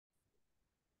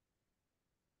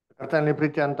ಕರ್ತನಲ್ಲಿ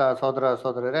ಪ್ರೀತಿ ಅಂತ ಸಹೋದರ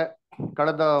ಸಹೋದರರೇ,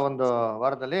 ಕಳೆದ ಒಂದು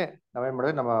ವಾರದಲ್ಲಿ ನಾವೇನ್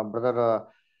ಮಾಡಿದ್ವಿ, ನಮ್ಮ ಬ್ರದರ್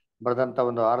ಬರೆದಂತ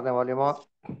ಒಂದು 6ನೇ ವಾಲ್ಯೂಮು,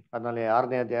 ಅದರಲ್ಲಿ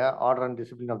 6ನೇ ಅಧ್ಯಾಯ order and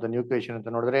discipline of the new creation ಅಂತ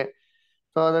ನೋಡಿದ್ರೆ,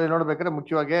 ಸೊ ಅದರಲ್ಲಿ ನೋಡ್ಬೇಕಾದ್ರೆ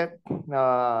ಮುಖ್ಯವಾಗಿ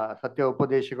ಸತ್ಯ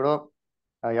ಉಪದೇಶಗಳು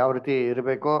ಯಾವ ರೀತಿ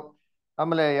ಇರಬೇಕು,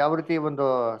 ಆಮೇಲೆ ಯಾವ ರೀತಿ ಒಂದು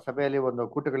ಸಭೆಯಲ್ಲಿ ಒಂದು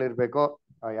ಕೂಟಗಳಿರ್ಬೇಕು,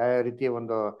 ಯಾವ ರೀತಿ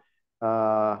ಆ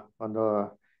ಒಂದು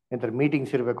ಎಂತ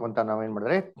ಮೀಟಿಂಗ್ಸ್ ಇರಬೇಕು ಅಂತ ನಾವೇನ್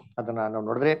ಮಾಡಿದ್ರೆ ಅದನ್ನ ನಾವು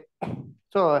ನೋಡಿದ್ರಿ.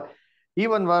 ಸೊ ಈ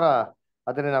ಒಂದು ವಾರ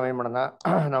ಅದನ್ನೇ ನಾವೇನ್ ಮಾಡೋಣ,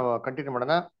 ನಾವು ಕಂಟಿನ್ಯೂ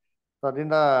ಮಾಡೋಣ. ಸೊ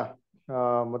ಅದರಿಂದ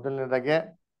ಮೊದಲನೇದಾಗೆ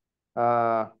ಆ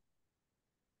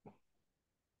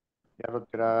ಯಾರು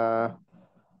ಓದ್ತೀರಾ?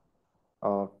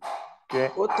 ಓಕೆ,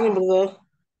 ಓದ್ತೀನಿ ಬ್ರದರ್.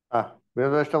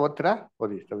 ವಿನೋದಷ್ಟ ಓದ್ತೀರಾ?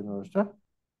 ಓದಿ ಇಷ್ಟ ವಿನೋದಷ್ಟ.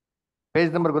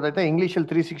 ಪೇಜ್ ನಂಬರ್ ಗೊತ್ತಾಯ್ತಾ? ಇಂಗ್ಲಿಷಲ್ಲಿ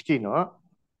 316.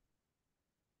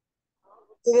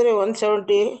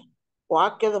 170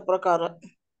 ವಾಕ್ಯದ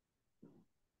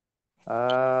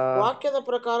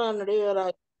ಪ್ರಕಾರ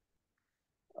ನಡೆಯುವರಾಗಿ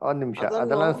ಒಂದ್ ನಿಮಿಷ, ಅದನ್ನು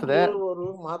ಅದೆಲ್ಲ ಅನ್ಸ್ತದೆ ಕೇಳುವವರು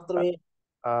ಮಾತ್ರವೇ.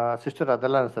 ಸಿಸ್ಟರ್,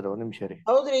 ಅದೆಲ್ಲ ಅನ್ಸ್ತದೆ. ಒಂದ್ ನಿಮಿಷ ರೀ.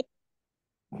 ಹೌದ್ರಿ,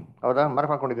 ಹೌದಾ?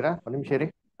 ಮಾರ್ಕ್ ಮಾಡ್ಕೊಂಡಿದ್ದೀರಾ? ಒಂದ್ ನಿಮಿಷ ರೀ,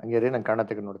 ಹಂಗೆ ರೀ, ನಾನು ಕಾರಣ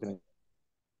ತೆಗೆದು ನೋಡ್ತೀನಿ.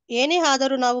 ಏನೇ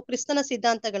ಆದರೂ ನಾವು ಕ್ರಿಸ್ತನ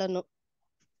ಸಿದ್ಧಾಂತಗಳನ್ನು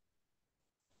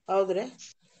ಹೌದ್ರಿ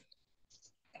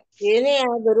ಏನೇ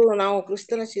ಆದರೂ ನಾವು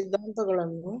ಕ್ರಿಸ್ತನ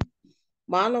ಸಿದ್ಧಾಂತಗಳನ್ನು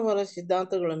ಮಾನವರ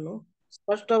ಸಿದ್ಧಾಂತಗಳನ್ನು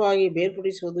ಸ್ಪಷ್ಟವಾಗಿ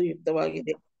ಬೇರ್ಪಡಿಸುವುದು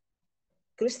ಯುಕ್ತವಾಗಿದೆ.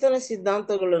 ಕ್ರಿಸ್ತನ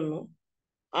ಸಿದ್ಧಾಂತಗಳನ್ನು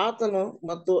ಆತನು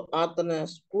ಮತ್ತು ಆತನ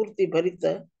ಸ್ಫೂರ್ತಿ ಭರಿತ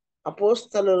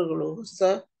ಅಪೋಸ್ತಲರುಗಳು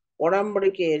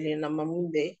ಒಡಂಬಡಿಕೆಯಲ್ಲಿ ನಮ್ಮ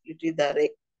ಮುಂದೆ ಇಟ್ಟಿದ್ದಾರೆ.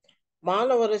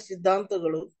 ಮಾನವರ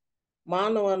ಸಿದ್ಧಾಂತಗಳು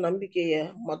ಮಾನವ ನಂಬಿಕೆಯ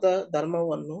ಮತ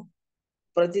ಧರ್ಮವನ್ನು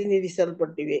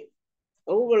ಪ್ರತಿನಿಧಿಸಲ್ಪಟ್ಟಿವೆ.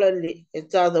 ಅವುಗಳಲ್ಲಿ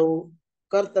ಹೆಚ್ಚಾದವು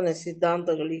ಕರ್ತನ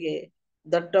ಸಿದ್ಧಾಂತಗಳಿಗೆ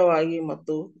ದಟ್ಟವಾಗಿ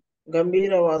ಮತ್ತು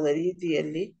ಗಂಭೀರವಾದ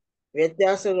ರೀತಿಯಲ್ಲಿ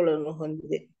ವ್ಯತ್ಯಾಸಗಳನ್ನು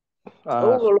ಹೊಂದಿದೆ.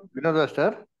 ಅವುಗಳು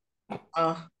ವಿನೋದಸ್ಟರ್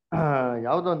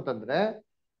ಯಾವುದು ಅಂತಂದ್ರೆ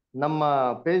ನಮ್ಮ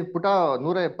ಪೇಜ್ ಪುಟ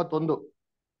 171.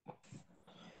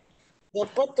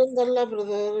 71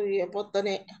 ಬ್ರದರ್,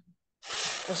 70ನೇ.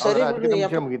 ಸರಿ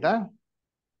ಬಿಡ್ರಿ. ಮುಗೀತಾ?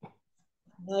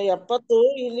 70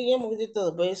 ಇಲ್ಲಿಗೆ ಮುಗಿದಿತ್ತು.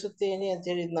 ಬಯಸುತ್ತೇನೆ ಅಂತ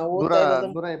ಹೇಳಿ ನಾವು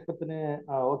 170ನೇ.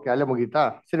 ಓಕೆ, ಅಲ್ಲೇ ಮುಗೀತಾ?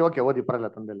 ಸರಿ, ಓಕೆ, ಓದಿ, ಪರಲ್ಲ,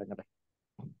 ತೊಂದರೆ ಇಲ್ಲ. ಹಂಗಾರೆ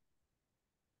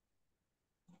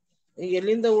ಈಗ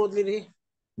ಎಲ್ಲಿಂದ ಓದ್ಲಿರಿ?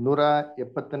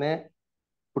 170ನೇ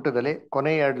ಪುಟದಲ್ಲಿ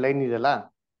ಕೊನೆ 2 ಲೈನ್ ಇದೆಯಲ್ಲ,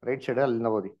 ರೈಟ್ ಸೈಡ್,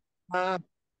 ಅಲ್ಲಿಂದ ಓದಿ.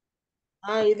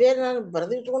 ಇದೇ ನಾನು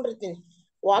ಬರೆದು ಇಟ್ಕೊಂಡಿರ್ತೀನಿ.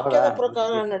 ವಾಕ್ಯದ ಪ್ರಕಾರ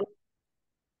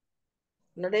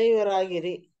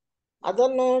ನಡೆಯುವರಾಗಿರಿ,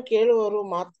 ಅದನ್ನು ಕೇಳುವರು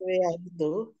ಮಾತ್ರವೇ ಆಗಿದ್ದು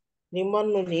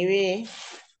ನಿಮ್ಮನ್ನು ನೀವೇ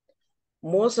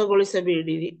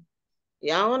ಮೋಸಗೊಳಿಸಬೇಡಿರಿ.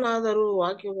 ಯಾವನಾದರೂ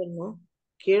ವಾಕ್ಯವನ್ನು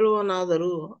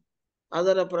ಕೇಳುವನಾದರೂ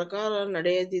ಅದರ ಪ್ರಕಾರ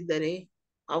ನಡೆಯದಿದ್ದರೆ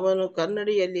ಅವನು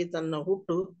ಕನ್ನಡಿಯಲ್ಲಿ ತನ್ನ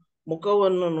ಹುಟ್ಟು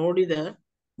ಮುಖವನ್ನು ನೋಡಿದ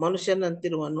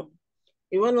ಮನುಷ್ಯನಂತಿರುವನು.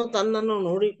 ಇವನು ತನ್ನನ್ನು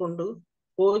ನೋಡಿಕೊಂಡು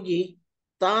ಹೋಗಿ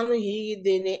ತಾನು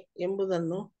ಹೀಗಿದ್ದೇನೆ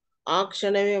ಎಂಬುದನ್ನು ಆ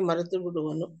ಕ್ಷಣವೇ ಮರೆತು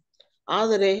ಬಿಡುವನು.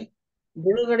 ಆದರೆ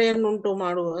ಬಿಡುಗಡೆಯನ್ನುಂಟು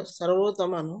ಮಾಡುವ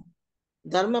ಸರ್ವೋತ್ತಮನು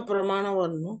ಧರ್ಮ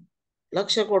ಪ್ರಮಾಣವನ್ನು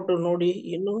ಲಕ್ಷ್ಯ ಕೊಟ್ಟು ನೋಡಿ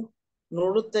ಇನ್ನು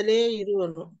ನೋಡುತ್ತಲೇ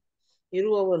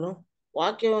ಇರುವವನು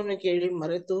ವಾಕ್ಯವನ್ನು ಕೇಳಿ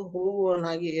ಮರೆತು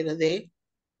ಹೋಗುವವನಾಗಿ ಇರದೆ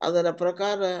ಅದರ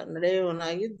ಪ್ರಕಾರ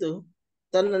ನಡೆಯುವವನಾಗಿದ್ದು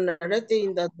ತನ್ನ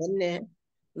ನಡತೆಯಿಂದ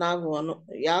ಧನ್ಯನಾಗುವನು.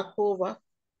 ಯಾಕೋಬ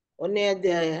 1ನೇ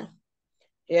ಅಧ್ಯಾಯ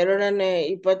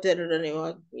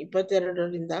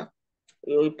 22ರಿಂದ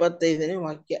 25ನೇ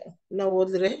ವಾಕ್ಯ. ನಾವು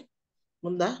ಓದಿದ್ರೆ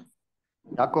ಮುಂದ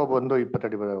ಯಾಕೋಬ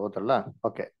 1:22 ಓದ್ರಲ್ಲ.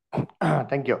 Okay,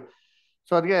 thank you.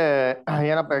 ಸೊ ಅದಕ್ಕೆ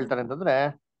ಏನಪ್ಪ ಹೇಳ್ತಾರೆ ಅಂತಂದ್ರೆ,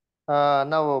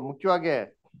 ನಾವು ಮುಖ್ಯವಾಗಿ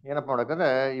ಏನಪ್ಪ ಮಾಡಬೇಕಂದ್ರೆ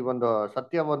ಈ ಒಂದು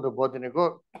ಸತ್ಯ ಒಂದು ಬೋಧನೆಗೂ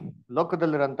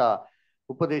ಲೋಕದಲ್ಲಿರೋಂಥ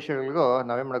ಉಪದೇಶಗಳಿಗೂ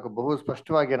ನಾವೇನ್ ಮಾಡಬೇಕು, ಬಹು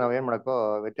ಸ್ಪಷ್ಟವಾಗಿ ನಾವೇನ್ ಮಾಡಬೇಕು,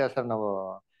 ವ್ಯತ್ಯಾಸ ನಾವು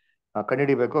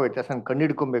ಕಂಡುಹಿಡಿಬೇಕು, ವ್ಯತ್ಯಾಸ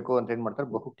ಕಂಡುಹಿಡ್ಕೊಬೇಕು ಅಂತ ಏನ್ ಮಾಡ್ತಾರೆ,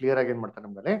 ಬಹು ಕ್ಲಿಯರ್ ಆಗಿ ಏನ್ ಮಾಡ್ತಾರೆ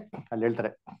ನಮ್ಮಲ್ಲಿ ಅಲ್ಲಿ ಹೇಳ್ತಾರೆ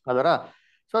ಅದರ.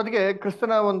 ಸೊ ಅದಕ್ಕೆ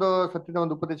ಕ್ರಿಸ್ತನ ಒಂದು ಸತ್ಯದ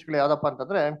ಒಂದು ಉಪದೇಶಗಳು ಯಾವ್ದಪ್ಪ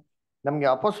ಅಂತಂದ್ರೆ, ನಮ್ಗೆ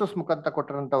ಅಪೋಸ್ತಲರ ಮುಖಾಂತರ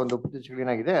ಕೊಟ್ಟಿರೋಂಥ ಒಂದು ಉಪದೇಶಗಳು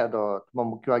ಏನಾಗಿದೆ, ಅದು ತುಂಬಾ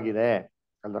ಮುಖ್ಯವಾಗಿದೆ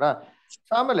ಅಲ್ವರ.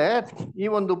 ಸೊ ಆಮೇಲೆ ಈ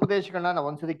ಒಂದು ಉಪದೇಶಗಳನ್ನ ನಾವು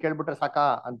ಒಂದ್ಸತಿ ಕೇಳ್ಬಿಟ್ರೆ ಸಾಕಾ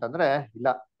ಅಂತಂದ್ರೆ ಇಲ್ಲ.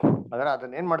 ಅದರ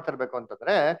ಅದನ್ನ ಏನ್ ಮಾಡ್ತಾ ಇರ್ಬೇಕು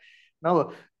ಅಂತಂದ್ರೆ, ನಾವು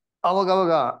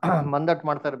ಅವಾಗ ಮಂದಟ್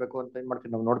ಮಾಡ್ತಾ ಇರ್ಬೇಕು ಅಂತ ಏನ್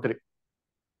ಮಾಡ್ತೀವಿ, ನಾವು ನೋಡ್ತೀರಿ.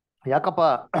 ಯಾಕಪ್ಪ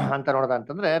ಅಂತ ನೋಡ್ದ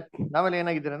ಅಂತಂದ್ರೆ, ನಾವೆಲ್ಲ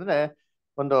ಏನಾಗಿದ್ದೀರಿ ಅಂದ್ರೆ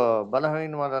ಒಂದು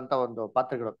ಬಲಹೀನವಾದಂತ ಒಂದು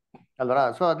ಪಾತ್ರೆಗಳು ಅಲ್ವರ.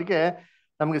 ಸೊ ಅದಕ್ಕೆ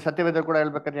ನಮ್ಗೆ ಸತ್ಯವೇದ ಕೂಡ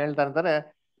ಹೇಳ್ಬೇಕಂತ ಹೇಳ್ತಾ ಇರ್ತಾರೆ,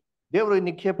 ದೇವರು ಈ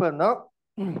ನಿಕ್ಷೇಪವನ್ನು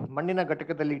ಮಣ್ಣಿನ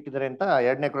ಘಟಕದಲ್ಲಿ ಇಟ್ಟಿದ್ದಾರೆ ಅಂತ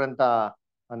 2ನೇ ಕೊರಿಂಥ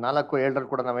 4:7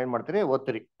 ಕೂಡ ನಾವೇನ್ ಮಾಡ್ತೀರಿ,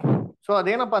 ಓದ್ತೀರಿ. ಸೊ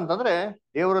ಅದೇನಪ್ಪಾ ಅಂತಂದ್ರೆ,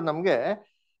 ದೇವರು ನಮ್ಗೆ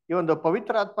ಈ ಒಂದು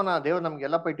ಪವಿತ್ರ ಆತ್ಮನ ದೇವರು ನಮ್ಗೆ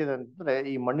ಎಲ್ಲಪ್ಪ ಇಟ್ಟಿದೆ ಅಂತಂದ್ರೆ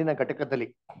ಈ ಮಣ್ಣಿನ ಘಟಕದಲ್ಲಿ.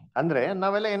 ಅಂದ್ರೆ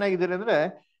ನಾವೆಲ್ಲ ಏನಾಗಿದ್ದೀರಿ ಅಂದ್ರೆ,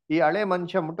 ಈ ಹಳೆ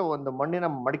ಮನುಷ್ಯ ಮುಟ್ಟು ಒಂದು ಮಣ್ಣಿನ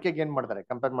ಮಡಿಕೆಗೆ ಏನ್ ಮಾಡ್ತಾರೆ,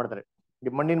 ಕಂಪೇರ್ ಮಾಡ್ತಾರೆ.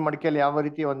 ಈ ಮಣ್ಣಿನ ಮಡಿಕೆಯಲ್ಲಿ ಯಾವ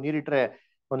ರೀತಿ ಒಂದ್ ನೀರಿಟ್ರೆ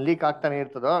ಒಂದ್ ಲೀಕ್ ಆಗ್ತಾನೆ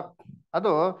ಇರ್ತದೋ,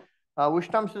 ಅದು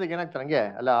ಉಷ್ಣಾಂಶದಾಗ ಏನಾಗ್ತಾರೆ ಹಂಗೆ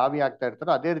ಅಲ್ಲ ಆವಿ ಆಗ್ತಾ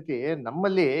ಇರ್ತಾರೋ, ಅದೇ ರೀತಿ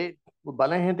ನಮ್ಮಲ್ಲಿ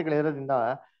ಬಲಹೀನತೆಗಳಿರೋದ್ರಿಂದ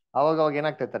ಅವಾಗ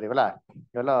ಏನಾಗ್ತಾ ಇರ್ತಾರೆ,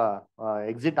 ಇವೆಲ್ಲ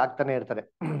ಎಕ್ಸಿಟ್ ಆಗ್ತಾನೆ ಇರ್ತಾರೆ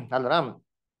ಅಲ್ರ.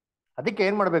 ಅದಕ್ಕೆ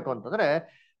ಏನ್ ಮಾಡ್ಬೇಕು ಅಂತಂದ್ರೆ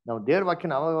ನಾವು ದೇವ್ರ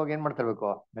ವಾಕ್ಯನ ಅವಾಗ ಏನ್ ಮಾಡ್ತಾ ಇರ್ಬೇಕು,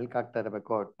 ಮೆಲ್ಕ್ ಹಾಕ್ತಾ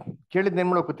ಇರ್ಬೇಕು. ಕೇಳಿದ್ ಏನ್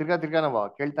ಮಾಡ್ಬೇಕು, ತಿರ್ಗಾ ತಿರ್ಗಾ ನಾವು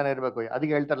ಕೇಳ್ತಾನೆ ಇರ್ಬೇಕು.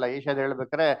 ಅದಕ್ಕೆ ಹೇಳ್ತಾರಲ್ಲ ಏಷ್ಯಾದ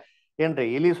ಹೇಳ್ಬೇಕಾರೆ ಏನ್ರಿ,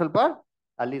 ಇಲ್ಲಿ ಸ್ವಲ್ಪ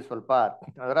ಅಲ್ಲಿ ಸ್ವಲ್ಪ,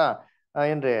 ಅದರ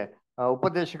ಏನ್ರಿ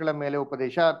ಉಪದೇಶಗಳ ಮೇಲೆ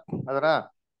ಉಪದೇಶ, ಅದರ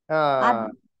ಆ ಆದ್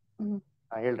ಹ್ಮ್.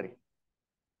 ಹೇಳ್ರಿ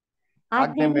ಆಜ್ಞೆ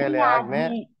ಆಜ್ಞೆ ಮೇಲೆ ಮೇಲೆ ಆಜ್ಞೆ.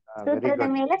 ಆಜ್ಞೆ, ವೆರಿ ಸೂತ್ರದ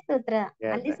ಗುಡ್, ಮೇಲೆ ಸೂತ್ರ,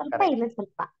 ಅಲ್ಲಿ ಸ್ವಲ್ಪ ಕರೆಕ್ಟ್, ಇಲ್ಲಿ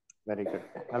ಸ್ವಲ್ಪ. Very good.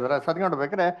 ಅದರ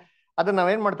ಸದ್ಕೊಂಡ್ಬೇಕಾದ್ರೆ ಅದನ್ನ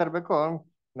ನಾವೇನ್ ಮಾಡ್ತಾ ಇರ್ಬೇಕು,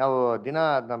 ನಾವು ದಿನ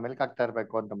ಅದನ್ನ ಮೆಲ್ಕ್ ಹಾಕ್ತಾ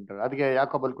ಇರ್ಬೇಕು ಅಂತ ಅಂತಾರೆ. ಅದಕ್ಕೆ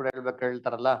ಯಾಕೋಬಲ್ ಕೂಡ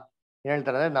ಹೇಳ್ತಾರಲ್ಲ, ಏನ್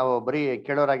ಹೇಳ್ತಾರೆ, ನಾವು ಬರೀ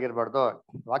ಕೇಳೋರಾಗಿರ್ಬಾರ್ದು,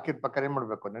 ವಾಕ್ಯದ ಪಕ್ಕ ಏನ್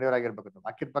ಮಾಡ್ಬೇಕು, ನಡೆಯೋರಾಗಿರ್ಬೇಕು.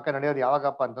 ವಾಕ್ಯದ ಪಕ್ಕ ನಡೆಯೋದು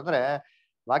ಯಾವಾಗಪ್ಪ ಅಂತಂದ್ರೆ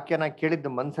ವಾಕ್ಯನ ಕೇಳಿದ್ದು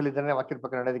ಮನ್ಸಲ್ಲಿದ್ರೆ ವಾಕ್ಯದ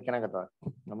ಪಕ್ಕ ನಡೆಯೋದಕ್ಕೆ ಏನಾಗತ್ತ,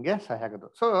 ನಮ್ಗೆ ಸಹಾಯ ಆಗೋದು.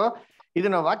 ಸೊ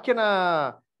ಇದನ್ನ ವಾಕ್ಯನ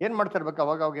ಏನ್ ಮಾಡ್ತಾ ಇರ್ಬೇಕು,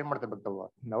 ಅವಾಗ ಅವಾಗ ಏನ್ ಮಾಡ್ತಾ ಇರ್ಬೇಕು,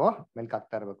 ನಾವು ಮೆಲ್ಕ್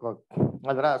ಹಾಕ್ತಾ ಇರ್ಬೇಕು.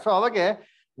 ಅದರ ಸೊ ಅವಾಗೆ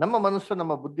ನಮ್ಮ ಮನಸ್ಸು,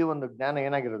 ನಮ್ಮ ಬುದ್ಧಿ, ಒಂದು ಜ್ಞಾನ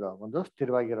ಏನಾಗಿರೋದು, ಒಂದು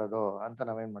ಸ್ಥಿರವಾಗಿರೋದು ಅಂತ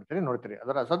ನಾವೇನ್ ಮಾಡ್ತೀವಿ ನೋಡ್ತೀರಿ.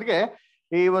 ಅದರ ಸೊದಗೆ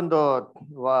ಈ ಒಂದು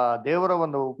ದೇವರ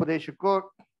ಒಂದು ಉಪದೇಶಕ್ಕೂ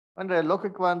ಅಂದ್ರೆ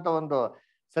ಲೌಕಿಕವಾದಂತ ಒಂದು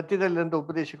ಸತ್ಯದಲ್ಲಿರುವಂತ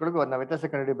ಉಪದೇಶಗಳಿಗೂ ನಾವು ವ್ಯತ್ಯಾಸ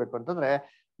ಕಂಡುಹಿಡಿಬೇಕು ಅಂತಂದ್ರೆ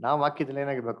ನಾವು ವಾಕ್ಯದಲ್ಲಿ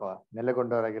ಏನಾಗಿರ್ಬೇಕು,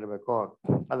 ನೆಲೆಗೊಂಡವರಾಗಿರ್ಬೇಕು.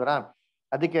 ಅದರ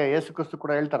ಅದಕ್ಕೆ ಯೇಸು ಕ್ರಿಸ್ತು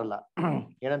ಕೂಡ ಹೇಳ್ತಾರಲ್ಲ,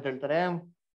 ಏನಂತ ಹೇಳ್ತಾರೆ,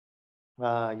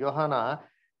 ಯೋಹಾನ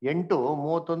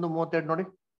 8:31-32 ನೋಡಿ.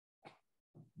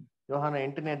 ಯೋಹಾನ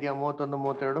 8ನೇ ಅಧ್ಯಾಯ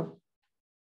 31-32.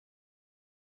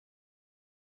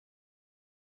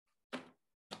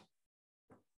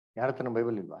 ಯಾರ ಹತ್ರನ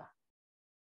ಬೈಬಲ್ ಇಲ್ವಾ?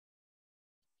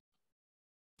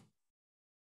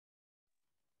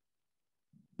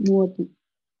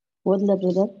 ಓದ್ಲಾ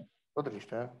ಬ್ರದರ್? ಹೋದ್ರಿ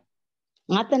ಇಷ್ಟ.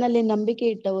 ಆತನಲ್ಲಿ ನಂಬಿಕೆ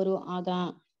ಇಟ್ಟವರು ಆಗ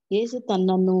ಯೇಸು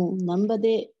ತನ್ನನ್ನು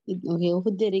ನಂಬದೆ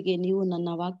ಯೆಹೂದ್ಯರಿಗೆ, ನೀವು ನನ್ನ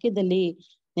ವಾಕ್ಯದಲ್ಲಿ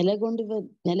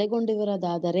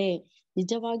ನೆಲೆಗೊಂಡಿರುವುದಾದರೆ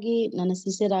ನಿಜವಾಗಿ ನನ್ನ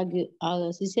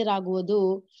ಶಿಷ್ಯರಾಗುವುದು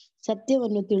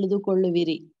ಸತ್ಯವನ್ನು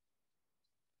ತಿಳಿದುಕೊಳ್ಳುವಿರಿ.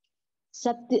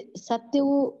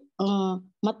 ಸತ್ಯವು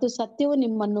ಮತ್ತು ಸತ್ಯವು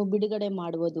ನಿಮ್ಮನ್ನು ಬಿಡುಗಡೆ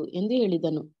ಮಾಡುವುದು ಎಂದು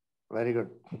ಹೇಳಿದನು. Very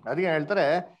good. ಅದಕ್ಕೆ ಹೇಳ್ತಾರೆ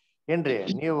ಏನ್ರಿ,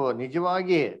 ನೀವು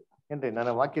ನಿಜವಾಗಿ ಏನ್ರಿ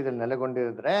ನನ್ನ ವಾಕ್ಯದಲ್ಲಿ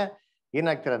ನೆಲೆಗೊಂಡಿರಿದ್ರೆ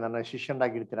ಏನಾಗ್ತೀರಾ, ನನ್ನ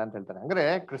ಶಿಷ್ಯನಾಗಿರ್ತೀರಾ ಅಂತ ಹೇಳ್ತಾರೆ. ಅಂದ್ರೆ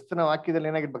ಕ್ರಿಸ್ತನ ವಾಕ್ಯದಲ್ಲಿ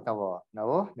ಏನಾಗಿರ್ಬೇಕು,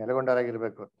 ನಾವು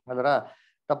ನೆಲೆಗೊಂಡರಾಗಿರ್ಬೇಕು. ಅದರ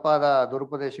ತಪ್ಪಾದ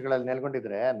ದುರುಪದೇಶಗಳಲ್ಲಿ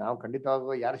ನೆಲೆಗೊಂಡಿದ್ರೆ ನಾವು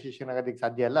ಖಂಡಿತವಾಗೂ ಯಾರ ಶಿಷ್ಯನಾಗೋದಿಕ್ಕೆ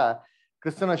ಸಾಧ್ಯ ಇಲ್ಲ,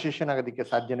 ಕ್ರಿಸ್ತನ ಶಿಷ್ಯನಾಗೋದಿಕ್ಕೆ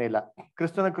ಸಾಧ್ಯನೇ ಇಲ್ಲ.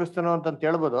 ಕ್ರಿಸ್ತನು ಅಂತ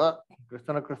ಹೇಳ್ಬೋದು,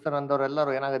 ಕ್ರಿಸ್ತನ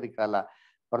ಅಂದವ್ರೆಲ್ಲರೂ ಏನಾಗೋದಿಕ್ಕಲ್ಲ,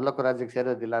 ಪರಲೋಕ ರಾಜ್ಯಕ್ಕೆ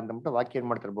ಸೇರೋದಿಲ್ಲ ಅಂತಂದ್ಬಿಟ್ಟು ವಾಕ್ಯ ಏನ್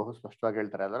ಮಾಡ್ತಾರೆ, ಬಹು ಸ್ಪಷ್ಟವಾಗಿ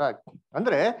ಹೇಳ್ತಾರೆ. ಅದರ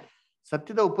ಅಂದ್ರೆ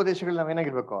ಸತ್ಯದ ಉಪದೇಶಗಳು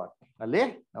ನಾವೇನಾಗಿರ್ಬೇಕು, ಅಲ್ಲಿ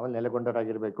ನಾವು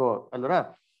ನೆಲೆಗೊಂಡರಾಗಿರ್ಬೇಕು ಅಲ್ವರ.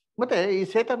 ಮತ್ತೆ ಈ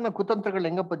ಸೇತನ ಕುತಂತ್ರಗಳು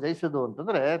ಹೆಂಗಪ್ಪ ಜಯಿಸೋದು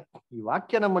ಅಂತಂದ್ರೆ, ಈ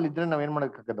ವಾಕ್ಯ ನಮ್ಮಲ್ಲಿ ಇದ್ರೆ ನಾವೇನ್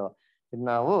ಮಾಡಕ್ಕಾಗದು, ಇದ್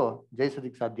ನಾವು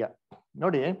ಜಯಿಸೋದಿಕ್ ಸಾಧ್ಯ.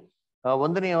 ನೋಡಿ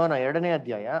 1ನೇ ಯೋಹನ 2ನೇ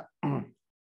ಅಧ್ಯಾಯ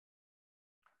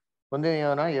 1ನೇ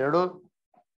ಯೋಹನ 2:13.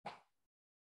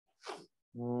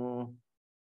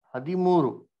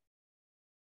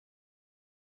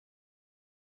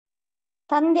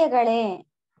 ತಂದೆಗಳೇ,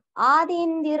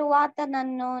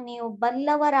 ಆದಿಯಿಂದಿರುವಾತನನ್ನು ನೀವು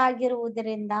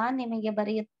ಬಲ್ಲವರಾಗಿರುವುದರಿಂದ ನಿಮಗೆ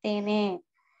ಬರೆಯುತ್ತೇನೆ.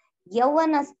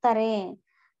 ಯೌವನಸ್ಥರೇ,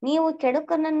 ನೀವು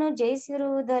ಕೆಡುಕನನ್ನು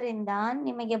ಜಯಿಸಿರುವುದರಿಂದ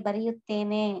ನಿಮಗೆ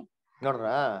ಬರೆಯುತ್ತೇನೆ. ನೋಡ್ರ,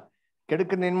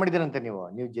 ಕೆಡುಕನ್ನ ಏನ್ ಮಾಡಿದಿರಂತೆ,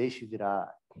 ನೀವು ಜಯಿಸಿದ್ದೀರಾ,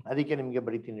 ಅದಕ್ಕೆ ನಿಮ್ಗೆ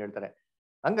ಬರೀತೀನಿ ಹೇಳ್ತಾರೆ.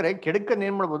 ಅಂದ್ರೆ ಕೆಡುಕನ್ನ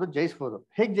ಏನ್ ಮಾಡ್ಬೋದು, ಜಯಿಸ್ಬೋದು.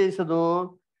 ಹೇಗ್ ಜಯಿಸೋದು?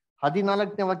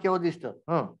 14ನೇ ವಾಕ್ಯ ಓದಿ ಇಷ್ಟು.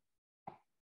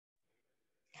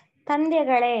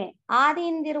 ತಂದೆಗಳೇ,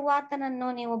 ಆದಿಯಿಂದಿರುವಾತನನ್ನು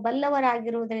ನೀವು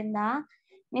ಬಲ್ಲವರಾಗಿರುವುದರಿಂದ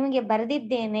ನಿಮಗೆ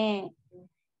ಬರೆದಿದ್ದೇನೆ.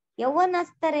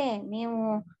 ಯೌವನಸ್ಥರೇ, ನೀವು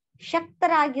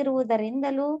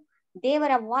ಶಕ್ತರಾಗಿರುವುದರಿಂದಲೂ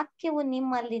ದೇವರ ವಾಕ್ಯವು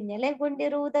ನಿಮ್ಮಲ್ಲಿ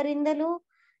ನೆಲೆಗೊಂಡಿರುವುದರಿಂದಲೂ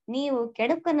ನೀವು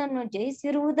ಕೆಡುಕನನ್ನು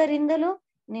ಜಯಿಸಿರುವುದರಿಂದಲೂ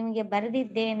ನಿಮಗೆ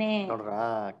ಬರೆದಿದ್ದೇನೆ. ನೋಡ್ರ,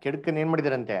 ಕೆಡುಕನ್ ಏನ್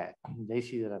ಮಾಡಿದಾರಂತೆ,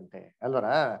 ಜಯಿಸಿದಾರಂತೆ ಅಲ್ವರ.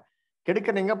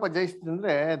 ಕೆಡುಕನ್ ಹೆಂಗಪ್ಪ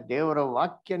ಜಯಿಸಿದ್ರೆ, ದೇವರ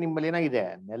ವಾಕ್ಯ ನಿಮ್ಮಲ್ಲಿ ಏನಾಗಿದೆ,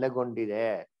 ನೆಲೆಗೊಂಡಿದೆ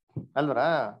ಅಲ್ವರ.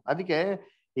 ಅದಕ್ಕೆ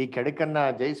ಈ ಕೆಡುಕನ್ನ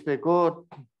ಜಯಿಸ್ಬೇಕು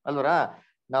ಅಲ್ವರ.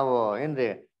 ನಾವು ಏನ್ರಿ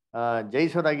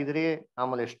ಜಯಿಸೋರಾಗಿದ್ರಿ,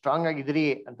 ಆಮೇಲೆ ಸ್ಟ್ರಾಂಗ್ ಆಗಿದ್ರಿ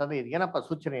ಅಂತಂದ್ರೆ ಇದೇನಪ್ಪ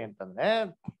ಸೂಚನೆ ಅಂತಂದ್ರೆ,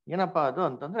 ಏನಪ್ಪ ಅದು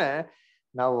ಅಂತಂದ್ರೆ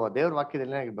ನಾವು ದೇವ್ರ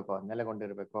ವಾಕ್ಯದಲ್ಲಿ ಏನಾಗಿರ್ಬೇಕು,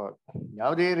 ನೆಲೆಗೊಂಡಿರ್ಬೇಕು.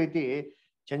 ಯಾವುದೇ ರೀತಿ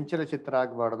ಚಂಚಲ ಚಿತ್ರ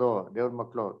ಆಗ್ಬಾರ್ದು ದೇವ್ರ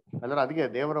ಮಕ್ಕಳು ಅಲ್ವರ. ಅದಕ್ಕೆ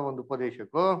ದೇವರ ಒಂದು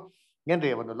ಉಪದೇಶಕ್ಕೂ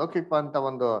ಏನ್ರಿ ಒಂದು ಲೌಕಿಕ ಅಂತ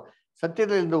ಒಂದು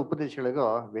ಸತ್ಯದಿಂದ ಉಪದೇಶಗಳಿಗೂ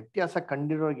ವ್ಯತ್ಯಾಸ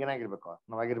ಕಂಡಿರೋರ್ಗೆ ಏನಾಗಿರ್ಬೇಕು,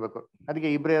 ನಾವಾಗಿರ್ಬೇಕು. ಅದಕ್ಕೆ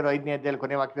ಇಬ್ರಿಯರು 5ನೇ ಅಧ್ಯಾಯದಲ್ಲಿ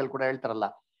ಕೊನೆ ವಾಕ್ಯದಲ್ಲಿ ಕೂಡ ಹೇಳ್ತಾರಲ್ಲ,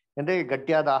 ಅಂದ್ರೆ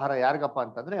ಗಟ್ಟಿಯಾದ ಆಹಾರ ಯಾರಿಗಪ್ಪ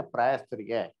ಅಂತಂದ್ರೆ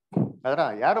ಪ್ರಾಯಸ್ಥರಿಗೆ. ಅದರ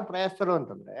ಯಾರು ಪ್ರಾಯಸ್ಥರು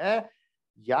ಅಂತಂದ್ರೆ,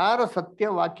 ಯಾರು ಸತ್ಯ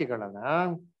ವಾಕ್ಯಗಳನ್ನ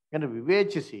ಏನು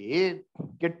ವಿವೇಚಿಸಿ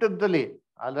ಕೆಟ್ಟದ್ದಲ್ಲಿ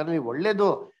ಅದರಲ್ಲಿ ಒಳ್ಳೇದು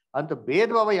ಅಂತ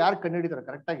ಭೇದಭಾವ ಯಾರು ಕಂಡುಹಿಡಿದಾರೆ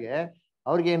ಕರೆಕ್ಟಾಗಿ,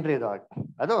 ಅವ್ರಿಗೆ ಏನ್ರಿ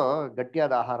ಅದು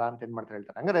ಗಟ್ಟಿಯಾದ ಆಹಾರ ಅಂತ ಏನ್ ಮಾಡ್ತಾರೆ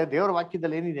ಹೇಳ್ತಾರೆ. ಹಂಗಾರೆ ದೇವ್ರ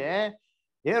ವಾಕ್ಯದಲ್ಲಿ ಏನಿದೆ,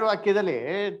 ದೇವ್ರ ವಾಕ್ಯದಲ್ಲಿ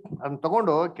ಅದನ್ನ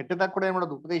ತಗೊಂಡು ಕೆಟ್ಟದಾಗ ಕೂಡ ಏನ್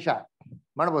ಮಾಡೋದು, ಉಪದೇಶ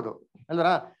ಮಾಡ್ಬೋದು ಅಲ್ವರ.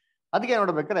 ಅದಕ್ಕೆ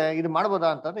ನೋಡ್ಬೇಕಾರೆ ಇದು ಮಾಡ್ಬೋದಾ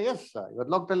ಅಂತಂದ್ರೆ, ಎಸ್,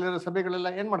 ಇವತ್ತು ಲೋಕದಲ್ಲಿರೋ ಸಭೆಗಳೆಲ್ಲ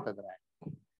ಏನ್ ಮಾಡ್ತಾ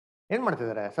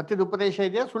ಇದಾರೆ, ಸತ್ಯದ ಉಪದೇಶ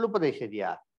ಇದೆಯಾ, ಸುಳ್ಳು ಉಪದೇಶ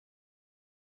ಇದೆಯಾ?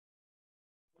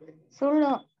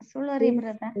 ಸುಳ್ಳು ರೀ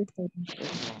ಬ್ರದರ್.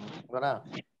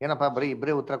 ಏನಪ್ಪಾ ಬರೀ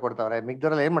ಇಬ್ಬರೇ ಉತ್ತರ ಕೊಡ್ತಾವ್ರೆ,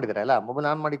 ಮಿಗ್ದವರೆಲ್ಲ ಏನ್ ಮಾಡಿದಾರೆ, ಎಲ್ಲ ಮೊಬೈಲ್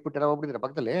ಆನ್ ಮಾಡಿ ಕೊಟ್ಟಿರ ಹೋಗ್ಬಿಟ್ಟಿದ್ರ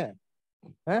ಪಕ್ಕದಲ್ಲಿ.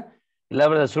 ಇಲ್ಲ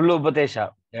ಬ್ರದರ್, ಸುಳ್ಳು ಉಪದೇಶ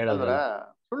ಅಲ್ವರ ಹೇಳೋದಲ್ಲ.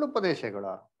 ಸುಳ್ಳು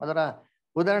ಉಪದೇಶಗಳು ಅದರ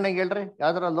ಉದಾಹರಣೆಗೆ ಹೇಳ್ರಿ,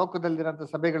 ಯಾವ್ದಾರ ಲೋಕದಲ್ಲಿರೋಂಥ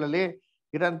ಸಭೆಗಳಲ್ಲಿ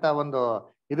ಇರೋಂಥ ಒಂದು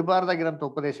ಇರಬಾರ್ದಾಗಿರೋಂಥ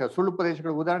ಉಪದೇಶ, ಸುಳ್ಳು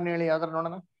ಉಪದೇಶಗಳು ಉದಾಹರಣೆ ಹೇಳಿ ಯಾವ್ದಾರ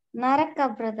ನೋಡೋಣ. ನರಕ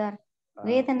ಬ್ರದರ್,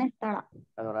 ವೇದನೆ ಸ್ಥಳ.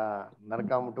 ಅದರ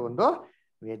ನರಕ ಅಂದ್ಬಿಟ್ಟು ಒಂದು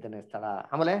ವೇದನೆ ಸ್ಥಳ.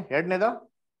 ಆಮೇಲೆ ಎರಡನೇದು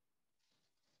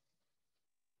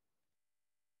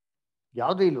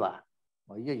ಯಾವ್ದು ಇಲ್ವಾ?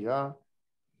 ಅಯ್ಯಯ್ಯೋ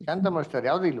ಶಾಂತ ಮಾಸ್ಟರ್,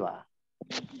 ಯಾವ್ದು ಇಲ್ವಾ?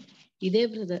 ಇದೇ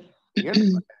ಬ್ರದರ್. ಹೇಳ್ರಿ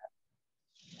ಮತ್ತೆ.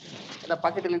 ಎಲ್ಲ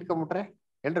ಪಾಕೆಟ್ ಅಲ್ಲಿ ಇಟ್ಕೊಂಡ್ಬಿಟ್ರೆ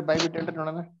ಹೇಳ್ರಿ, ಬಾಯ್ ಬಿಟ್ಟು ಹೇಳ್ರಿ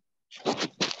ನೋಡೋಣ.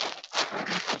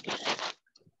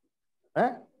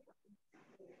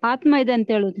 ಆತ್ಮ ಇದೆ ಅಂತ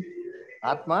ಹೇಳುದು.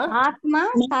 ಆತ್ಮ ಆತ್ಮ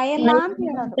ಸಾಯಲ್ಲ ಅಂತ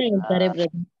ಹೇಳೋದು. ಹೇಳ್ತಾರೆ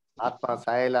ಬ್ರದರ್. ಆತ್ಮ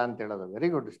ಸಾಯಲ್ಲ ಅಂತ ಹೇಳೋದು. ವೆರಿ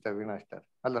ಗುಡ್ ಇಷ್ಟ ವೀಣಾಸ್ಟರ್.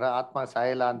 ಅಲ್ವರ ಆತ್ಮ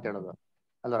ಸಾಯಲ್ಲ ಅಂತ ಹೇಳೋದು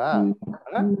ಅಲ್ವರ.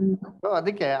 ಸೊ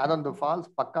ಅದಕ್ಕೆ ಅದೊಂದು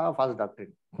ಪಕ್ಕಾ ಫಾಲ್ಸ್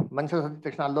ಡಾಕ್ಟ್ರಿನ್. ಮನುಷ್ಯ ಸತ್ತ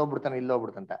ತಕ್ಷಣ ಅಲ್ಲೋಗ್ಬಿಡ್ತಾನೆ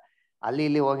ಇಲ್ಲೋಗ್ಬಿಡ್ತಂತ. ಅಲ್ಲಿ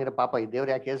ಇಲ್ಲಿ ಹೋಗಿರೋ ಪಾಪ ಈ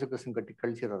ದೇವ್ರು ಯಾಕೆ ಯೇಸು ಕ್ರಿಸ್ತನ್ ಕಟ್ಟಿ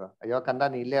ಕಳ್ಸಿರೋರು? ಅಯ್ಯೋ ಕಂದ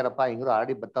ನೀ ಇಲ್ಲೇ ಇರಪ್ಪ, ಹಿಂಗ್ರು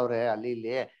ಆಡಿ ಬತ್ತವ್ರೆ ಅಲ್ಲಿ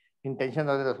ಇಲ್ಲಿ, ನಿನ್ ಟೆನ್ಷನ್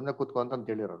ಆದ್ರೆ ಸುಮ್ಮನೆ ಕೂತ್ಕೊಂತ ಅಂತ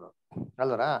ಹೇಳಿರೋದು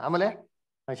ಅಲ್ವರ. ಆಮೇಲೆ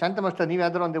ಶಾಂತ ಮಾಸ್ಟರ್, ನೀವ್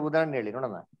ಯಾವ್ದಾರು ಒಂದು ಉದಾಹರಣೆ ಹೇಳಿ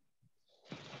ನೋಡೋಣ.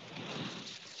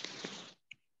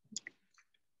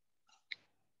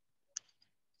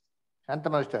 ಶಾಂತ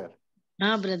ಮಾಸ್ಟರ್ ಹಾ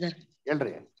ಬ್ರದರ್,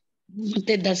 ಹೇಳ್ರಿ.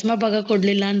 ಮತ್ತೆ ದಶಮ ಭಾಗ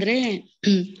ಕೊಡ್ಲಿಲ್ಲ ಅಂದ್ರೆ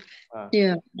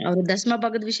ಅವ್ರು ದಶಮ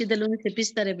ಭಾಗದ ವಿಷಯದಲ್ಲೂ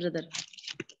ಶಪಿಸ್ತಾರೆ ಬ್ರದರ್.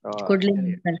 ಕೊಡ್ಲಿಲ್ಲ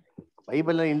ಅಂತ.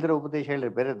 ಬೈಬಲ್ ಇಲ್ದಿರೋ ಉಪದೇಶ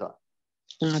ಹೇಳ್ರಿ ಬೇರೆದು.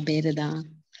 ಬೇರೆದಾ?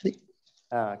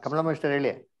 ಕಮಲಾ ಮಾಸ್ಟರ್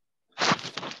ಹೇಳಿ.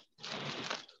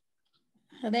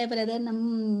 ಅದೇ ಬ್ರದರ್,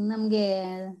 ನಮ್ಗೆ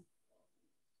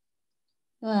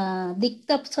ದಿಕ್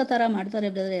ತಪ್ಸೋ ತರ ಮಾಡ್ತಾರೆ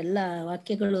ಬ್ರದರ್, ಎಲ್ಲ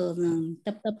ವಾಕ್ಯಗಳು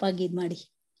ತಪ್ಪಾಗಿ ಇದ್ ಮಾಡಿ.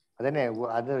 ಅದೇನೆ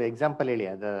ಅದ್ರ ಎಕ್ಸಾಂಪಲ್ ಹೇಳಿ,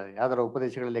 ಅದ ಯಾವ್ದಾರ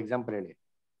ಉಪದೇಶಗಳಲ್ಲಿ ಎಕ್ಸಾಂಪಲ್ ಹೇಳಿ.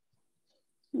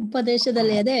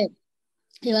 ಉಪದೇಶದಲ್ಲಿ ಅದೇ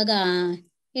ಇವಾಗ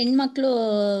ಹೆಣ್ಮಕ್ಳು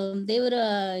ದೇವರ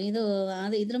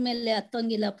ಇದ್ರ ಮೇಲೆ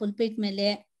ಹತ್ತೋಂಗಿಲ್ಲ, ಪುಲ್ಪಿಟ್ ಮೇಲೆ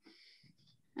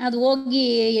ಅದು ಹೋಗಿ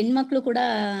ಹೆಣ್ಮಕ್ಳು ಕೂಡ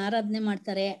ಆರಾಧನೆ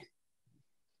ಮಾಡ್ತಾರೆ.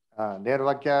 ದೇವ್ರ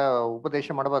ವಾಕ್ಯ ಉಪದೇಶ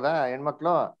ಮಾಡ್ಬೋದಾ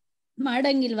ಹೆಣ್ಮಕ್ಳು?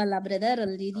 ಮಾಡಂಗಿಲ್ವಲ್ಲ ಬ್ರದರ್,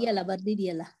 ಅಲ್ಲಿ ಇದೆಯಲ್ಲ,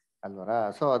 ಬರ್ದಿದೆಯಲ್ಲ ಅಲ್ವರ.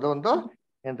 ಸೊ ಅದೊಂದು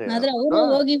ಏನ್ರಿ, ಆದ್ರೆ ಅವರು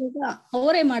ಹೋಗಿ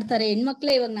ಅವರೇ ಮಾಡ್ತಾರೆ,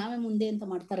 ಹೆಣ್ಮಕ್ಳೇ ಇವಾಗ ನಾವೇ ಮುಂದೆ ಅಂತ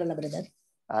ಮಾಡ್ತಾರಲ್ಲ ಬ್ರದರ್.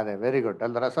 ಅದೇ ವೆರಿ ಗುಡ್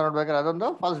ಅಲ್ವರ. ಸೊ ನೋಡ್ಬೇಕಾದ್ರೆ ಅದೊಂದು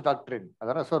ಫಾಲ್ಸ್ ಡಾಕ್ಟ್ರಿನ್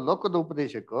ಅದರ. ಸೊ ಲೋಕದ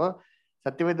ಉಪದೇಶಕ್ಕೂ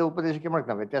ಸತ್ಯವೇದ ಉಪದೇಶಕ್ಕೆ ಮಾಡಕ್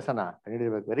ನಾವು ವ್ಯತ್ಯಾಸನ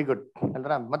ಕಂಡಿಡ್ಬೇಕು. ವೆರಿ ಗುಡ್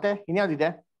ಅಲ್ವರ. ಮತ್ತೆ ಇನ್ಯಾವ್ದಿದೆ?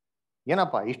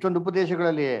 ಏನಪ್ಪಾ ಇಷ್ಟೊಂದು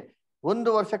ಉಪದೇಶಗಳಲ್ಲಿ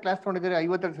 1 ವರ್ಷ ಕ್ಲಾಸ್ ತಗೊಂಡಿದ್ದೀರಿ,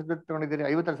 52 ಸಬ್ಜೆಕ್ಟ್ ತಗೊಂಡಿದ್ದೀರಿ,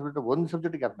 52 ಸಬ್ಜೆಕ್ಟ್ ಒಂದು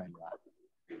ಸಬ್ಜೆಕ್ಟ್ಗೆ ಅರ್ಥ ಇಲ್ವಾ?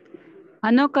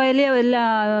 ಅನ್ನೋ ಕಾಯಿಲೆ ಅವೆಲ್ಲ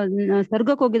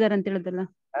ಸ್ವರ್ಗಕ್ಕೆ ಹೋಗಿದಾರೆ ಅಂತ ಹೇಳುದಲ್ಲ.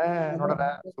 ನೋಡ್ರ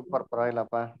ಸೂಪರ್,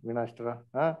 ಪರವಾಗಿಲ್ಲಪ್ಪ ವೀಣಾಸ್ಟರ್.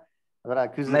 ಅದರ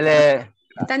ಆಮೇಲೆ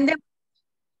ತಂದೆ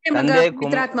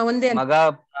ಪವಿತ್ರಾತ್ಮ ಒಂದೇ ಮಗ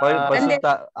ಪರಿಶುದ್ಧ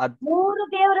 3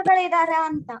 ದೇವರುಗಳಿದಾರ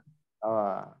ಅಂತ.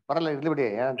 ಪರಲ್ಲ ಇರ್ಲಿ ಬಿಡಿ.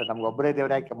 ಏನಂತ ನಮ್ಗೆ ಒಬ್ಬರೇ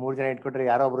ದೇವ್ರ ಯಾಕೆ 3 ಜನ ಇಟ್ಕೊಂಡ್ರೆ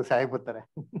ಯಾರೋ ಒಬ್ರು ಸಹಾಯಕ್ ಬರ್ತಾರೆ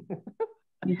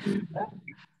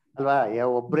ಅಲ್ವಾ?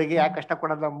 ಒಬ್ರಿಗೆ ಯಾಕೆ ಕಷ್ಟ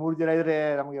ಕೊಡೋದ? 3 ಜನ ಇದ್ರೆ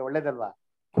ನಮ್ಗೆ ಒಳ್ಳೇದಲ್ವಾ?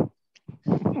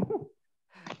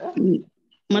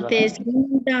 ಮತ್ತೆ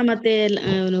ಶ್ರೀಮಂತ ಮತ್ತೆ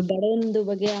ಬಡವನದು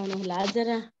ಬಗ್ಗೆ ಅವನು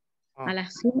ಲಾಜರ ಅಲ್ಲ,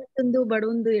 ಶ್ರೀಮಂತಂದು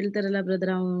ಬಡವನ್ದು ಹೇಳ್ತಾರಲ್ಲ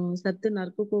ಬ್ರದರ್, ಅವನು ಸತ್ತು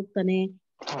ನರ್ಕಕ್ಕೆ ಹೋಗ್ತಾನೆ,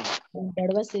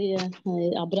 ಬಡವ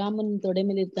ಅಬ್ರಾಹ್ಮನ್ ತೊಡೆ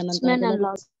ಮೇಲೆ ಇರ್ತಾನಂತ.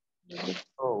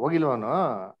 ಹೋಗಿಲ್ವನು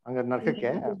ಹಂಗ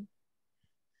ನರ್ಕಕ್ಕೆ?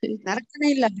 ನರಕನೇ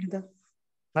ಇಲ್ಲ ಬ್ರದರ್,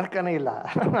 ನರ್ಕನೇ ಇಲ್ಲ.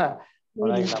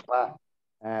 ಇಲ್ಲಪ್ಪ.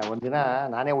 ಒಂದಿನ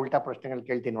ನಾನೇ ಉಲ್ಟಾ ಪ್ರಶ್ನೆಗಳು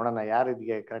ಕೇಳ್ತೀನಿ, ನೋಡೋಣ ಯಾರು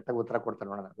ಇದಕ್ಕೆ ಕರೆಕ್ಟ್ ಆಗಿ ಉತ್ತರ ಕೊಡ್ತಾರೆ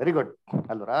ನೋಡೋಣ. Very good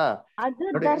ಅಲ್ವರಾ? ಅದು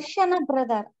ದರ್ಶನ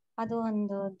ಬ್ರದರ್, ಅದು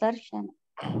ಒಂದು ದರ್ಶನ.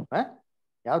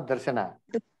 ಯಾವ ದರ್ಶನ?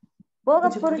 ಭೋಗ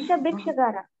ಪುರುಷ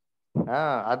ಭಿಕ್ಷುಗಾರ.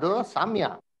 ಅದು ಸಾಮ್ಯ.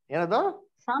 ಏನದು?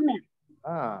 ಸಾಮ್ಯ.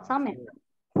 ಸಾಮ್ಯ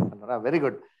ಅಲ್ವರ. Very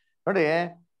good. ನೋಡಿ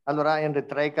ಅಲ್ವರ, ಏನ್ರಿ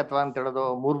ತ್ರೈಕತ್ವ ಅಂತ ಹೇಳೋದು,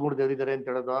 3 ದೇವರಿದ್ದಾರೆ ಅಂತ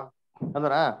ಹೇಳೋದು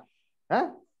ಅಲ್ವರ.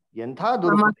 ಎಂಥ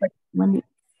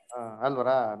ಅಲ್ವರ.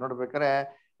 ನೋಡ್ಬೇಕಾರೆ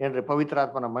ಏನ್ರಿ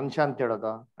ಪವಿತ್ರಾತ್ಮನ ಮನುಷ್ಯ ಅಂತ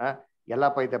ಹೇಳೋದು.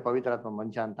 ಎಲ್ಲಪ್ಪ ಐತೆ ಪವಿತ್ರಾತ್ಮ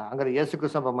ಮನುಷ್ಯ ಅಂತ. ಹಂಗಾರೆ ಯೇಸು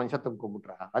ಕ್ರಿಸ್ತ ಒಬ್ಬ ಮನುಷ್ಯ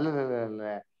ತುಂಬ್ಕೊಂಡ್ಬಿಟ್ರ? ಅಲ್ಲ,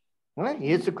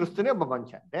 ಯೇಸು ಕ್ರಿಸ್ತನೇ ಒಬ್ಬ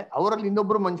ಮನುಷ್ಯ ಅಂತೆ, ಅವರಲ್ಲಿ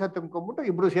ಇನ್ನೊಬ್ರು ಮನುಷ್ಯ ತುಂಬ್ಕೊಂಡ್ಬಿಟ್ಟು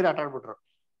ಇಬ್ರು ಸೇರಿ ಆಟ ಆಡ್ಬಿಟ್ರು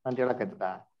ಅಂತ ಹೇಳಕೈತದ?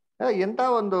 ಎಂತ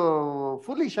ಒಂದು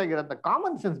ಫುಲಿಶ್ ಆಗಿರೋಂಥ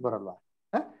ಕಾಮನ್ ಸೆನ್ಸ್ ಬರಲ್ವಾ?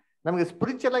 ನಮ್ಗೆ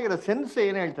ಸ್ಪಿರಿಚುವಲ್ ಆಗಿರೋ ಸೆನ್ಸ್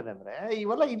ಏನ್ ಹೇಳ್ತಾರೆ ಅಂದ್ರೆ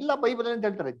ಇವೆಲ್ಲ ಇಲ್ಲ ಬೈಬಲ್ ಅಂತ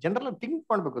ಹೇಳ್ತಾರೆ. ಜನರಲ್ ಥಿಂಕ್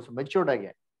ಮಾಡ್ಬೇಕು ಮೆಚೂರ್ಡ್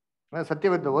ಆಗಿ,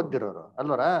 ಸತ್ಯವೇದ ಓದ್ದಿರೋರು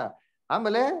ಅಲ್ವರ.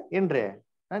 ಆಮೇಲೆ ಏನ್ರಿ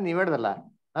ನೀವ್ ಹೇಳ್ದಲ್ಲ,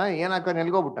 ಏನಾಕ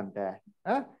ನೆಲ್ಗೋಗ್ಬಿಟ್ಟಂತೆ,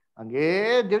 ಹಂಗೇ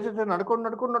ದೇವ್ರ ಜೊತೆ ನಡ್ಕೊಂಡು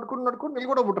ನಡ್ಕೊಂಡು ನಡ್ಕೊಂಡು ನಡ್ಕೊಂಡು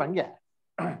ನಿಲ್ಕೊಡೋಗ್ಬಿಟ್ರು, ಹಂಗೆ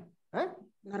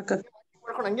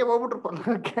ಮಾಡ್ಕೊಂಡು ಹಂಗೆ ಹೋಗ್ಬಿಟ್ರು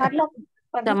ಪರ್ಲೋಕಕ್ಕೆ.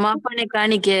 ಕ್ಷಮಾಪಣೆ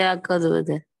ಕಾಣಿಕೆ ಹಾಕೋದು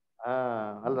ಅದೇ.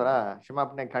 ಅಲ್ವರ.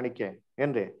 ಕ್ಷಮಾಪಣೆ ಕಾಣಿಕೆ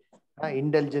ಏನ್ರಿ?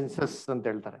 ಇಂಟೆಲಿಜೆನ್ಸಸ್ ಅಂತ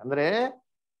ಹೇಳ್ತಾರೆ. ಅಂದ್ರೆ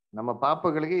ನಮ್ಮ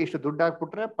ಪಾಪಗಳಿಗೆ ಇಷ್ಟು ದುಡ್ಡು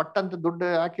ಹಾಕ್ಬಿಟ್ರೆ ಪಟ್ಟಂತ ದುಡ್ಡು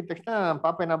ಹಾಕಿದ ತಕ್ಷಣ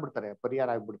ಪಾಪ ಏನಾಗ್ಬಿಡ್ತಾರೆ, ಪರಿಹಾರ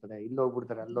ಆಗ್ಬಿಡ್ತಾರೆ, ಇಲ್ಲಿ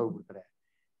ಹೋಗ್ಬಿಡ್ತಾರೆ, ಅಲ್ಲಿ ಹೋಗ್ಬಿಡ್ತಾರೆ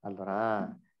ಅಲ್ವರ.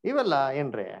 ಇವೆಲ್ಲ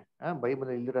ಏನ್ರಿ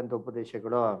ಬೈಬಲ್ ಇಲ್ಲಿರೋಂಥ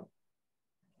ಉಪದೇಶಗಳು.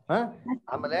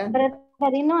 ಆಮೇಲೆ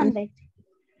ಇನ್ನೂ ಒಂದೈತಿ,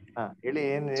 ಹೇಳಿ.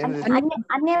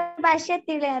 ಅನ್ಯ ಭಾಷೆ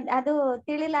ಅದು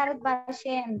ತಿಳಿಲಾರದ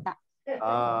ಭಾಷೆ ಅಂತ.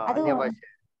 ಅನ್ಯ ಭಾಷೆ.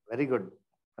 ವೆರಿ ಗುಡ್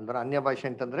ಅಲ್ವರ. ಅನ್ಯ ಭಾಷೆ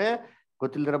ಅಂತಂದ್ರೆ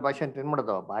ಗೊತ್ತಿಲ್ದಿರೋ ಭಾಷೆ ಅಂತ ಏನ್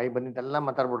ಮಾಡೋದು, ಬಾಯಿ ಬಂದಿದ್ದೆಲ್ಲ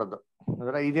ಮಾತಾಡ್ಬಿಡೋದು.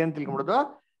 ಅದರ ಇದೇನ್ ತಿಳ್ಕೊಂಬಿಡೋದು,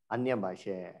 ಅನ್ಯ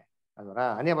ಭಾಷೆ. ಅದರ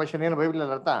ಅನ್ಯ ಭಾಷೆ ಏನು ಬೈಬಲ್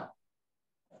ಅರ್ಥ?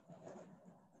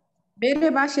 ಬೇರೆ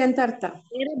ಭಾಷೆ ಅಂತ ಅರ್ಥ.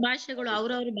 ಬೇರೆ ಭಾಷೆಗಳು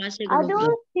ಅವ್ರವ್ರ ಭಾಷೆಗಳು ಅದು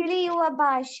ತಿಳಿಯುವ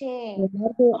ಭಾಷೆ,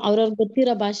 ಅವ್ರವ್ರ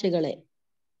ಗೊತ್ತಿರೋ ಭಾಷೆಗಳೇ.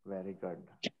 Very good.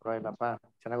 ಪರವಾಗಿಲ್ಲಪ್ಪ,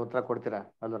 ಚೆನ್ನಾಗಿ ಉತ್ತರ ಕೊಡ್ತೀರಾ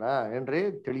ಅಲ್ವರ. ಏನ್ರಿ,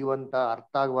 ತಿಳಿಯುವಂತ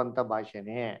ಅರ್ಥ ಆಗುವಂತ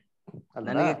ಭಾಷೆನೇ ಅಲ್ವರ.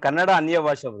 ನನಗೆ ಕನ್ನಡ ಅನ್ಯ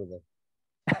ಭಾಷೆ ಬ್ರದರ್.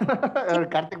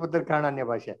 ಕಾರ್ತಿಕ್ ಉತ್ತರ ಕನ್ನಡ ಅನ್ಯ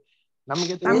ಭಾಷೆ.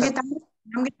 ನಮ್ಗೆ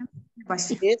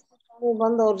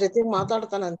ಬಂದು ಅವ್ರ ಜೊತೆ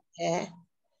ಮಾತಾಡ್ತಾನಂತೆ.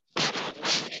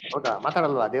 ಹೌದಾ?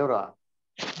 ಮಾತಾಡಲ್ವಾ ದೇವ್ರು?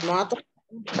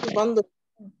 ಬಂದು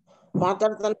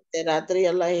ಮಾತಾಡ್ತಾನಂತೆ, ರಾತ್ರಿ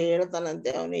ಎಲ್ಲಾ ಹೇಳ್ತಾನಂತೆ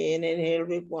ಅವನು ಏನೇನ್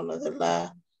ಹೇಳ್ಬೇಕು ಅನ್ನೋದೆಲ್ಲ.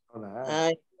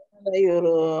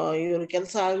 ಇವ್ರು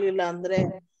ಕೆಲ್ಸ ಆಗ್ಲಿಲ್ಲ ಅಂದ್ರೆ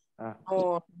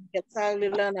ಕೆಲ್ಸ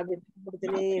ಆಗ್ಲಿಲ್ಲ ನಾ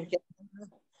ಬಿಟ್ಬಿಡ್ತೀನಿ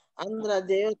ಅಂದ್ರ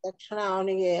ದೇವ್ರ ತಕ್ಷಣ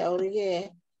ಅವ್ರಿಗೆ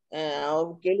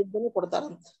ಅವ್ರು ಕೇಳಿದ್ದನ್ನು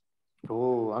ಕೊಡ್ತಾರಂತ. ಓ,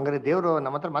 ಹಂಗಾರೆ ದೇವ್ರು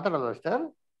ನಮ್ಮ ಹತ್ರ ಮಾತಾಡಲ್ವಾ ಸರ್?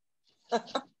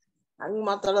 ಹಂಗ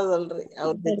ಮಾತಾಡೋದಲ್ರಿ,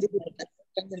 ಅವ್ರ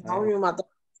ನಾವು ಮಾತಾಡ.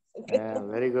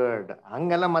 Very good.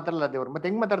 ಹಂಗೆಲ್ಲ ಮಾತಾಡಲ್ಲ ದೇವ್ರು. ಮತ್ತೆ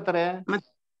ಹೆಂಗ್ ಮಾತಾಡ್ತಾರೆ?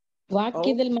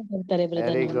 ವಾಕ್ಯದಲ್ಲಿ ಮಾತಾಡ್ತಾರೆ.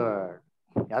 Very good.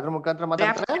 ಯಾವ್ದ್ರ ಮುಖಾಂತರ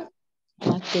ಮಾತಾಡ್ತಾರೆ?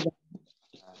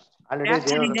 ಆಲ್ರೆಡಿ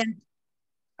ದೇವ್ರು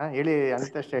ಹೇಳಿ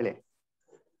ಅಂತಷ್ಟು ಹೇಳಿ.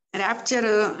 ರ್ಯಾಪ್ಚರ್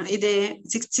ಇದೆ,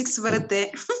 6 ಬರುತ್ತೆ.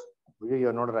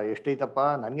 ಅಯ್ಯೋ ನೋಡ್ರ ಎಷ್ಟೈತಪ್ಪ,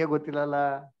 ನನ್ಗೆ ಗೊತ್ತಿಲ್ಲಲ್ಲ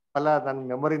ಅಲ್ಲ. ನನ್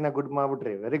ಮೆಮೊರಿನ ಗುಡ್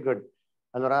ಮಾಡ್ಬಿಟ್ರಿ. ವೆರಿ ಗುಡ್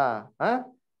ಅಲ್ವರ.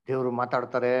 ದೇವ್ರು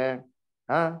ಮಾತಾಡ್ತಾರೆ.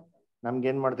 ನಮ್ಗೆ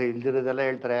ಏನ್ ಮಾಡ್ತಾರೆ, ಇಲ್ದಿರೋದೆಲ್ಲ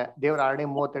ಹೇಳ್ತಾರೆ. ದೇವ್ರ ಆಲ್ರೆಡಿ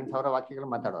 38,000 ವಾಕ್ಯಗಳು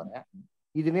ಮಾತಾಡೋರೆ.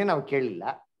 ಇದನ್ನೇ ನಾವು ಕೇಳಿಲ್ಲ.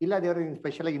 ಇಲ್ಲ ದೇವ್ರ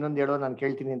ಸ್ಪೆಷಲ್ ಆಗಿ ಇನ್ನೊಂದು ಹೇಳೋ ನಾನು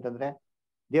ಕೇಳ್ತೀನಿ ಅಂತಂದ್ರೆ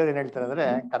ದೇವ್ರ ಏನ್ ಹೇಳ್ತಾರೆ ಅಂದ್ರೆ,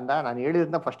 ಕಂದ ನಾನು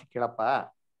ಹೇಳಿದ್ನ ಫಸ್ಟ್ ಕೇಳಪ್ಪ,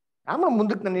 ಆಮೇಲೆ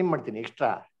ಮುಂದಕ್ಕೆ ನಾನು ಏನ್ ಮಾಡ್ತೀನಿ ಎಕ್ಸ್ಟ್ರಾ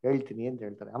ಹೇಳ್ತೀನಿ ಅಂತ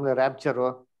ಹೇಳ್ತಾರೆ. ಆಮೇಲೆ ರ್ಯಾಪ್ಚರು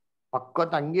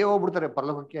ಪಕ್ಕತ್ ಹಂಗೆ ಹೋಗ್ಬಿಡ್ತಾರೆ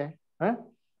ಪರಲೋಕಕ್ಕೆ.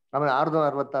 ಆಮೇಲೆ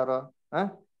 666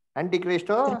 ಆಂಟಿ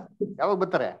ಕ್ರೈಸ್ಟು ಯಾವಾಗ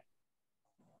ಬರ್ತಾರೆ?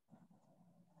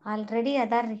 ಆಲ್ರೆಡಿ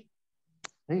ಅದಾರ್ರಿ.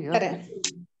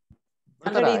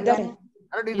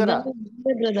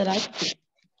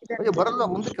 ಬರಲ್ವಾ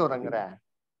ಮುಂದಕ್ಕೆ ಅವ್ರ? ಹಂಗಾರೆ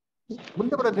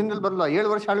ಮುಂದೆ ಬರೋ ದಿನದಲ್ಲಿ ಬರಲ್ವಾ? 7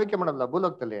 ವರ್ಷ ಆಳ್ವಿಕೆ ಮಾಡಲ್ಲ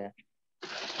ಭೂಲೋಕದಲ್ಲಿ.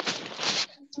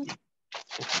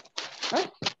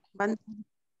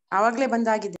 ಅವಾಗ್ಲೇ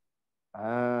ಬಂದಾಗಿದೆ.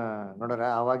 ನೋಡ್ರ,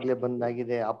 ಅವಾಗ್ಲೇ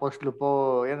ಬಂದಾಗಿದೆ. ಅಪೊಸ್ಟ್ಲು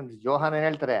ಏನ್ ಜೋಹಾನ್ ಏನ್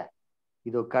ಹೇಳ್ತಾರೆ,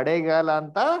 ಇದು ಕಡೆಗಾಲ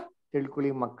ಅಂತ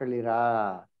ತಿಳ್ಕೊಳ್ಳಿ ಮಕ್ಕಳಿರಾ.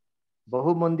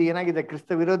 ಬಹು ಮಂದಿ ಏನಾಗಿದೆ,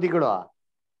 ಕ್ರಿಸ್ತ ವಿರೋಧಿಗಳು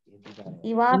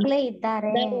ಇವಾಗ್ಲೇ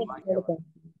ಇದ್ದಾರೆ.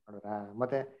 ನೋಡ್ರ,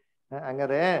 ಮತ್ತೆ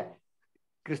ಹಂಗಾರೆ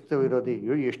ಕ್ರಿಸ್ತ ವಿರೋಧಿ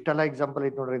ಎಷ್ಟೆಲ್ಲ ಎಕ್ಸಾಂಪಲ್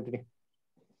ಐತಿ ನೋಡ್ರಿ ಅಂತೀನಿ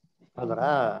ಅಲ್ವರ.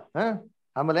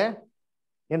 ಆಮೇಲೆ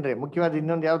ಏನ್ರಿ ಮುಖ್ಯವಾದ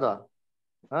ಇನ್ನೊಂದು ಯಾವ್ದು?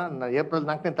 ಏಪ್ರಿಲ್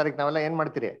 4ನೇ ತಾರೀಕು ನಾವೆಲ್ಲ ಏನ್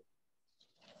ಮಾಡ್ತೀರಿ?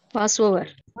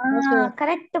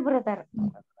 Correct brother.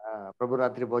 ಪ್ರಭು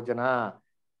ರಾತ್ರಿ ಭೋಜನ.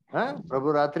 ಪ್ರಭು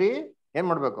ರಾತ್ರಿ ಏನ್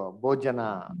ಮಾಡ್ಬೇಕು? ಭೋಜನ.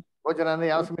 ಭೋಜನ ಅಂದ್ರೆ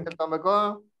ಯಾವ ಸಮಯದಲ್ಲಿ ತಗೋಬೇಕು?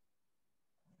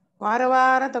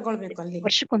 ವಾರ ತಗೊಳ್ಬೇಕು, ಅಲ್ಲಿ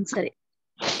ವರ್ಷಕ್ಕೊಂದ್ಸರಿ.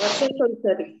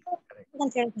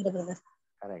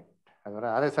 ಕರೆಕ್ಟ್. ಅದರ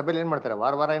ಅದೇ ಸಭೆಯಲ್ಲಿ ಏನ್ ಮಾಡ್ತಾರೆ?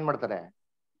 ವಾರ ಏನ್ ಮಾಡ್ತಾರೆ?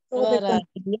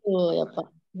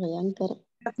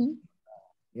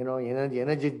 ಏನೋ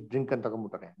ಎನರ್ಜಿ ಡ್ರಿಂಕ್ ಅಂತ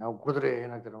ತಗೊಂಡ್ಬಿಟ್ಟಾರೆ. ನಾವು ಕುಡಿದ್ರೆ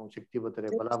ಏನಾಗ್ತಾರೆ, ನಮ್ಗೆ ಶಕ್ತಿ ಬರ್ತಾರೆ,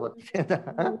 ಬಲ ಬರ್ತಾರೆ ಅಂತ.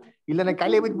 ಇಲ್ಲನೇ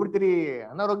ಖಾಲಿ ಬಿದ್ಬಿಡ್ತೀರಿ,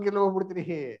 ಅನಾರೋಗ್ಯ ಎಲ್ಲ ಹೋಗ್ಬಿಡ್ತೀರಿ.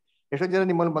 ಎಷ್ಟೋ ಜನ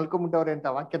ನಿಮ್ಮಲ್ಲಿ ಮಲ್ಕೊಂಡ್ಬಿಟ್ಟವ್ರೆ ಅಂತ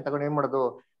ವಾಕ್ಯ ತಗೊಂಡು ಏನ್ ಮಾಡೋದು?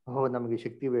 ಓಹ್ ನಮ್ಗೆ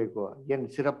ಶಕ್ತಿ ಬೇಕು. ಏನ್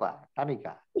ಸಿರಪ್ಪ, ಟಾನಿಕ,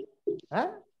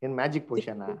 ಏನ್ ಮ್ಯಾಜಿಕ್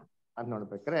ಪೋಷನ್ ಅಂತ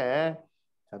ನೋಡ್ಬೇಕ್ರೆ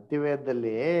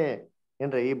ಸತ್ಯವೇದದಲ್ಲಿ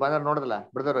ಏನ್ರಿ ಈ ಬಾದ ನೋಡಿದ್ರಲ್ಲ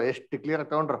ಬಿಡದವ್ರು ಎಷ್ಟು ಕ್ಲಿಯರ್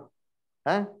ಆಗಿ ತಗೊಂಡ್ರು.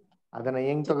 ಅದನ್ನ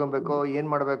ಹೆಂಗ್ ತಗೊಬೇಕು, ಏನ್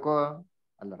ಮಾಡ್ಬೇಕು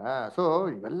ಅಲ್ಲರ. ಸೊ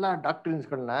ಇವೆಲ್ಲ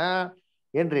ಡಾಕ್ಟ್ರಿನ್ಸ್ಗಳನ್ನ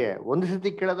ಏನ್ರಿ ಒಂದು ಸತಿ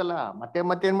ಕೇಳೋದಲ್ಲ, ಮತ್ತೆ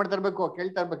ಮತ್ತೆ ಏನ್ ಮಾಡ್ತಾ ಇರ್ಬೇಕು,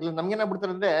 ಕೇಳ್ತಾ ಇರ್ಬೇಕು. ಇಲ್ಲ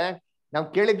ನಮ್ಗೇನಾಗ್ಬಿಡ್ತಾರೆ ಅಂದ್ರೆ, ನಾವ್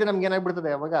ಕೇಳಿದ್ದೆ ನಮ್ಗೆ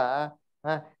ಏನಾಗ್ಬಿಡ್ತದೆ ಅವಾಗ,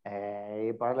 ಈ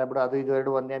ಪಾಡಲ ಬಿಡು ಅದು ಇದು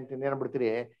 2 ಒಂದೇ ಅಂತ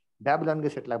ಏನ್ಬಿಡ್ತೀರಿ,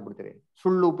 ಬ್ಯಾಬಿಲಾನ್ಗೆ ಸೆಟ್ಲ್ ಆಗ್ಬಿಡ್ತೀರಿ.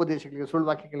 ಸುಳ್ಳು ಉಪದೇಶಗಳಿಗೆ, ಸುಳ್ಳು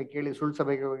ವಾಕ್ಯಗಳಿಗೆ ಕೇಳಿ ಸುಳ್ಳು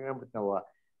ಸಭೆಗೆ ಏನ್ಬಿಡ್ತೀವಿ ನಾವು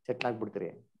ಸೆಟ್ಲ್ ಆಗ್ಬಿಡ್ತೀರಿ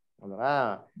ಅಲ್ವಾ.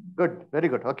 Good, very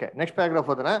good. Okay, next paragraph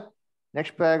ಹೋದನ.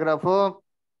 Next paragraph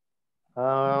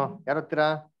ಯಾರು ಓದ್ತೀರಾ?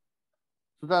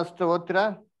 ಸುಧಾಷ್ಟು ಓದ್ತೀರಾ?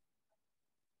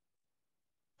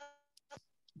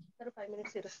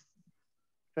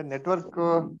 ನೆಟ್ವರ್ಕ್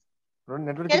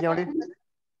ಇದೆ ನೋಡಿ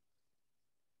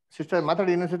ಸಿಸ್ಟರ್,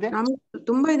 ಮಾತಾಡಿ ಇನ್ನೊಂದ್ಸತಿ.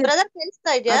 ತುಂಬಾ ಇದೆ,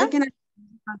 ಅದಕ್ಕೆ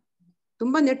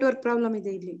ತುಂಬಾ ನೆಟ್ವರ್ಕ್ ಪ್ರಾಬ್ಲಮ್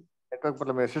ಇದೆ ಇಲ್ಲಿ. ನೆಟ್ವರ್ಕ್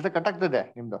ಪ್ರಾಬ್ಲಮ್ ಇದೆ ಸಿಸ್ಟರ್, ಕಟ್ ಆಗ್ತದೆ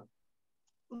ನಿಮ್ದು.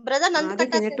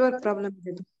 ಅದಕ್ಕೆ ನೆಟ್ವರ್ಕ್ ಪ್ರಾಬ್ಲಮ್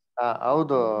ಇದೆ.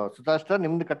 ಹೌದು ಸುಧಾಷ್ಟ,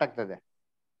 ನಿಮ್ದು ಕಟ್ ಆಗ್ತದೆ.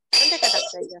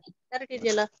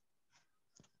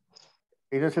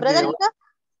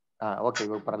 ಓಕೆ,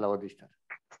 ಇವಾಗ ಬರಲ್ಲ. ಓದಿ ಸ್ಟಾರ್.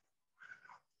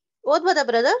 ಓದ್ಬೋದಾ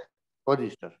ಬ್ರದರ್? ಓದಿ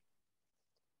ಸ್ಟಾರ್.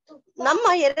 ನಮ್ಮ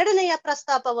ಎರಡನೆಯ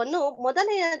ಪ್ರಸ್ತಾಪವನ್ನು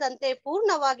ಮೊದಲನೆಯದಂತೆ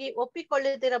ಪೂರ್ಣವಾಗಿ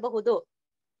ಒಪ್ಪಿಕೊಳ್ಳದಿರಬಹುದು.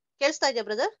 ಕೇಳಿಸ್ತಾ ಇದೆಯಾ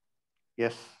ಬ್ರದರ್?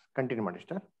 ಎಸ್, ಕಂಟಿನ್ಯೂ ಮಾಡಿ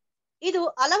ಸ್ಟಾರ್. ಇದು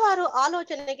ಹಲವಾರು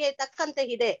ಆಲೋಚನೆಗೆ ತಕ್ಕಂತೆ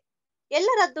ಇದೆ.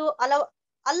 ಎಲ್ಲರದ್ದು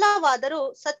ಅಲ್ಲವಾದರೂ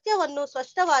ಸತ್ಯವನ್ನು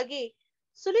ಸ್ಪಷ್ಟವಾಗಿ,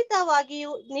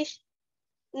 ಸುಲಿತವಾಗಿಯೂ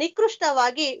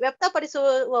ನಿಕೃಷ್ಟವಾಗಿ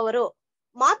ವ್ಯಕ್ತಪಡಿಸುವವರು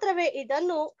ಮಾತ್ರವೇ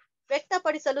ಇದನ್ನು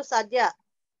ವ್ಯಕ್ತಪಡಿಸಲು ಸಾಧ್ಯ.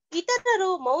 ಇತರರು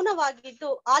ಮೌನವಾಗಿದ್ದು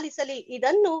ಆಲಿಸಲಿ,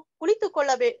 ಇದನ್ನು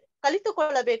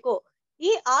ಕಲಿತುಕೊಳ್ಳಬೇಕು.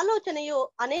 ಈ ಆಲೋಚನೆಯು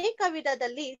ಅನೇಕ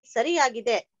ವಿಧದಲ್ಲಿ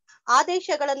ಸರಿಯಾಗಿದೆ.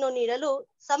 ಆದೇಶಗಳನ್ನು ನೀಡಲು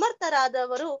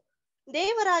ಸಮರ್ಥರಾದವರು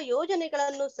ದೇವರ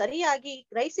ಯೋಜನೆಗಳನ್ನು ಸರಿಯಾಗಿ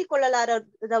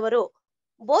ಗ್ರಹಿಸಿಕೊಳ್ಳಲಾರದವರು.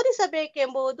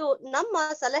 ಬೋಧಿಸಬೇಕೆಂಬುದು ನಮ್ಮ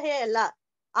ಸಲಹೆಯಲ್ಲ,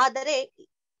 ಆದರೆ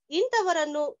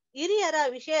ಇಂಥವರನ್ನು ಹಿರಿಯರ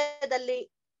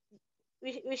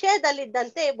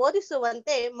ವಿಷಯದಲ್ಲಿದ್ದಂತೆ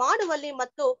ಬೋಧಿಸುವಂತೆ ಮಾಡುವಲ್ಲಿ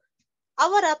ಮತ್ತು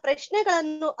ಅವರ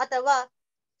ಪ್ರಶ್ನೆಗಳನ್ನು ಅಥವಾ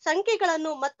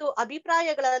ಸಂಖ್ಯೆಗಳನ್ನು ಮತ್ತು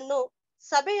ಅಭಿಪ್ರಾಯಗಳನ್ನು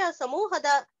ಸಭೆಯ ಸಮೂಹದ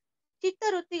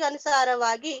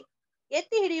ಚಿತ್ತವೃತ್ತಿಗನುಸಾರವಾಗಿ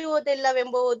ಎತ್ತಿ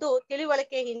ಹಿಡಿಯುವುದಿಲ್ಲವೆಂಬುದು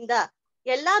ತಿಳುವಳಿಕೆಯಿಂದ.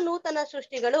 ಎಲ್ಲಾ ನೂತನ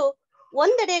ಸೃಷ್ಟಿಗಳು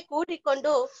ಒಂದೆಡೆ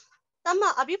ಕೂಡಿಕೊಂಡು ತಮ್ಮ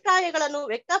ಅಭಿಪ್ರಾಯಗಳನ್ನು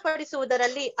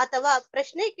ವ್ಯಕ್ತಪಡಿಸುವುದರಲ್ಲಿ ಅಥವಾ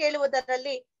ಪ್ರಶ್ನೆ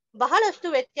ಕೇಳುವುದರಲ್ಲಿ ಬಹಳಷ್ಟು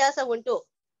ವ್ಯತ್ಯಾಸ ಉಂಟು.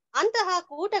 ಅಂತಹ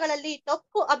ಕೂಟಗಳಲ್ಲಿ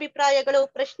ತಪ್ಪು ಅಭಿಪ್ರಾಯಗಳು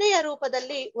ಪ್ರಶ್ನೆಯ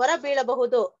ರೂಪದಲ್ಲಿ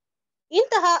ಹೊರಬೀಳಬಹುದು.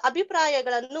 ಇಂತಹ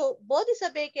ಅಭಿಪ್ರಾಯಗಳನ್ನು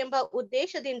ಬೋಧಿಸಬೇಕೆಂಬ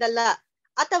ಉದ್ದೇಶದಿಂದಲ್ಲ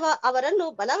ಅಥವಾ ಅವರನ್ನು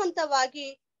ಬಲವಂತವಾಗಿ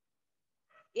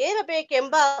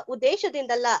ಏರಬೇಕೆಂಬ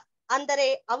ಉದ್ದೇಶದಿಂದಲ್ಲ. ಅಂದರೆ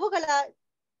ಅವುಗಳ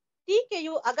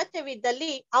ಟೀಕೆಯು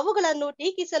ಅಗತ್ಯವಿದ್ದಲ್ಲಿ ಅವುಗಳನ್ನು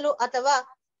ಟೀಕಿಸಲು ಅಥವಾ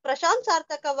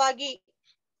ಪ್ರಶಂಸಾರ್ಥಕವಾಗಿ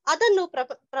ಅದನ್ನು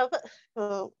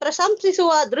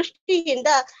ಪ್ರಶಂಸಿಸುವ ದೃಷ್ಟಿಯಿಂದ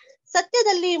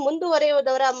ಸತ್ಯದಲ್ಲಿ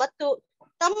ಮುಂದುವರೆಯುವುದವರ ಮತ್ತು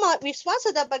ತಮ್ಮ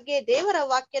ವಿಶ್ವಾಸದ ಬಗ್ಗೆ ದೇವರ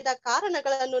ವಾಕ್ಯದ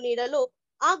ಕಾರಣಗಳನ್ನು ನೀಡಲು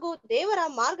ಹಾಗೂ ದೇವರ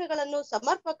ಮಾರ್ಗಗಳನ್ನು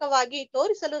ಸಮರ್ಪಕವಾಗಿ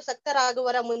ತೋರಿಸಲು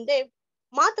ಶಕ್ತರಾಗುವರ ಮುಂದೆ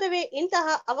ಮಾತ್ರವೇ ಇಂತಹ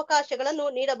ಅವಕಾಶಗಳನ್ನು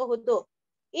ನೀಡಬಹುದು.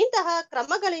 ಇಂತಹ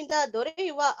ಕ್ರಮಗಳಿಂದ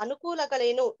ದೊರೆಯುವ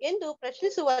ಅನುಕೂಲಗಳೇನು ಎಂದು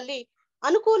ಪ್ರಶ್ನಿಸುವಲ್ಲಿ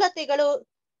ಅನುಕೂಲತೆಗಳು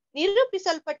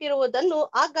ನಿರೂಪಿಸಲ್ಪಟ್ಟಿರುವುದನ್ನು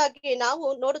ಆಗಾಗ್ಗೆ ನಾವು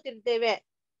ನೋಡುತ್ತಿದ್ದೇವೆ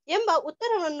ಎಂಬ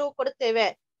ಉತ್ತರವನ್ನು ಕೊಡುತ್ತೇವೆ.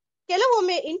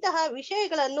 ಕೆಲವೊಮ್ಮೆ ಇಂತಹ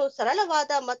ವಿಷಯಗಳನ್ನು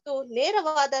ಸರಳವಾದ ಮತ್ತು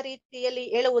ನೇರವಾದ ರೀತಿಯಲ್ಲಿ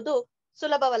ಹೇಳುವುದು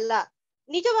ಸುಲಭವಲ್ಲ.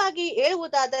 ನಿಜವಾಗಿ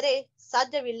ಹೇಳುವುದಾದರೆ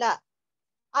ಸಾಧ್ಯವಿಲ್ಲ.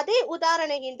 ಅದೇ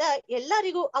ಉದಾಹರಣೆಯಿಂದ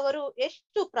ಎಲ್ಲರಿಗೂ ಅವರು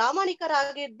ಎಷ್ಟು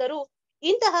ಪ್ರಾಮಾಣಿಕರಾಗಿದ್ದರೂ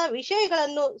ಇಂತಹ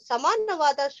ವಿಷಯಗಳನ್ನು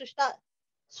ಸಮಾನವಾದ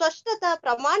ಸ್ಪಷ್ಟ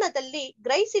ಪ್ರಮಾಣದಲ್ಲಿ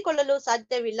ಗ್ರಹಿಸಿಕೊಳ್ಳಲು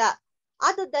ಸಾಧ್ಯವಿಲ್ಲ.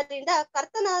 ಆದುದರಿಂದ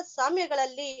ಕರ್ತನ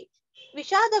ಸಾಮ್ಯಗಳಲ್ಲಿ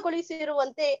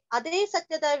ವಿಷಾದಗೊಳಿಸಿರುವಂತೆ ಅದೇ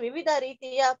ಸತ್ಯದ ವಿವಿಧ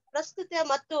ರೀತಿಯ ಪ್ರಸ್ತುತಿ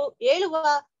ಮತ್ತು ಹೇಳುವ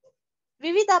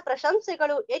ವಿವಿಧ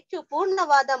ಪ್ರಶಂಸೆಗಳು ಹೆಚ್ಚು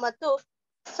ಪೂರ್ಣವಾದ ಮತ್ತು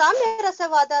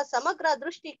ಸಾಮ್ಯರಸವಾದ ಸಮಗ್ರ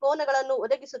ದೃಷ್ಟಿಕೋನಗಳನ್ನು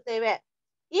ಒದಗಿಸುತ್ತೇವೆ.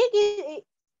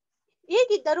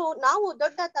 ಹೀಗಿದ್ದರೂ ನಾವು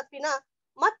ದೊಡ್ಡ ತಪ್ಪಿನ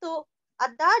ಮತ್ತು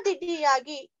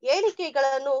ಅಡ್ಡಾದಿಡ್ಡಿಯಾಗಿ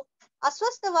ಹೇಳಿಕೆಗಳನ್ನು,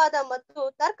 ಅಸ್ವಸ್ಥವಾದ ಮತ್ತು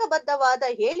ತರ್ಕಬದ್ಧವಾದ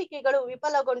ಹೇಳಿಕೆಗಳು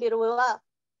ವಿಫಲಗೊಂಡಿರುವ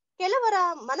ಕೆಲವರ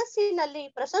ಮನಸ್ಸಿನಲ್ಲಿ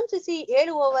ಪ್ರಶಂಸಿಸಿ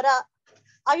ಹೇಳುವವರ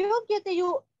ಅಯೋಗ್ಯತೆಯು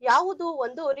ಯಾವುದು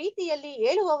ಒಂದು ರೀತಿಯಲ್ಲಿ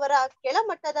ಹೇಳುವವರ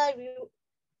ಕೆಳಮಟ್ಟದ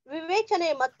ವಿವೇಚನೆ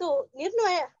ಮತ್ತು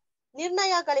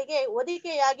ನಿರ್ಣಯಗಳಿಗೆ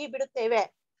ಒದಿಕೆಯಾಗಿ ಬಿಡುತ್ತೇವೆ.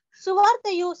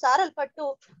 ಸುವಾರ್ತೆಯು ಸಾರಲ್ಪಟ್ಟು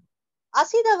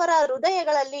ಹಸಿದವರ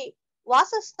ಹೃದಯಗಳಲ್ಲಿ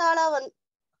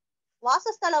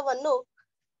ವಾಸಸ್ಥಳವನ್ನು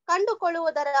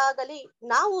ಕಂಡುಕೊಳ್ಳುವುದರಾಗಲಿ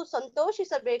ನಾವು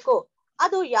ಸಂತೋಷಿಸಬೇಕು.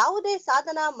 ಅದು ಯಾವುದೇ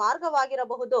ಸಾಧನ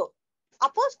ಮಾರ್ಗವಾಗಿರಬಹುದು.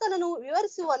 ಅಪೊಸ್ತಲನು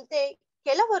ವಿವರಿಸುವಂತೆ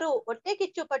ಕೆಲವರು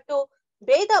ಹೊಟ್ಟೆಕಿಚ್ಚುಪಟ್ಟು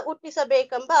ಭೇದ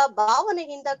ಹುಟ್ಟಿಸಬೇಕೆಂಬ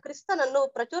ಭಾವನೆಯಿಂದ ಕ್ರಿಸ್ತನನ್ನು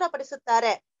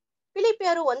ಪ್ರಚುರಪಡಿಸುತ್ತಾರೆ.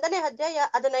 ಫಿಲಿಪಿಯರು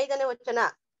 1:15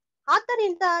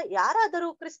 ಆದ್ದರಿಂದ ಯಾರಾದರೂ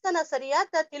ಕ್ರಿಸ್ತನ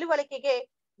ಸರಿಯಾದ ತಿಳುವಳಿಕೆಗೆ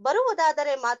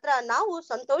ಬರುವುದಾದರೆ ಮಾತ್ರ ನಾವು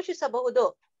ಸಂತೋಷಿಸಬಹುದು.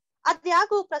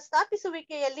 ಅದ್ಯಾಗೂ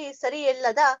ಪ್ರಸ್ತಾಪಿಸುವಿಕೆಯಲ್ಲಿ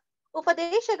ಸರಿಯಿಲ್ಲದ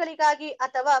ಉಪದೇಶಗಳಿಗಾಗಿ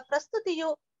ಅಥವಾ ಪ್ರಸ್ತುತಿಯು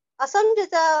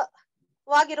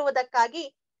ಅಸಮಂಜಸವಾಗಿರುವುದಕ್ಕಾಗಿ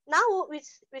ನಾವು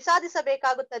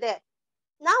ವಿಷಾದಿಸಬೇಕಾಗುತ್ತದೆ.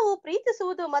 ನಾವು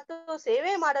ಪ್ರೀತಿಸುವುದು ಮತ್ತು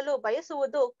ಸೇವೆ ಮಾಡಲು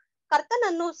ಬಯಸುವುದು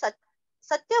ಕರ್ತನನ್ನು,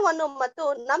 ಸತ್ಯವನ್ನು ಮತ್ತು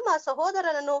ನಮ್ಮ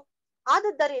ಸಹೋದರನನ್ನು.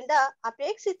 ಆದುದರಿಂದ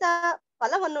ಅಪೇಕ್ಷಿತ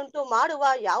ಫಲವನ್ನುಂಟು ಮಾಡುವ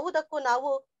ಯಾವುದಕ್ಕೂ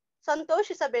ನಾವು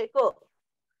ಸಂತೋಷಿಸಬೇಕು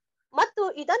ಮತ್ತು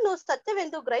ಇದನ್ನು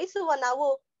ಸತ್ಯವೆಂದು ಗ್ರಹಿಸುವ ನಾವು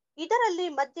ಇದರಲ್ಲಿ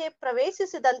ಮಧ್ಯೆ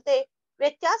ಪ್ರವೇಶಿಸಿದಂತೆ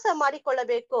ವ್ಯತ್ಯಾಸ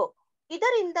ಮಾಡಿಕೊಳ್ಳಬೇಕು.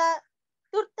 ಇದರಿಂದ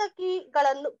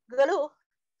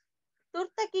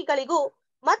ತುರ್ತಕಿಗಳಿಗೂ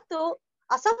ಮತ್ತು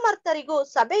ಅಸಮರ್ಥರಿಗೂ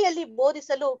ಸಭೆಯಲ್ಲಿ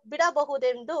ಬೋಧಿಸಲು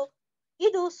ಬಿಡಬಹುದೆಂದು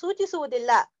ಇದು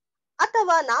ಸೂಚಿಸುವುದಿಲ್ಲ.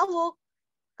 ಅಥವಾ ನಾವು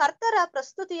ಕರ್ತರ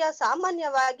ಪ್ರಸ್ತುತಿಯ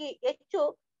ಸಾಮಾನ್ಯವಾಗಿ ಹೆಚ್ಚು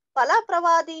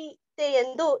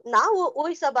ಫಲಪ್ರವಾದಿತೆಯೆಂದು ನಾವು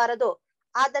ಊಹಿಸಬಾರದು.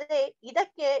 ಆದರೆ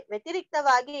ಇದಕ್ಕೆ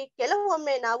ವ್ಯತಿರಿಕ್ತವಾಗಿ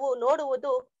ಕೆಲವೊಮ್ಮೆ ನಾವು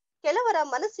ನೋಡುವುದು ಕೆಲವರ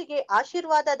ಮನಸ್ಸಿಗೆ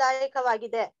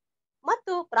ಆಶೀರ್ವಾದದಾಯಕವಾಗಿದೆ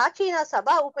ಮತ್ತು ಪ್ರಾಚೀನ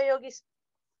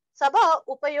ಸಭಾ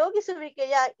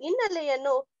ಉಪಯೋಗಿಸುವಿಕೆಯ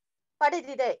ಹಿನ್ನೆಲೆಯನ್ನು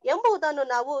ಪಡೆದಿದೆ ಎಂಬುದನ್ನು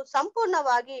ನಾವು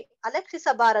ಸಂಪೂರ್ಣವಾಗಿ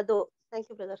ಅಲಕ್ಷಿಸಬಾರದು. Thank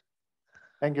you brother.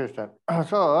 Thank you sir.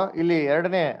 So ಇಲ್ಲಿ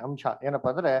ಎರಡನೇ ಅಂಶ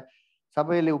ಏನಪ್ಪಾ ಅಂದ್ರೆ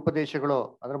ಸಭೆಯಲ್ಲಿ ಉಪದೇಶಗಳು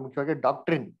ಅಂದ್ರೆ ಮುಖ್ಯವಾಗಿ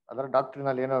ಡಾಕ್ಟ್ರಿನ್, ಅದರ ಡಾಕ್ಟ್ರಿನ್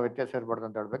ಅಲ್ಲಿ ಏನೋ ವ್ಯತ್ಯಾಸ ಇರಬಾರ್ದು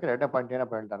ಅಂತ ಹೇಳ್ಬೇಕಾದ್ರೆ ಎರಡನೇ ಪಾಯಿಂಟ್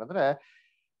ಏನಪ್ಪ ಹೇಳ್ತಾರೆ ಅಂದ್ರೆ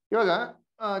ಇವಾಗ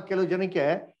ಕೆಲವು ಜನಕ್ಕೆ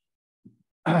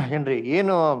ಏನ್ರಿ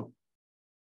ಏನು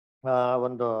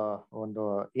ಒಂದು ಒಂದು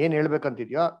ಏನ್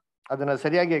ಹೇಳ್ಬೇಕಂತಿದ್ಯೋ ಅದನ್ನ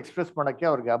ಸರಿಯಾಗಿ ಎಕ್ಸ್ಪ್ರೆಸ್ ಮಾಡಕ್ಕೆ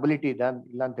ಅವ್ರಿಗೆ ಅಬಿಲಿಟಿ ಇದೆ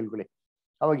ಇಲ್ಲ ಅಂತ ತಿಳ್ಕೊಳ್ಳಿ.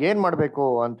 ಅವಾಗ ಏನ್ ಮಾಡ್ಬೇಕು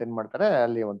ಅಂತ ಏನ್ ಮಾಡ್ತಾರೆ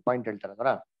ಅಲ್ಲಿ ಒಂದು ಪಾಯಿಂಟ್ ಹೇಳ್ತಾರೆ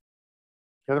ಅದರ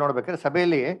ಇವಾಗ ನೋಡ್ಬೇಕಾದ್ರೆ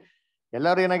ಸಭೆಯಲ್ಲಿ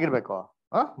ಎಲ್ಲರೂ ಏನಾಗಿರ್ಬೇಕು,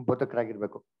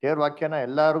 ಬದುಕರಾಗಿರ್ಬೇಕು. ದೇವ್ರ ವಾಕ್ಯನ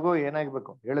ಎಲ್ಲಾರ್ಗೂ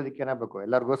ಏನಾಗಿರ್ಬೇಕು, ಹೇಳೋದಿಕ್ಕೆ ಏನಾಗಬೇಕು,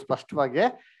 ಎಲ್ಲರಿಗೂ ಸ್ಪಷ್ಟವಾಗಿ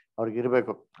ಅವ್ರಿಗೆ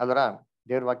ಇರ್ಬೇಕು. ಅದರ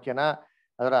ದೇವ್ರ ವಾಕ್ಯನ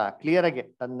ಅದರ ಕ್ಲಿಯರ್ ಆಗಿ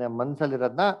ತನ್ನ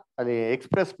ಮನ್ಸಲ್ಲಿರೋದನ್ನ ಅಲ್ಲಿ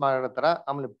ಎಕ್ಸ್ಪ್ರೆಸ್ ಮಾಡೋ ತರ,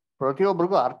 ಆಮೇಲೆ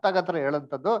ಪ್ರತಿಯೊಬ್ಬರಿಗೂ ಅರ್ಥ ಆಗೋ ತರ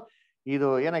ಹೇಳೋಂಥದ್ದು ಇದು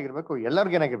ಏನಾಗಿರ್ಬೇಕು,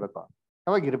 ಎಲ್ಲರಿಗೂ ಏನಾಗಿರ್ಬೇಕು,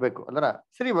 ಅವಾಗ ಇರ್ಬೇಕು. ಅದರ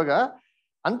ಸರಿ, ಇವಾಗ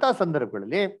ಅಂತ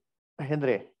ಸಂದರ್ಭಗಳಲ್ಲಿ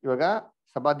ಏನ್ರಿ, ಇವಾಗ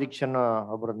ಸಭಾಧ್ಯಕ್ಷನ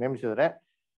ಒಬ್ರು ನೇಮಿಸಿದ್ರೆ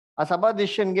ಆ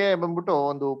ಸಭಾಧ್ಯಕ್ಷನ್ಗೆ ಬಂದ್ಬಿಟ್ಟು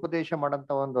ಒಂದು ಉಪದೇಶ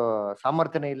ಮಾಡೋಂಥ ಒಂದು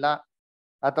ಸಾಮರ್ಥ್ಯನೇ ಇಲ್ಲ,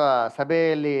 ಅಥವಾ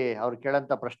ಸಭೆಯಲ್ಲಿ ಅವ್ರು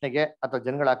ಕೇಳಂತ ಪ್ರಶ್ನೆಗೆ ಅಥವಾ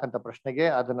ಜನಗಳು ಹಾಕಂತ ಪ್ರಶ್ನೆಗೆ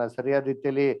ಅದನ್ನ ಸರಿಯಾದ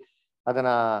ರೀತಿಯಲ್ಲಿ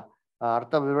ಅದನ್ನ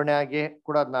ಅರ್ಥ ವಿವರಣೆ ಆಗಿ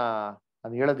ಕೂಡ ಅದನ್ನ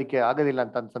ಹೇಳೋದಿಕ್ಕೆ ಆಗೋದಿಲ್ಲ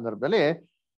ಅಂತ ಸಂದರ್ಭದಲ್ಲಿ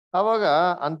ಅವಾಗ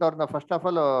ಅಂತವ್ರನ್ನ ಫಸ್ಟ್ ಆಫ್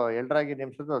ಆಲ್ ಎಲ್ರಾಗಿ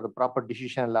ನೇಮಿಸೋದು ಅದು ಪ್ರಾಪರ್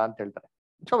ಡಿಸಿಷನ್ ಅಲ್ಲ ಅಂತ ಹೇಳ್ತಾರೆ.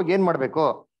 ಸೊ ಅವಾಗ ಏನ್ ಮಾಡ್ಬೇಕು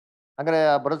ಅಂದ್ರೆ,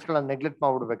 ಆ ಬರಸ್ಗಳನ್ನ ನೆಗ್ಲೆಕ್ಟ್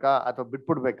ಮಾಡ್ಬಿಡ್ಬೇಕಾ ಅಥವಾ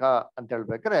ಬಿಟ್ಬಿಡ್ಬೇಕಾ ಅಂತ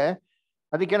ಹೇಳ್ಬೇಕಾರೆ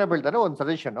ಅದಕ್ಕೇನೋ ಬೀಳ್ತಾರೆ ಒಂದು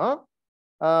ಸಜೆಷನ್.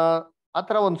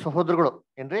 ಆತರ ಒಂದು ಸಹೋದರಗಳು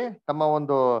ಏನ್ರಿ ತಮ್ಮ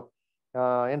ಒಂದು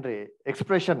ಏನ್ರಿ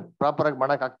ಎಕ್ಸ್ಪ್ರೆಷನ್ ಪ್ರಾಪರ್ ಆಗಿ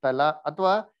ಮಾಡಕ್ ಆಗ್ತಾ ಇಲ್ಲ,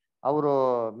 ಅಥವಾ ಅವರು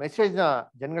ಮೆಸೇಜ್ ನ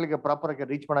ಜನಗಳಿಗೆ ಪ್ರಾಪರ್ ಆಗಿ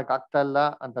ರೀಚ್ ಮಾಡಕ್ ಆಗ್ತಾ ಇಲ್ಲ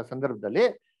ಅಂತ ಸಂದರ್ಭದಲ್ಲಿ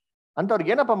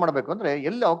ಅಂತವ್ರಿಗೆ ಏನಪ್ಪಾ ಮಾಡ್ಬೇಕು ಅಂದ್ರೆ,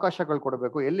 ಎಲ್ಲಿ ಅವಕಾಶಗಳು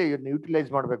ಕೊಡಬೇಕು, ಎಲ್ಲಿ ಯುಟಿಲೈಸ್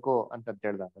ಮಾಡ್ಬೇಕು ಅಂತ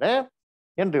ಹೇಳ್ದಂದ್ರೆ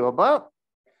ಏನ್ರಿ,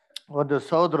 ಒಂದು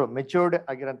ಸಹೋದರು ಮೆಚ್ಯೂರ್ಡ್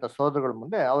ಆಗಿರೋಂಥ ಸಹೋದರಗಳ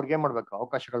ಮುಂದೆ ಅವ್ರಿಗೆ ಏನ್ ಮಾಡ್ಬೇಕು,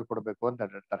 ಅವಕಾಶಗಳು ಕೊಡಬೇಕು ಅಂತ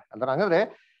ಹೇಳ್ತಾರೆ. ಅದ್ರ ಹಂಗಂದ್ರೆ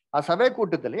ಆ ಸಭೆ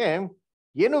ಕೂಟದಲ್ಲಿ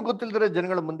ಏನೂ ಗೊತ್ತಿಲ್ದಿರೋ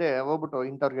ಜನಗಳ ಮುಂದೆ ಹೋಗ್ಬಿಟ್ಟು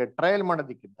ಇಂಥವ್ರಿಗೆ ಟ್ರಯಲ್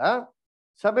ಮಾಡೋದಕ್ಕಿಂತ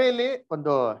ಸಭೆಯಲ್ಲಿ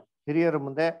ಒಂದು ಹಿರಿಯರ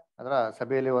ಮುಂದೆ, ಅದರ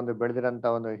ಸಭೆಯಲ್ಲಿ ಒಂದು ಬೆಳೆದಿರೋಂಥ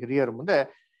ಒಂದು ಹಿರಿಯರ ಮುಂದೆ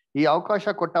ಈ ಅವಕಾಶ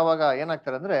ಕೊಟ್ಟವಾಗ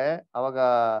ಏನಾಗ್ತಾರೆ ಅಂದ್ರೆ, ಅವಾಗ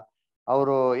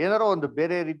ಅವರು ಏನಾರೋ ಒಂದು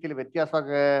ಬೇರೆ ರೀತಿಯಲ್ಲಿ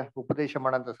ವ್ಯತ್ಯಾಸವಾಗಿ ಉಪದೇಶ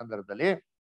ಮಾಡೋಂಥ ಸಂದರ್ಭದಲ್ಲಿ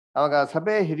ಅವಾಗ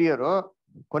ಸಭೆ ಹಿರಿಯರು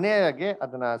ಕೊನೆಯಾಗಿ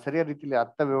ಅದನ್ನ ಸರಿಯಾದ ರೀತಿಯಲ್ಲಿ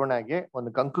ಅರ್ಥ ವಿವರಣೆ ಆಗಿ ಒಂದು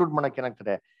ಕನ್ಕ್ಲೂಡ್ ಮಾಡಕ್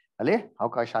ಏನಾಗ್ತದೆ, ಅಲ್ಲಿ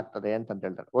ಅವಕಾಶ ಆಗ್ತದೆ ಅಂತ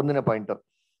ಹೇಳ್ತಾರೆ. ಒಂದನೇ ಪಾಯಿಂಟ್.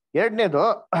 ಎರಡನೇದು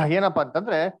ಏನಪ್ಪಾ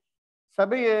ಅಂತಂದ್ರೆ,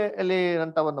 ಸಭೆಯಲ್ಲಿ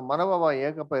ಅಂತ ಒಂದು ಮನೋಭಾವ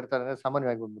ಹೇಗಪ್ಪ ಇರ್ತಾರೆ ಅಂದ್ರೆ,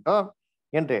 ಸಾಮಾನ್ಯವಾಗಿ ಬಂದ್ಬಿಟ್ಟು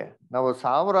ಏನ್ರಿ, ನಾವು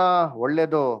 1000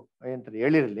 ಒಳ್ಳೇದು ಏನ್ರಿ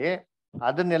ಹೇಳಿರ್ಲಿ,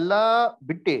 ಅದನ್ನೆಲ್ಲಾ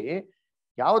ಬಿಟ್ಟು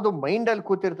ಯಾವ್ದು ಮೈಂಡ್ ಅಲ್ಲಿ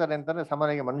ಕೂತಿರ್ತಾರೆ ಅಂತಂದ್ರೆ,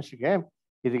 ಸಾಮಾನ್ಯವಾಗಿ ಮನುಷ್ಯಗೆ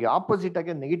ಇದಕ್ಕೆ ಆಪೋಸಿಟ್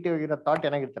ಆಗಿ ನೆಗೆಟಿವ್ ಆಗಿರೋ ಥಾಟ್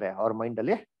ಏನಾಗಿರ್ತಾರೆ ಅವ್ರ ಮೈಂಡ್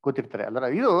ಅಲ್ಲಿ ಕೂತಿರ್ತಾರೆ. ಅದರ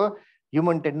ಇದು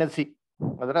ಹ್ಯೂಮನ್ ಟೆಂಡೆನ್ಸಿ.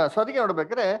 ಅದರ ಸೊ ಅದಕ್ಕೆ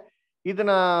ನೋಡ್ಬೇಕಾದ್ರೆ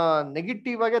ಇದನ್ನ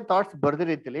ನೆಗೆಟಿವ್ ಆಗಿ ಥಾಟ್ಸ್ ಬರ್ದ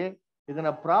ರೀತಿಲಿ ಇದನ್ನ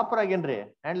ಪ್ರಾಪರ್ ಆಗಿ ಏನ್ರಿ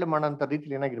ಹ್ಯಾಂಡಲ್ ಮಾಡೋಂಥ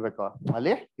ರೀತಿಲಿ ಏನಾಗಿರ್ಬೇಕು,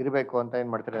 ಅಲ್ಲಿ ಇರ್ಬೇಕು ಅಂತ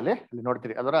ಏನ್ ಮಾಡ್ತಾರೆ ಅಲ್ಲಿ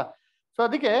ನೋಡ್ತೀರಿ. ಅದರ ಸೊ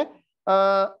ಅದಕ್ಕೆ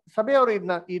ಸಭೆಯವರು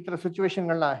ಇದನ್ನ ಈ ತರ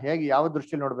ಸಿಚುವೇಶನ್ಗಳನ್ನ ಹೇಗೆ ಯಾವ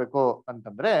ದೃಷ್ಟಿಯಲ್ಲಿ ನೋಡ್ಬೇಕು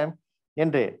ಅಂತಂದ್ರೆ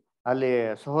ಏನ್ರಿ, ಅಲ್ಲಿ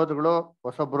ಸಹೋದರಗಳು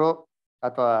ಹೊಸೊಬ್ರು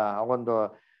ಅಥವಾ ಒಂದು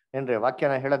ಏನ್ರಿ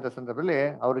ವಾಕ್ಯನ ಹೇಳಂತ ಸಂದರ್ಭದಲ್ಲಿ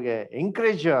ಅವ್ರಿಗೆ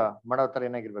ಎಂಕರೇಜ್ ಮಾಡೋ ತರ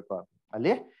ಏನಾಗಿರ್ಬೇಕು,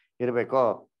 ಅಲ್ಲಿ ಇರ್ಬೇಕು.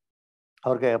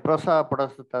 ಅವ್ರಿಗೆ ಪ್ರೋತ್ಸಾಹ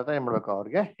ಪಡಿಸ್ತಾ ಏನ್ ಮಾಡ್ಬೇಕು,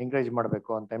 ಅವ್ರಿಗೆ ಎಂಕರೇಜ್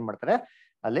ಮಾಡ್ಬೇಕು ಅಂತ ಏನ್ ಮಾಡ್ತಾರೆ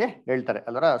ಅಲ್ಲಿ ಹೇಳ್ತಾರೆ.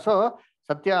 ಅಲ್ವರ ಸೊ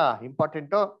ಸತ್ಯ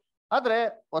ಇಂಪಾರ್ಟೆಂಟು, ಆದ್ರೆ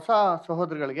ಹೊಸ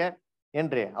ಸಹೋದರಗಳಿಗೆ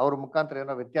ಏನ್ರಿ ಅವ್ರ ಮುಖಾಂತರ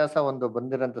ಏನೋ ವ್ಯತ್ಯಾಸ ಒಂದು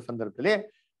ಬಂದಿರೋಂಥ ಸಂದರ್ಭದಲ್ಲಿ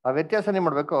ಆ ವ್ಯತ್ಯಾಸನೇ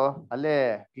ಮಾಡ್ಬೇಕು, ಅಲ್ಲೇ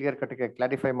ಕ್ಲಿಯರ್ ಕಟ್ಗೆ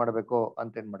ಕ್ಲಾರಿಫೈ ಮಾಡ್ಬೇಕು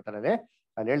ಅಂತ ಏನ್ ಮಾಡ್ತಾರೆ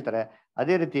ಅಲ್ಲಿ ಹೇಳ್ತಾರೆ.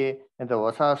 ಅದೇ ರೀತಿ ಎಂತ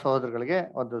ಹೊಸ ಸಹೋದರಗಳಿಗೆ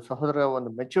ಒಂದು ಸಹೋದರ ಒಂದು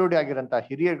ಮೆಚೂರಿಟಿ ಆಗಿರೋಂಥ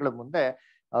ಹಿರಿಯರುಗಳ ಮುಂದೆ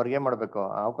ಅವ್ರಿಗೆ ಏನ್ ಮಾಡ್ಬೇಕು,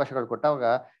 ಅವಕಾಶಗಳು ಕೊಟ್ಟಾಗ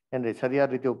ಏನ್ರಿ ಸರಿಯಾದ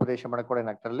ರೀತಿ ಉಪದೇಶ ಮಾಡಕ್ ಕೂಡ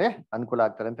ಏನಾಗ್ತಾರಲ್ಲಿ ಅನುಕೂಲ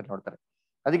ಆಗ್ತಾರೆ ಅಂತ ನೋಡ್ತಾರೆ.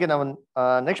 ಅದಕ್ಕೆ ನಾವು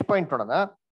ನೆಕ್ಸ್ಟ್ ಪಾಯಿಂಟ್ ನೋಡೋಣ.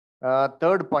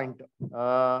 ಥರ್ಡ್ ಪಾಯಿಂಟ್,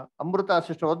 ಅಮೃತ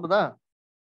ಸಿಸ್ಟರ್ ಓದ್ಬೋದಾ?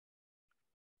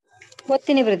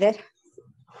 ಓದ್ತೀನಿ ಬ್ರದರ್.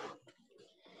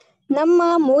 ನಮ್ಮ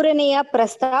ಮೂರನೆಯ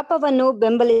ಪ್ರಸ್ತಾಪವನ್ನು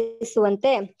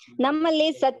ಬೆಂಬಲಿಸುವಂತೆ ನಮ್ಮಲ್ಲಿ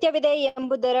ಸತ್ಯವಿದೆ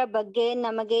ಎಂಬುದರ ಬಗ್ಗೆ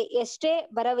ನಮಗೆ ಎಷ್ಟೇ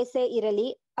ಭರವಸೆ ಇರಲಿ,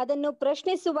 ಅದನ್ನು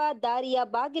ಪ್ರಶ್ನಿಸುವ ದಾರಿಯ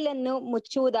ಬಾಗಿಲನ್ನು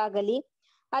ಮುಚ್ಚುವುದಾಗಲಿ,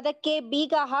 ಅದಕ್ಕೆ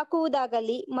ಬೀಗ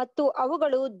ಹಾಕುವುದಾಗಲಿ ಮತ್ತು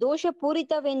ಅವುಗಳು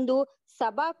ದೋಷಪೂರಿತವೆಂದು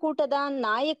ಸಭಾಕೂಟದ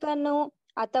ನಾಯಕನು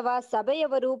ಅಥವಾ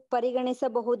ಸಭೆಯವರು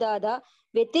ಪರಿಗಣಿಸಬಹುದಾದ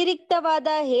ವ್ಯತಿರಿಕ್ತವಾದ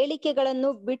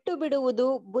ಹೇಳಿಕೆಗಳನ್ನು ಬಿಟ್ಟು ಬಿಡುವುದು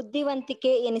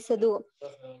ಬುದ್ಧಿವಂತಿಕೆ ಎನಿಸದು.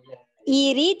 ಈ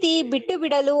ರೀತಿ ಬಿಟ್ಟು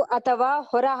ಬಿಡಲು ಅಥವಾ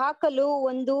ಹೊರಹಾಕಲು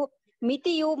ಒಂದು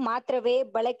ಮಿತಿಯು ಮಾತ್ರವೇ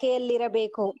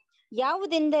ಬಳಕೆಯಲ್ಲಿರಬೇಕು.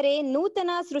 ಯಾವುದೆಂದರೆ,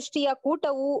 ನೂತನ ಸೃಷ್ಟಿಯ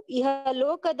ಕೂಟವು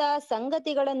ಇಹಲೋಕದ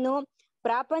ಸಂಗತಿಗಳನ್ನು,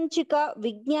 ಪ್ರಾಪಂಚಿಕ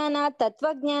ವಿಜ್ಞಾನ,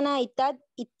 ತತ್ವಜ್ಞಾನ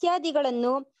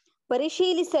ಇತ್ಯಾದಿಗಳನ್ನು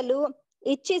ಪರಿಶೀಲಿಸಲು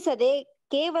ಇಚ್ಛಿಸದೆ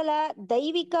ಕೇವಲ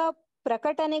ದೈವಿಕ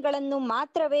ಪ್ರಕಟಣೆಗಳನ್ನು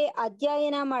ಮಾತ್ರವೇ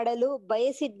ಅಧ್ಯಯನ ಮಾಡಲು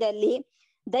ಬಯಸಿದ್ದಲ್ಲಿ,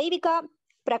 ದೈವಿಕ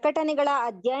ಪ್ರಕಟಣೆಗಳ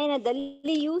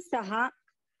ಅಧ್ಯಯನದಲ್ಲಿಯೂ ಸಹ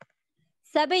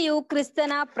ಸಭೆಯು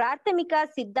ಕ್ರಿಸ್ತನ ಪ್ರಾಥಮಿಕ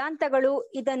ಸಿದ್ಧಾಂತಗಳು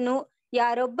ಇದನ್ನು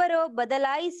ಯಾರೊಬ್ಬರೋ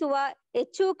ಬದಲಾಯಿಸುವ,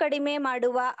 ಹೆಚ್ಚು ಕಡಿಮೆ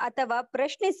ಮಾಡುವ ಅಥವಾ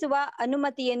ಪ್ರಶ್ನಿಸುವ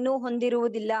ಅನುಮತಿಯನ್ನು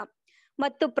ಹೊಂದಿರುವುದಿಲ್ಲ.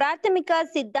 ಮತ್ತು ಪ್ರಾಥಮಿಕ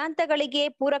ಸಿದ್ಧಾಂತಗಳಿಗೆ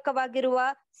ಪೂರಕವಾಗಿರುವ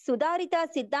ಸುಧಾರಿತ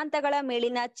ಸಿದ್ಧಾಂತಗಳ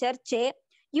ಮೇಲಿನ ಚರ್ಚೆ,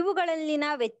 ಇವುಗಳಲ್ಲಿನ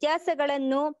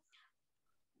ವ್ಯತ್ಯಾಸಗಳನ್ನು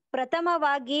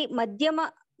ಪ್ರಥಮವಾಗಿ,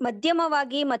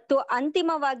 ಮಧ್ಯಮವಾಗಿ ಮತ್ತು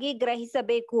ಅಂತಿಮವಾಗಿ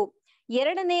ಗ್ರಹಿಸಬೇಕು.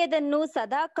 ಎರಡನೆಯದನ್ನು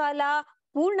ಸದಾಕಾಲ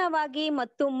ಪೂರ್ಣವಾಗಿ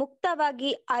ಮತ್ತು ಮುಕ್ತವಾಗಿ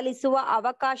ಆಲಿಸುವ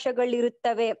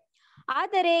ಅವಕಾಶಗಳಿರುತ್ತವೆ.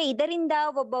 ಆದರೆ ಇದರಿಂದ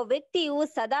ಒಬ್ಬ ವ್ಯಕ್ತಿಯು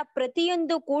ಸದಾ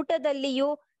ಪ್ರತಿಯೊಂದು ಕೂಟದಲ್ಲಿಯೂ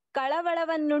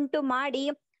ಕಳವಳವನ್ನುಂಟು ಮಾಡಿ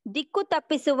ದಿಕ್ಕು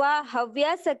ತಪ್ಪಿಸುವ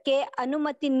ಹವ್ಯಾಸಕ್ಕೆ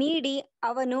ಅನುಮತಿ ನೀಡಿ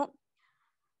ಅವನು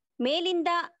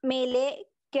ಮೇಲಿಂದ ಮೇಲೆ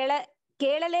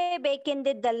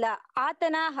ಕೇಳಲೇಬೇಕೆಂದಿದ್ದಲ್ಲ.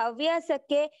 ಆತನ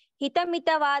ಹವ್ಯಾಸಕ್ಕೆ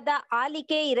ಹಿತಮಿತವಾದ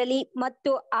ಆಲಿಕೆ ಇರಲಿ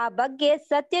ಮತ್ತು ಆ ಬಗ್ಗೆ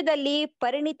ಸತ್ಯದಲ್ಲಿ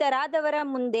ಪರಿಣಿತರಾದವರ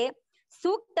ಮುಂದೆ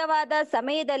ಸೂಕ್ತವಾದ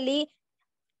ಸಮಯದಲ್ಲಿ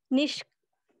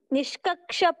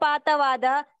ನಿಷ್ಪಕ್ಷಪಾತವಾದ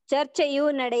ಚರ್ಚೆಯು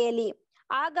ನಡೆಯಲಿ.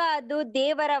 ಆಗ ಅದು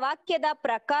ದೇವರ ವಾಕ್ಯದ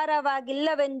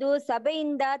ಪ್ರಕಾರವಾಗಿಲ್ಲವೆಂದು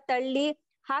ಸಭೆಯಿಂದ ತಳ್ಳಿ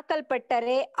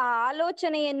ಹಾಕಲ್ಪಟ್ಟರೆ ಆ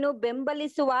ಆಲೋಚನೆಯನ್ನು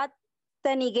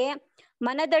ಬೆಂಬಲಿಸುವಾತನಿಗೆ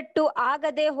ಮನದಟ್ಟು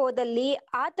ಆಗದೆ ಹೋದಲ್ಲಿ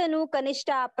ಆತನು ಕನಿಷ್ಠ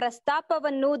ಆ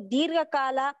ಪ್ರಸ್ತಾಪವನ್ನು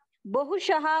ದೀರ್ಘಕಾಲ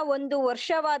ಬಹುಶಃ 1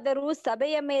 ವರ್ಷವಾದರೂ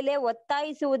ಸಭೆಯ ಮೇಲೆ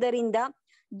ಒತ್ತಾಯಿಸುವುದರಿಂದ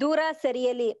ದೂರ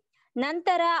ಸರಿಯಲಿ.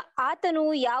 ನಂತರ ಆತನು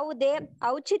ಯಾವುದೇ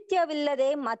ಔಚಿತ್ಯವಿಲ್ಲದೆ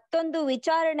ಮತ್ತೊಂದು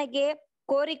ವಿಚಾರಣೆಗೆ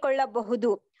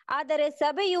ಕೋರಿಕೊಳ್ಳಬಹುದು. ಆದರೆ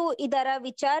ಸಭೆಯು ಇದರ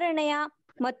ವಿಚಾರಣೆಯ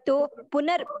ಮತ್ತು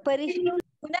ಪುನರ್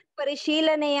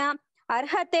ಪರಿಶೀಲನೆಯ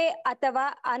ಅರ್ಹತೆ ಅಥವಾ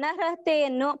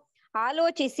ಅನರ್ಹತೆಯನ್ನು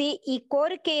ಆಲೋಚಿಸಿ ಈ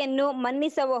ಕೋರಿಕೆಯನ್ನು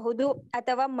ಮನ್ನಿಸಬಹುದು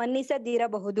ಅಥವಾ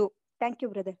ಮನ್ನಿಸದಿರಬಹುದು. Thank you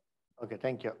brother. Okay,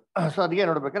 thank you. So ಅದಕ್ಕೆ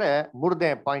ನೋಡ್ಬೇಕಾದ್ರೆ 3ನೇ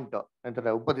ಪಾಯಿಂಟ್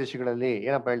ಅಂತಾರೆ ಉಪದೇಶಗಳಲ್ಲಿ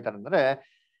ಏನಪ್ಪ ಹೇಳ್ತಾರೆ ಅಂದ್ರೆ,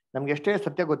 ನಮ್ಗೆ ಎಷ್ಟೇ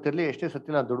ಸತ್ಯ ಗೊತ್ತಿರಲಿ, ಎಷ್ಟೇ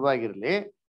ಸತ್ಯ ನಾವು ದೃಢವಾಗಿರ್ಲಿ,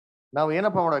 ನಾವು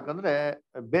ಏನಪ್ಪ ಮಾಡ್ಬೇಕಂದ್ರೆ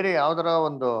ಬೇರೆ ಯಾವ್ದಾರ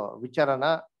ಒಂದು ವಿಚಾರನ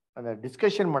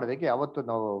ಡಿಸ್ಕಷನ್ ಮಾಡೋದಕ್ಕೆ ಯಾವತ್ತು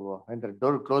ನಾವು ಏನಂತಾರೆ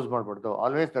ಡೋರ್ ಕ್ಲೋಸ್ ಮಾಡ್ಬಾರ್ದು.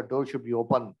 Always the door should be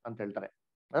open ಅಂತ ಹೇಳ್ತಾರೆ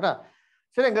ಅದರ.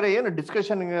 ಸರಿ, ಹಂಗಾರೆ ಏನು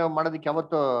ಡಿಸ್ಕಷನ್ ಮಾಡೋದಕ್ಕೆ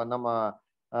ಯಾವತ್ತು ನಮ್ಮ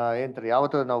ಏನಂತಾರೆ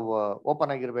ಯಾವತ್ತು ನಾವು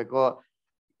ಓಪನ್ ಆಗಿರ್ಬೇಕು,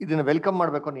 ಇದನ್ನ ವೆಲ್ಕಮ್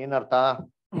ಮಾಡ್ಬೇಕು ಅನ್ನೋ ಏನರ್ಥ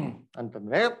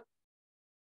ಅಂತಂದ್ರೆ,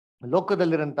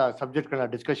 ಲೋಕದಲ್ಲಿರೋಂಥ ಸಬ್ಜೆಕ್ಟ್ಗಳನ್ನ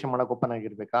ಡಿಸ್ಕಷನ್ ಮಾಡಕ್ ಓಪನ್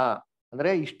ಆಗಿರ್ಬೇಕಾ ಅಂದ್ರೆ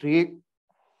ಹಿಸ್ಟ್ರಿ,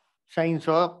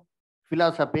 ಸೈನ್ಸು,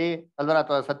 ಫಿಲಾಸಫಿ ಅಲ್ವರ,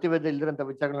 ಅಥವಾ ಸತ್ಯವೇದ ಇಲ್ದಿರೋಂಥ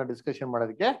ವಿಚಾರಗಳನ್ನ ಡಿಸ್ಕಷನ್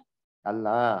ಮಾಡೋದಕ್ಕೆ ಅಲ್ಲ.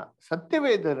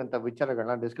 ಸತ್ಯವೇದ ಇರೋಂಥ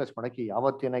ವಿಚಾರಗಳನ್ನ ಡಿಸ್ಕಸ್ ಮಾಡಕ್ಕೆ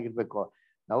ಯಾವತ್ತು ಏನಾಗಿರ್ಬೇಕು,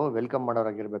 ನಾವು ವೆಲ್ಕಮ್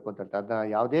ಮಾಡೋರಾಗಿರ್ಬೇಕು ಅಂತ ಹೇಳ್ತಾರೆ. ಅದನ್ನ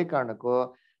ಯಾವುದೇ ಕಾರಣಕ್ಕೂ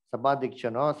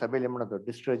ಸಭಾಧ್ಯಕ್ಷನೋ ಸಭೆಯಲ್ಲಿ ಮಾಡೋದು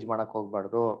ಡಿಸ್ಕರೇಜ್ ಮಾಡಕ್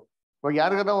ಹೋಗ್ಬಾರ್ದು. ಇವಾಗ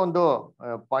ಯಾರಿಗಾರ ಒಂದು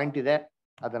ಪಾಯಿಂಟ್ ಇದೆ,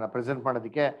 ಅದನ್ನ ಪ್ರೆಸೆಂಟ್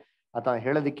ಮಾಡೋದಕ್ಕೆ ಅಥವಾ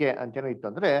ಹೇಳೋದಿಕ್ಕೆ ಅಂತೇನೋ ಇತ್ತು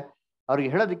ಅಂದ್ರೆ ಅವ್ರಿಗೆ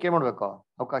ಹೇಳೋದಿಕ್ಕೆ ಏನ್ ಮಾಡ್ಬೇಕು,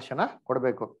 ಅವಕಾಶನ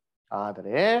ಕೊಡ್ಬೇಕು.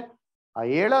 ಆದರೆ ಆ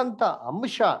ಹೇಳೋಂಥ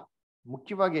ಅಂಶ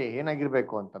ಮುಖ್ಯವಾಗಿ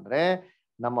ಏನಾಗಿರ್ಬೇಕು ಅಂತಂದ್ರೆ,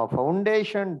 ನಮ್ಮ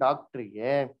ಫೌಂಡೇಶನ್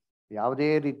ಡಾಕ್ಟ್ರಿಗೆ ಯಾವುದೇ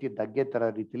ರೀತಿ ಧಗ್ಗೆ ತರ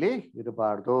ರೀತಿಲಿ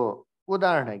ಇರಬಾರ್ದು.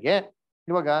 ಉದಾಹರಣೆಗೆ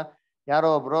ಇವಾಗ ಯಾರೋ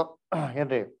ಒಬ್ರು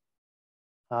ಏನ್ರಿ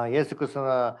ಯೇಸು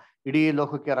ಕ್ರಿಸ್ತನ ಇಡೀ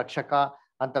ಲೋಕಕ್ಕೆ ರಕ್ಷಕ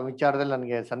ಅಂತ ವಿಚಾರದಲ್ಲಿ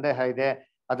ನನಗೆ ಸಂದೇಹ ಇದೆ,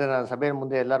 ಅದನ್ನ ಸಭೆಯ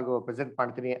ಮುಂದೆ ಎಲ್ಲರಿಗೂ ಪ್ರೆಸೆಂಟ್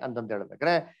ಮಾಡ್ತೀನಿ ಅಂತಂತ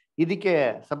ಹೇಳ್ಬೇಕ್ರೆ ಇದಕ್ಕೆ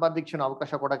ಸಭಾಧ್ಯಕ್ಷನ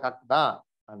ಅವಕಾಶ ಕೊಡಕ್ ಆಗ್ತದಾ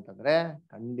ಅಂತಂದ್ರೆ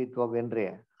ಖಂಡಿತವಾಗೇನ್ರಿ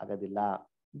ಆಗೋದಿಲ್ಲ.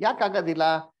 ಯಾಕೆ ಆಗೋದಿಲ್ಲ,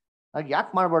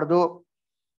 ಯಾಕೆ ಮಾಡ್ಬಾರ್ದು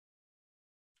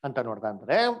ಅಂತ ನೋಡ್ದ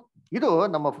ಅಂದ್ರೆ, ಇದು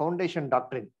ನಮ್ಮ foundation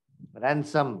doctrine.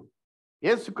 Ransom,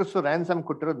 Yesu Kristu ransom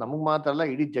ಕೊಟ್ಟಿರೋದು ನಮಗ್ ಮಾತ್ರ ಅಲ್ಲ,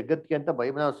 ಇಡೀ ಜಗತ್ತಿಗೆ ಅಂತ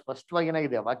ಬೈಬಲ್ ಸ್ಪಷ್ಟವಾಗಿ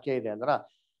ಏನಾಗಿದೆ ವಾಕ್ಯ ಇದೆ ಅಂದ್ರ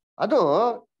ಅದು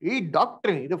ಈ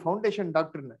ಡಾಕ್ಟ್ರಿನ್, ಇದು ಫೌಂಡೇಶನ್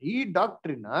ಡಾಕ್ಟ್ರಿನ್. ಈ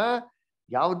ಡಾಕ್ಟ್ರಿನ್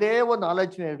ಯಾವುದೇ ಒಂದು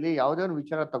ಆಲೋಚನೆ ಇರಲಿ, ಯಾವುದೇ ಒಂದು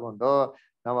ವಿಚಾರ ತಗೊಂಡು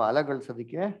ನಾವು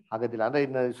ಅಲಗಳಿಸೋದಕ್ಕೆ ಆಗೋದಿಲ್ಲ. ಅಂದ್ರೆ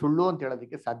ಇದನ್ನ ಸುಳ್ಳು ಅಂತ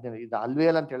ಹೇಳೋದಕ್ಕೆ ಸಾಧ್ಯ ಇಲ್ಲ, ಇದು ಅಲ್ವೇ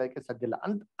ಅಲ್ಲ ಅಂತ ಹೇಳೋದಕ್ಕೆ ಸಾಧ್ಯ ಇಲ್ಲ.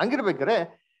 ಹಂಗಿರ್ಬೇಕಾದ್ರೆ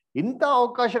ಇಂಥ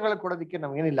ಅವಕಾಶಗಳು ಕೊಡೋದಕ್ಕೆ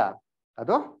ನಮ್ಗೇನಿಲ್ಲ,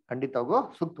 ಅದು ಖಂಡಿತವಾಗೂ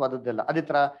ಸೂಕ್ತವಾದದ್ದಲ್ಲ. ಅದೇ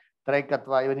ತರ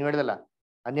ತ್ರೈಕತ್ವ, ಇವ ನೀವು ಹೇಳಿದಲ್ಲ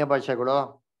ಅನ್ಯ ಭಾಷೆಗಳು,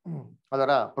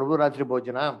 ಅದರ ಪ್ರಭು ರಾತ್ರಿ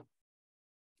ಭೋಜನ,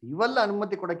 ಇವೆಲ್ಲ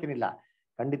ಅನುಮತಿ ಕೊಡಕ್ಕೇನಿಲ್ಲ,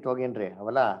 ಖಂಡಿತವಾಗೇನ್ರಿ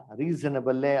ಅವೆಲ್ಲ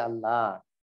ರೀಸನಬಲ್ಲೇ ಅಲ್ಲ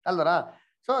ಅಲ್ವರ.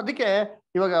 ಸೊ ಅದಕ್ಕೆ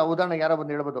ಇವಾಗ ಉದಾಹರಣೆಗೆ ಯಾರೋ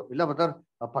ಬಂದು ಹೇಳ್ಬೋದು, ಇಲ್ಲ ಬದರ್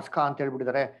ಪಸ್ಕಾ ಅಂತ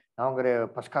ಹೇಳ್ಬಿಟ್ಟಿದ್ದಾರೆ, ನಾವಂಗಾರೆ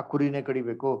ಪಸ್ಕಾ ಕುರಿನೇ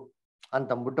ಕಡಿಬೇಕು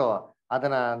ಅಂತಂದ್ಬಿಟ್ಟು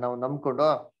ಅದನ್ನ ನಾವು ನಂಬ್ಕೊಂಡು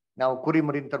ನಾವು ಕುರಿ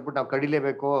ಮರಿನ ತರ್ಬಿಟ್ಟು ನಾವು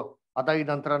ಕಡಿಲೇಬೇಕು, ಅದಾಗಿದ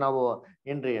ನಂತರ ನಾವು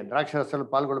ಏನ್ರಿ ದ್ರಾಕ್ಷರಸಲ್ಲಿ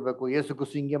ಪಾಲ್ಗೊಳ್ಬೇಕು, ಏಸು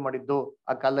ಕುಸು ಹಿಂಗೆ ಮಾಡಿದ್ದು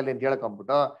ಆ ಕಾಲದಲ್ಲಿ ಅಂತ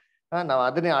ಹೇಳ್ಕೊಂಡ್ಬಿಟ್ಟು ನಾವು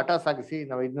ಅದನ್ನೇ ಆಟ ಸಾಗಿಸಿ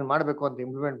ನಾವು ಇದನ್ನ ಮಾಡ್ಬೇಕು ಅಂತ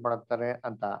ಇಂಪ್ಲಿಮೆಂಟ್ ಮಾಡುತ್ತಾರೆ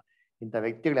ಅಂತ ಇಂಥ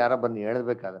ವ್ಯಕ್ತಿಗಳು ಯಾರ ಬಂದು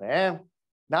ಹೇಳ್ಬೇಕಾದ್ರೆ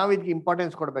ನಾವ್ ಇದಕ್ಕೆ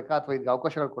ಇಂಪಾರ್ಟೆನ್ಸ್ ಕೊಡ್ಬೇಕಾ ಅಥವಾ ಇದಕ್ಕೆ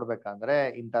ಅವಕಾಶಗಳು ಕೊಡ್ಬೇಕಾ ಅಂದ್ರೆ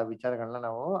ಇಂಥ ವಿಚಾರಗಳನ್ನ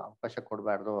ನಾವು ಅವಕಾಶ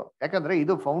ಕೊಡಬಾರ್ದು. ಯಾಕಂದ್ರೆ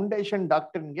ಇದು ಫೌಂಡೇಶನ್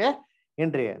ಡಾಕ್ಟ್ರಿನ್ಗೆ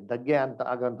ಏನ್ರಿ ಧಗ್ಗೆ ಅಂತ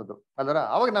ಆಗಂಥದ್ದು ಅಲ್ವರ.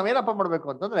 ಅವಾಗ ನಾವೇನಪ್ಪ ಮಾಡ್ಬೇಕು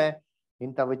ಅಂತಂದ್ರೆ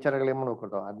ಇಂಥ ವಿಚಾರಗಳು ಏನ್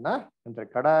ಮಾಡ್ಬೇಕು, ಅದನ್ನ ಅಂದ್ರೆ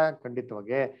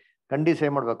ಖಂಡಿತವಾಗಿ ಖಂಡಿಸಿ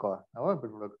ಏನ್ ಮಾಡ್ಬೇಕು, ನಾವು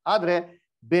ಬಿಡ್ಬಿಡ್ಬೇಕು. ಆದ್ರೆ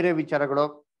ಬೇರೆ ವಿಚಾರಗಳು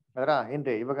ಅದರ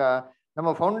ಏನ್ರಿ ಇವಾಗ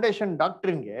ನಮ್ಮ ಫೌಂಡೇಶನ್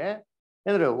ಡಾಕ್ಟ್ರಿನ್ಗೆ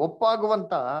ಏನ್ರಿ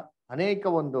ಒಪ್ಪಾಗುವಂತ ಅನೇಕ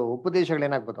ಒಂದು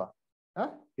ಉಪದೇಶಗಳೇನಾಗ್ಬೋದು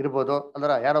ಇರ್ಬೋದು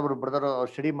ಅಲ್ವರ. ಯಾರೊಬ್ರು ಬ್ರದರ್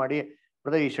ಸ್ಟಡಿ ಮಾಡಿ,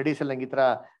 ಬ್ರದರ್ ಈ ಸ್ಟಡೀಸ್ ಎಲ್ಲ ನಂಗೆ ಈ ತರ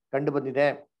ಕಂಡು ಬಂದಿದೆ,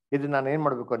 ಇದು ನಾನು ಏನ್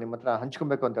ಮಾಡ್ಬೇಕು ನಿಮ್ಮ ಹತ್ರ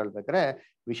ಹಂಚ್ಕೊಬೇಕು ಅಂತ ಹೇಳ್ಬೇಕಾರೆ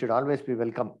we should always B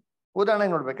welcome.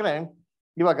 ಉದಾಹರಣೆಗೆ ನೋಡ್ಬೇಕಾದ್ರೆ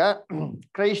ಇವಾಗ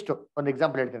ಕ್ರೈಸ್ಟ್ ಒಂದು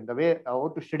ಎಕ್ಸಾಂಪಲ್ ಹೇಳ್ತೀನಿ, the way how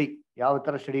to study, ಯಾವ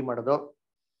ತರ ಸ್ಟಡಿ ಮಾಡೋದು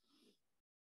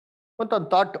ಅಂತ ಒಂದು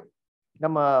ಥಾಟ್.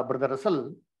 ನಮ್ಮ ಬ್ರದರ್ ರಸಲ್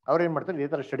ಅವ್ರು ಏನ್ ಮಾಡ್ತಾರೆ, ಇದೇ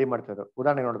ತರ ಸ್ಟಡಿ ಮಾಡ್ತಿದ್ರು.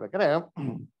 ಉದಾಹರಣೆ ನೋಡ್ಬೇಕಾದ್ರೆ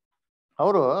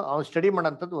ಅವ್ರು ಸ್ಟಡಿ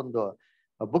ಮಾಡೋಂಥದ್ದು ಒಂದು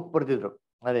ಬುಕ್ ಬರ್ದಿದ್ರು,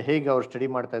 ಅದೇ ಹೇಗೆ ಅವ್ರು ಸ್ಟಡಿ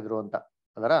ಮಾಡ್ತಾ ಇದ್ರು ಅಂತ.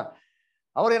 ಅದರ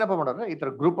ಅವ್ರು ಏನಪ್ಪ ಮಾಡೋದ್ರೆ ಈ ತರ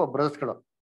ಗ್ರೂಪ್ ಆಫ್ ಬ್ರದರ್ಸ್ಗಳು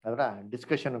ಅದರ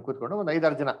ಡಿಸ್ಕಷನ್ ಕೂತ್ಕೊಂಡು ಒಂದು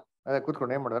 5-6 ಜನ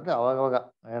ಕೂತ್ಕೊಂಡು ಏನ್ ಮಾಡಿದ್ರೆ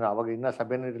ಅವಾಗ ಇನ್ನ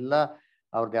ಸಭೆನೂ ಇರಲಿಲ್ಲ,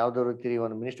 ಅವ್ರದ್ದು ಯಾವ್ದೋ ರೀತಿ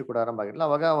ಒಂದು ಮಿನಿಸ್ಟ್ರಿ ಕೂಡ ಆರಂಭ ಆಗಿರಲಿಲ್ಲ.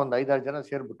 ಅವಾಗ ಒಂದು 5-6 ಜನ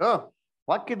ಸೇರ್ಬಿಟ್ಟು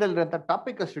ವಾಕ್ಯದಲ್ಲಿರೋಂಥ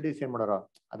ಟಾಪಿಕ್ ಸ್ಟಡೀಸ್ ಏನ್ ಮಾಡೋರು,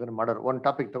 ಅದನ್ನ ಮಾಡೋರು. ಒಂದು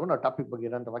ಟಾಪಿಕ್ ತಗೊಂಡು ಆ ಟಾಪಿಕ್ ಬಗ್ಗೆ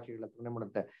ಇರೋಂಥ ವಾಕ್ಯಗಳ ಏನ್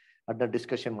ಮಾಡುತ್ತೆ, ಅದನ್ನ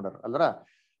ಡಿಸ್ಕಷನ್ ಮಾಡೋರು ಅಲ್ರ.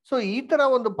 ಸೊ ಈ ತರ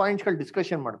ಒಂದು ಪಾಯಿಂಟ್ಸ್ಗಳು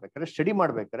ಡಿಸ್ಕಷನ್ ಮಾಡ್ಬೇಕಾದ್ರೆ, ಸ್ಟಡಿ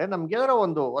ಮಾಡ್ಬೇಕಾದ್ರೆ ನಮ್ಗೆ ಏನಾರ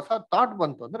ಒಂದು ಹೊಸ ಥಾಟ್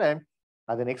ಬಂತು ಅಂದ್ರೆ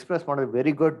ಅದನ್ನ ಎಕ್ಸ್ಪ್ರೆಸ್ ಮಾಡೋದು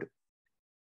ವೆರಿ ಗುಡ್,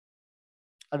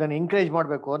 ಅದನ್ನ ಎಂಕರೇಜ್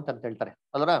ಮಾಡ್ಬೇಕು ಅಂತ ಹೇಳ್ತಾರೆ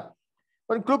ಅಲ್ರ.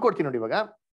 ಒಂದು ಕ್ಲೂ ಕೊಡ್ತೀನಿ ನೋಡಿ.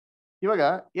 ಇವಾಗ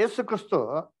ಯೇಸು ಕ್ರಿಸ್ತು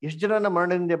ಎಷ್ಟು ಜನನ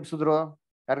ಮರಣದಿಂದ ಎಬ್ಸಿದ್ರು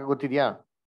ಯಾರಿಗ ಗೊತ್ತಿದ್ಯಾ?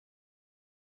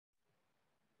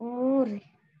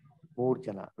 3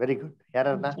 ಜನ. Very good.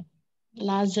 ಯಾರನ್ನ?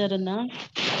 ಲಾಜರನ,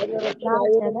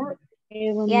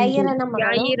 ಯಾಯಿರನ ಮಗಳು,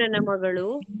 ಯಾಯಿರನ ಮಗಳು,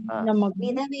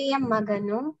 ವಿಧವೆಯ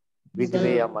ಮಗನು,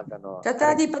 ವಿಧವೆಯ ಮಗನು,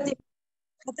 ಶತಾಧಿಪತಿ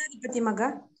ಮಗ,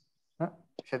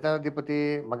 ಶತಾಧಿಪತಿ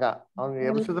ಮಗ. ಅವ್ನು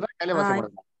ಎಬ್ಸಿದ್ರ ಕಾಯಿಲೆ ವಾಸಿ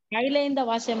ಮಾಡಿದ್ರ? ಕಾಯಿಲೆಯಿಂದ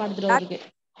ವಾಸ ಮಾಡಿದ್ರು ಅವ್ರಿಗೆ.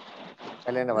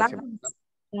 ಕಾಯಿಲೆಯಿಂದ ವಾಸಿ ಮಾಡಿದ್ರ?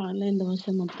 ಕಾಯಿಲೆಯಿಂದ ವಾಸ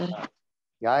ಮಾಡ್ತಾರೆ.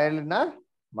 ಯಾಯಲಿನ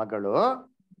ಮಗಳು,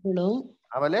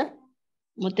 ಆಮೇಲೆ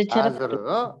ಮತ್ತೆ ಲಾಜರು,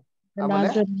 ಆಮೇಲೆ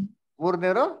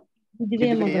ಮೂರನೇರು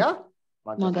ವಿಧವೆಯ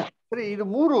ಮಗ. ಸರಿ, ಇದು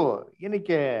 3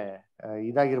 ಏನಕ್ಕೆ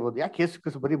ಇದಾಗಿರ್ಬೋದು? ಯಾಕೆ ಯೇಸು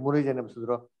ಕ್ರಿಸ್ತು ಬರೀ 3 ಜನ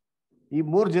ಎಬ್ಸಿದ್ರು? ಈ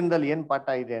 3 ಜನದಲ್ಲಿ ಏನ್ ಪಾಠ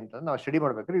ಇದೆ ಅಂತ ನಾವು ಸ್ಟಡಿ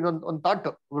ಮಾಡ್ಬೇಕ್ರಿ. ಇದೊಂದು ಥಾಟ್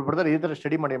ಒಬ್ರು ಬ್ರದರ್ ಈ ತರ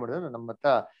ಸ್ಟಡಿ ಮಾಡಿದ್ರು, ನಮ್ಮ ಹತ್ರ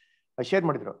ಶೇರ್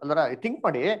ಮಾಡಿದ್ರು ಅಲ್ವರ. ಥಿಂಕ್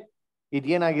ಮಾಡಿ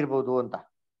ಇದೇನಾಗಿರ್ಬೋದು ಅಂತ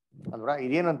ಅಲ್ವರ.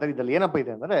 ಇದೇನಂತ ಇದ್ರಲ್ಲಿ ಏನಪ್ಪ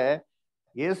ಇದೆ ಅಂದ್ರೆ,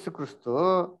 ಯೇಸು ಕ್ರಿಸ್ತು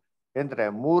ಏನ್ರೆ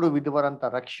 3 ವಿಧವರಂತ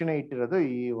ರಕ್ಷಣೆ ಇಟ್ಟಿರೋದು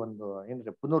ಈ ಒಂದು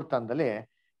ಏನ್ರೆ ಪುನರುತ್ಥಾನದಲ್ಲಿ.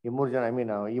 ಈ 3 ಜನ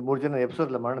ಈ 3 ಜನ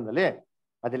ಎಬ್ಸೋದ್ಲ ಮರಣದಲ್ಲಿ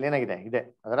ಅದ್ರಲ್ಲಿ ಏನಾಗಿದೆ ಇದೆ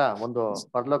ಅದರ ಒಂದು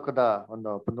ಪರಲೋಕದ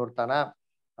ಒಂದು ಪುನರುತ್ಥಾನ,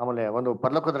 ಆಮೇಲೆ ಒಂದು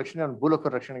ಪರಲೋಕದ ರಕ್ಷಣೆ, ಒಂದು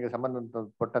ಭೂಲೋಕದ ರಕ್ಷಣೆಗೆ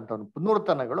ಸಂಬಂಧಪಟ್ಟಂತ ಒಂದು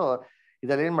ಪುನರುತ್ಥಾನಗಳು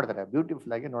ಇದರಲ್ಲಿ ಏನ್ ಮಾಡ್ತಾರೆ,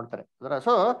 ಬ್ಯೂಟಿಫುಲ್ ಆಗಿ ನೋಡ್ತಾರೆ ಅದರ.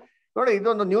 ಸೊ ನೋಡಿ,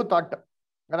 ಇದೊಂದು ನ್ಯೂ ಥಾಟ್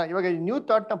ಅದರ. ಇವಾಗ ಈ ನ್ಯೂ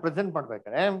ಥಾಟ್ ನ ಪ್ರೆಸೆಂಟ್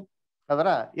ಮಾಡ್ಬೇಕಾದ್ರೆ ಅದರ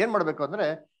ಏನ್ ಮಾಡ್ಬೇಕು ಅಂದ್ರೆ,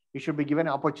 ಈ ಶುಡ್ ಬಿ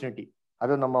ಗಿವೆನ್ ಆಪರ್ಚುನಿಟಿ.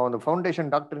 ಅದು ನಮ್ಮ ಒಂದು ಫೌಂಡೇಶನ್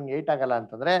ಡಾಕ್ಟರ್ ಏಟ್ ಆಗಲ್ಲ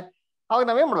ಅಂತಂದ್ರೆ ಅವಾಗ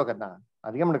ನಾವೇನ್ ಮಾಡ್ಬೇಕು, ಅದನ್ನ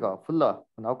ಅದ್ಗೆ ಮಾಡ್ಕೋ ಫುಲ್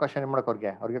ಒಂದು ಅವಕಾಶ ಏನ್ ಮಾಡಕ್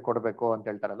ಅವ್ರಿಗೆ ಕೊಡ್ಬೇಕು ಅಂತ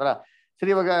ಹೇಳ್ತಾರೆ ಅದರ.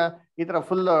 ಸರಿ, ಇವಾಗ ಈ ತರ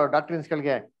ಫುಲ್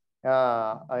ಡಾಕ್ಟರ್ಸ್ಗಳಿಗೆ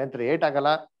ಎಂತ ಏಟ್ ಆಗಲ್ಲ,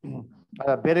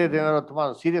 ಬೇರೆ ಏನಾದ್ರು ತುಂಬಾ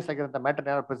ಸೀರಿಯಸ್ ಆಗಿರೋಂಥ ಮ್ಯಾಟರ್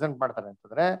ಏನಾದ್ರು ಪ್ರೆಸೆಂಟ್ ಮಾಡ್ತಾರೆ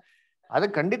ಅಂತಂದ್ರೆ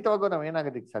ಅದಕ್ಕೆ ಖಂಡಿತವಾಗೂ ನಾವ್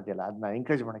ಏನಾಗೋದಕ್ಕೆ ಸಾಧ್ಯ ಇಲ್ಲ, ಅದನ್ನ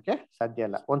ಎಂಕರೇಜ್ ಮಾಡಕ್ಕೆ ಸಾಧ್ಯ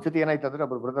ಇಲ್ಲ. ಒಂದ್ಸತಿ ಏನಾಯ್ತು ಅಂದ್ರೆ,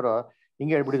 ಒಬ್ರು ಬ್ರದರು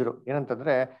ಹಿಂಗೆ ಹೇಳ್ಬಿಡಿದ್ರು.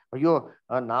 ಏನಂತಂದ್ರೆ, ಅಯ್ಯೋ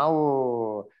ನಾವು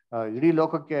ಇಡೀ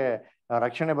ಲೋಕಕ್ಕೆ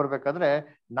ರಕ್ಷಣೆ ಬರ್ಬೇಕಾದ್ರೆ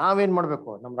ನಾವೇನ್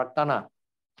ಮಾಡ್ಬೇಕು, ನಮ್ ರಕ್ತನ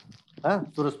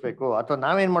ಸುರಿಸ್ಬೇಕು, ಅಥವಾ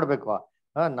ನಾವೇನ್ ಮಾಡ್ಬೇಕು,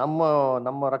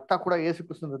 ನಮ್ಮ ರಕ್ತ ಕೂಡ ಯೇಸು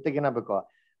ಕ್ರಿಸ್ತನ ಜೊತೆಗೆ ಏನಾಗಬೇಕು,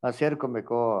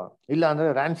 ಸೇರ್ಕೊಬೇಕು, ಇಲ್ಲ ಅಂದ್ರೆ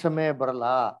ರ್ಯಾನ್ಸಮೇ ಬರಲ್ಲ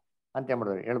ಅಂತ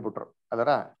ಹೇಳ್ಬಿಟ್ರು ಅದರ.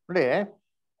 ನೋಡಿ,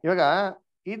 ಇವಾಗ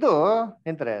ಇದು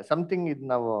ಎಂತಾರೆ ಸಮಥಿಂಗ್ ಇದು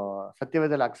ನಾವು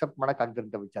ಸತ್ಯವೇದದಲ್ಲಿ ಅಕ್ಸೆಪ್ಟ್ ಮಾಡಕ್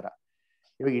ಆಗದಿರಂತ ವಿಚಾರ.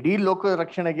 ಇವಾಗ ಇಡೀ ಲೋಕದ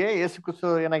ರಕ್ಷಣೆಗೆ ಯೇಸು ಕ್ರಿಸ್ತು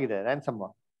ಏನಾಗಿದೆ, ರ್ಯಾನ್ಸಮ್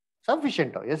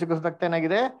ಸಫಿಶಿಯಂಟ್. ಯೇಸು ಕ್ರಿಸ್ತು ರಕ್ತ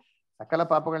ಏನಾಗಿದೆ, ಸಕಲ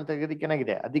ಪಾಪಗಳನ್ನ ತೆಗೆಯೋದಕ್ಕೆ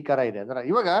ಏನಾಗಿದೆ, ಅಧಿಕಾರ ಇದೆ ಅದರ.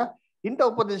 ಇವಾಗ ಇಂಥ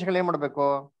ಉಪದೇಶಗಳು ಏನ್ ಮಾಡ್ಬೇಕು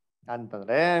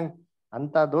ಅಂತಂದ್ರೆ,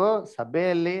 ಅಂತದ್ದು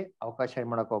ಸಭೆಯಲ್ಲಿ ಅವಕಾಶ ಏನ್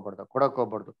ಮಾಡಕ್ ಹೋಗ್ಬಾರ್ದು, ಕೊಡಕ್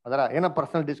ಹೋಗ್ಬಾರ್ದು ಅದರ. ಏನೋ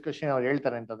ಪರ್ಸನಲ್ ಡಿಸ್ಕಷನ್ ಅವ್ರು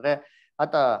ಹೇಳ್ತಾರೆ ಅಂತಂದ್ರೆ,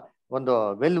 ಆತ ಒಂದು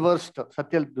ವೆಲ್ ವರ್ಸ್ಡ್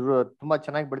ಸತ್ಯಲ್ಲಿ ತುಂಬಾ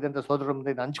ಚೆನ್ನಾಗಿ ಬೆಳೆದಂತ ಸೋದರ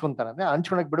ಮುಂದೆ ಹಂಚ್ಕೊಂತಾರೆ ಅಂದ್ರೆ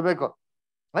ಹಂಚ್ಕೊಳಕ್ ಬಿಡ್ಬೇಕು.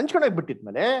 ಹಂಚ್ಕೊಳಕ್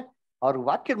ಬಿಟ್ಟಿದ್ಮೇಲೆ ಅವ್ರಿಗೆ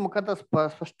ವಾಕ್ಯದ ಮುಖಾಂತರ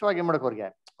ಸ್ಪಷ್ಟವಾಗಿ ಏನ್ ಮಾಡಕ್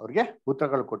ಅವ್ರಿಗೆ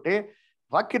ಉತ್ತರಗಳು ಕೊಟ್ಟು,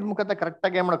 ವಾಕ್ಯದ ಮುಖಾಂತರ ಕರೆಕ್ಟ್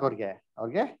ಆಗಿ ಏನ್ ಮಾಡಕ್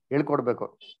ಅವ್ರಿಗೆ ಹೇಳ್ಕೊಡ್ಬೇಕು.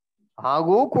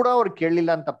 ಹಾಗೂ ಕೂಡ ಅವ್ರು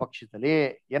ಕೇಳಲಿಲ್ಲ ಅಂತ ಪಕ್ಷದಲ್ಲಿ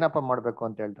ಏನಪ್ಪ ಮಾಡ್ಬೇಕು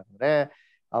ಅಂತ ಹೇಳ್ತಾರೆ,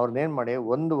 ಅವ್ರನ್ನೇನ್ ಮಾಡಿ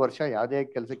 1 ವರ್ಷ ಯಾವ್ದೇ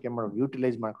ಕೆಲ್ಸಕ್ಕೆ ಏನ್ ಮಾಡೋದು,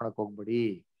 ಯೂಟಿಲೈಸ್ ಮಾಡ್ಕೊಳಕ್ ಹೋಗ್ಬೇಡಿ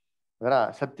ಅದರ.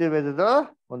 ಸತ್ಯವೇದದ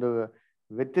ಒಂದು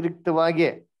ವ್ಯತಿರಿಕ್ತವಾಗಿ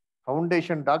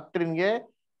ಫೌಂಡೇಶನ್ ಡಾಕ್ಟ್ರಿನ್ಗೆ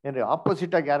ಏನ್ರಿ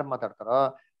ಆಪೋಸಿಟ್ ಆಗಿ ಯಾರು ಮಾತಾಡ್ತಾರೋ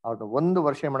ಅವ್ರನ್ನ 1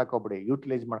 ವರ್ಷ ಮಾಡಕ್ ಹೋಗ್ಬೇಡಿ,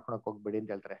 ಯೂಟಿಲೈಸ್ ಮಾಡ್ಕೊಳಕ್ ಹೋಗ್ಬೇಡಿ ಅಂತ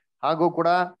ಹೇಳ್ತಾರೆ. ಹಾಗೂ ಕೂಡ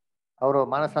ಅವರು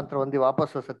ಮಾನಸಾಂತರ ಹೊಂದಿ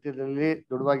ವಾಪಸ್ಸು ಸತ್ಯದಲ್ಲಿ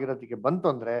ದೃಢವಾಗಿರೋದಕ್ಕೆ ಬಂತು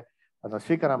ಅಂದ್ರೆ ಅದನ್ನ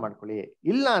ಸ್ವೀಕಾರ ಮಾಡ್ಕೊಳ್ಳಿ.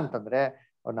 ಇಲ್ಲ ಅಂತಂದ್ರೆ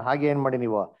ಅವ್ರನ್ನ ಹಾಗೆ ಏನ್ ಮಾಡಿ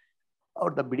ನೀವು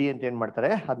ಅವ್ರನ್ನ ಬಿಡಿ ಅಂತ ಏನ್ ಮಾಡ್ತಾರೆ,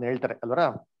 ಅದನ್ನ ಹೇಳ್ತಾರೆ ಅಲ್ವರ.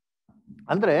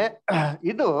 ಅಂದ್ರೆ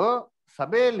ಇದು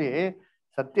ಸಭೆಯಲ್ಲಿ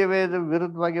ಸತ್ಯವೇದ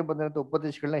ವಿರುದ್ಧವಾಗಿ ಬಂದಿರೋ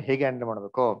ಉಪದೇಶಗಳನ್ನ ಹೇಗೆ ಹ್ಯಾಂಡಲ್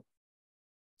ಮಾಡ್ಬೇಕು,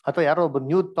 ಅಥವಾ ಯಾರೋ ಒಬ್ಬ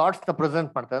ನ್ಯೂ ಥಾಟ್ಸ್ ನ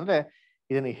ಪ್ರೆಸೆಂಟ್ ಮಾಡ್ತಾರೆ ಅಂದ್ರೆ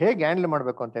ಇದನ್ನ ಹೇಗೆ ಹ್ಯಾಂಡಲ್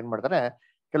ಮಾಡ್ಬೇಕು ಅಂತ ಏನ್ ಮಾಡ್ತಾರೆ,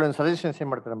 ಕೆಲವೊಂದು ಸಜೆಷನ್ಸ್ ಏನ್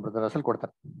ಮಾಡ್ತಾರೆ ಬ್ರದರ್ ಅಸಲ್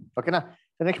ಕೊಡ್ತಾರೆ. ಓಕೆನಾ?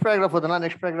 ನೆಕ್ಸ್ಟ್ ಪ್ಯಾರಾಗ್ರಾಫ್ ಓದೋಣ.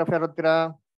 ನೆಕ್ಸ್ಟ್ ಪ್ಯಾರಾಗ್ರಾಫ್ ಯಾರು ಓದ್ತೀರಾ?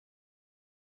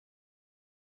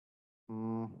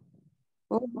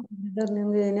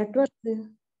 ನಿಮ್ಗೆ ನೆಟ್ವರ್ಕ್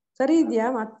ಸರಿ ಇದೆಯಾ?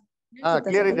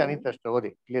 ಕ್ಲಿಯರ್ ಇದೆ ಅನಿತ, ಅಷ್ಟು ಓದಿ,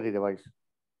 ಕ್ಲಿಯರ್ ಇದೆ ವಾಯ್ಸ್.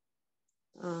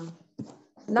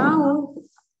 ನಾವು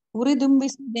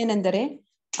ಹುರಿದುಂಬಿಸುವುದೇನೆಂದರೆ,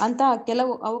 ಅಂತಹ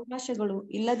ಕೆಲವು ಅವಕಾಶಗಳು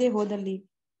ಇಲ್ಲದೆ ಹೋದಲ್ಲಿ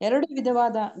 2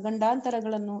 ವಿಧವಾದ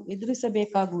ಗಂಡಾಂತರಗಳನ್ನು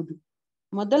ಎದುರಿಸಬೇಕಾಗುವುದು.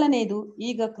 ಮೊದಲನೆಯದು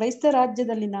ಈಗ ಕ್ರೈಸ್ತ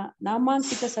ರಾಜ್ಯದಲ್ಲಿನ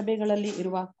ನಾಮಾಂಕಿತ ಸಭೆಗಳಲ್ಲಿ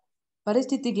ಇರುವ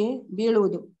ಪರಿಸ್ಥಿತಿಗೆ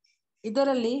ಬೀಳುವುದು.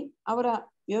 ಇದರಲ್ಲಿ ಅವರ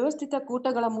ವ್ಯವಸ್ಥಿತ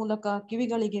ಕೂಟಗಳ ಮೂಲಕ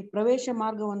ಕಿವಿಗಳಿಗೆ ಪ್ರವೇಶ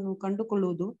ಮಾರ್ಗವನ್ನು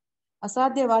ಕಂಡುಕೊಳ್ಳುವುದು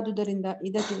ಅಸಾಧ್ಯವಾದುದರಿಂದ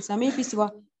ಇದಕ್ಕೆ ಸಮೀಪಿಸುವ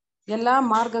ಎಲ್ಲಾ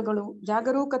ಮಾರ್ಗಗಳು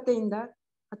ಜಾಗರೂಕತೆಯಿಂದ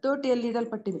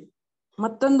ಹತೋಟಿಯಲ್ಲಿಡಲ್ಪಟ್ಟಿವೆ.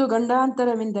 ಮತ್ತೊಂದು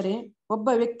ಗಂಡಾಂತರವೆಂದರೆ, ಒಬ್ಬ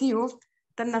ವ್ಯಕ್ತಿಯು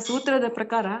ತನ್ನ ಸೂತ್ರದ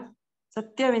ಪ್ರಕಾರ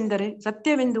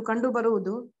ಸತ್ಯವೆಂದು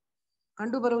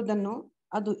ಕಂಡುಬರುವುದನ್ನು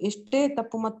ಅದು ಎಷ್ಟೇ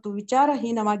ತಪ್ಪು ಮತ್ತು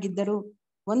ವಿಚಾರಹೀನವಾಗಿದ್ದರೂ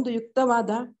ಒಂದು ಯುಕ್ತವಾದ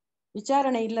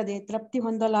ವಿಚಾರಣೆ ಇಲ್ಲದೆ ತೃಪ್ತಿ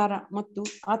ಹೊಂದಲಾರ, ಮತ್ತು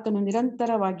ಆತನು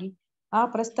ನಿರಂತರವಾಗಿ ಆ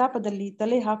ಪ್ರಸ್ತಾಪದಲ್ಲಿ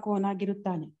ತಲೆ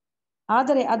ಹಾಕುವವನಾಗಿರುತ್ತಾನೆ.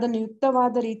 ಆದರೆ ಅದನ್ನು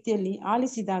ಯುಕ್ತವಾದ ರೀತಿಯಲ್ಲಿ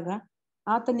ಆಲಿಸಿದಾಗ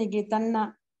ಆತನಿಗೆ ತನ್ನ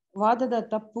ವಾದದ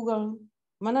ತಪ್ಪುಗಳು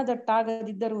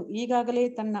ಮನದಟ್ಟಾಗದಿದ್ದರೂ ಈಗಾಗಲೇ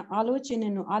ತನ್ನ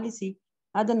ಆಲೋಚನೆಯನ್ನು ಆಲಿಸಿ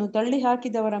ಅದನ್ನು ತಳ್ಳಿ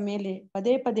ಹಾಕಿದವರ ಮೇಲೆ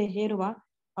ಪದೇ ಪದೇ ಹೇರುವ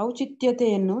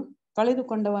ಔಚಿತ್ಯತೆಯನ್ನು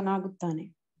ಕಳೆದುಕೊಂಡವನಾಗುತ್ತಾನೆ.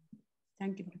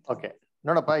 Thank you. ಓಕೆ,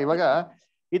 ನೋಡಪ್ಪ, ಇವಾಗ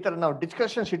ಈ ತರ ನಾವು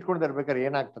ಡಿಸ್ಕಷನ್ಸ್ ಇಟ್ಕೊಂಡು ಇರ್ಬೇಕಾದ್ರೆ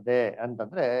ಏನಾಗ್ತದೆ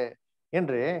ಅಂತಂದ್ರೆ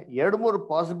ಏನ್ರಿ, 2-3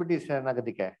 ಪಾಸಿಬಿಲಿಟೀಸ್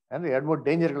ಏನಾಗೋದಕ್ಕೆ ಅಂದ್ರೆ 2-3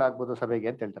 ಡೇಂಜರ್ಗಳಾಗ್ಬೋದು ಸಭೆಗೆ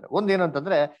ಅಂತ ಹೇಳ್ತಾರೆ. ಒಂದೇನು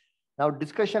ಅಂತಂದ್ರೆ, ನಾವು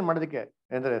ಡಿಸ್ಕಷನ್ ಮಾಡೋದಕ್ಕೆ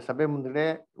ಅಂದ್ರೆ ಸಭೆ ಮುಂದೆ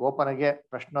ಓಪನ್ ಆಗಿ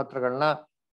ಪ್ರಶ್ನೋತ್ತರಗಳನ್ನ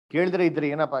ಕೇಳಿದ್ರೆ ಇದ್ರೆ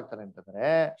ಏನಪ್ಪ ಆಗ್ತಾರೆ ಅಂತಂದ್ರೆ,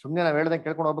 ಸುಮ್ಮನೆ ನಾವ್ ಹೇಳ್ದಂಗೆ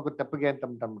ಕೇಳ್ಕೊಂಡು ಹೋಗ್ಬೇಕು ತಪ್ಪಿಗೆ ಅಂತ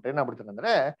ಅಂದ್ಬಿಟ್ಟು ಏನಾಗ್ಬಿಡ್ತಾರೆ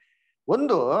ಅಂದ್ರೆ,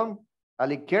 ಒಂದು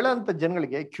ಅಲ್ಲಿ ಕೇಳೋಂಥ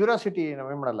ಜನಗಳಿಗೆ ಕ್ಯೂರಿಯಾಸಿಟಿ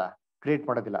ನಾವೇನ್ ಮಾಡಲ್ಲ, ಕ್ರಿಯೇಟ್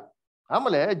ಮಾಡೋದಿಲ್ಲ.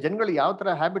 ಆಮೇಲೆ ಜನಗಳು ಯಾವ ತರ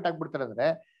ಹ್ಯಾಬಿಟ್ ಆಗ್ಬಿಡ್ತಾರೆ ಅಂದ್ರೆ,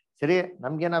 ಸರಿ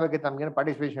ನಮ್ಗೇನಾಗಬೇಕೈತೆ, ನಮ್ಗೇನು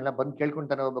ಪಾರ್ಟಿಸಿಪೇಷನ್ ಎಲ್ಲ ಬಂದು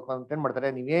ಕೇಳ್ಕೊಂತಾನೆ ಹೋಗ್ಬೇಕು ಅಂತ ಏನ್ ಮಾಡ್ತಾರೆ,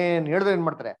 ನೀವೇನ್ ಹೇಳಿದ್ರೆ ಏನ್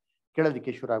ಮಾಡ್ತಾರೆ,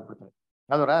 ಕೇಳೋದಕ್ಕೆ ಶುರು ಆಗ್ಬಿಡ್ತಾರೆ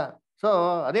ಅಲ್ವರ. ಸೊ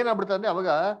ಅದೇನಾಗ್ಬಿಡ್ತದೆ ಅಂದ್ರೆ ಅವಾಗ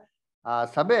ಆ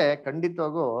ಸಭೆ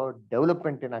ಖಂಡಿತವಾಗೂ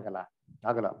ಡೆವಲಪ್ಮೆಂಟ್ ಏನಾಗಲ್ಲ,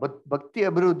 ಭಕ್ತಿ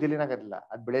ಅಭಿವೃದ್ಧಿಲಿ ಏನಾಗೋದಿಲ್ಲ,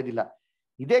 ಅದು ಬೆಳೆಯೋದಿಲ್ಲ.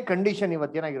 ಇದೇ ಕಂಡೀಷನ್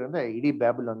ಇವತ್ತೇನಾಗಿರೋ ಅಂದ್ರೆ ಇಡೀ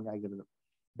ಬ್ಯಾಬಿಲೋನ್ಗೆ ಆಗಿರೋದು.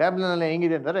 ಬ್ಯಾಬಿಲೋನ್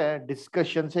ಹೆಂಗಿದೆ ಅಂದ್ರೆ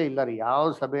ಡಿಸ್ಕಷನ್ಸೇ ಇಲ್ಲ ರೀ. ಯಾವ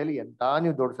ಸಭೆಯಲ್ಲಿ ಎಂತ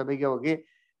ನೀವು ದೊಡ್ಡ ಸಭೆಗೆ ಹೋಗಿ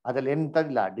ಅದ್ರಲ್ಲಿ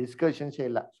ಎಂತದಿಲ್ಲ, ಡಿಸ್ಕಷನ್ಸೇ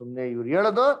ಇಲ್ಲ. ಸುಮ್ಮನೆ ಇವ್ರು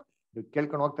ಹೇಳೋದು ಇವ್ರು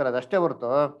ಕೇಳ್ಕೊಂಡು ಹೋಗ್ತಾರೆ, ಅದಷ್ಟೇ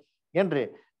ಹೊರತು ಏನ್ರಿ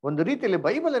ಒಂದು ರೀತಿಯಲ್ಲಿ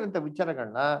ಬೈಬಲ್ ಏನಂತ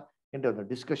ವಿಚಾರಗಳನ್ನ ಏನ್ರಿ ಒಂದು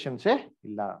ಡಿಸ್ಕಷನ್ಸೇ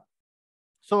ಇಲ್ಲ.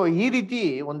 ಸೊ ಈ ರೀತಿ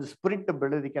ಒಂದು ಸ್ಪಿರಿಟ್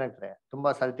ಬೆಳೆಯೋದಕ್ಕೆ ಏನಾಗ್ತದೆ, ತುಂಬಾ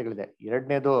ಸಾಧ್ಯತೆಗಳಿದೆ.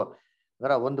 ಎರಡನೇದು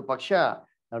ಅದರ ಒಂದು ಪಕ್ಷ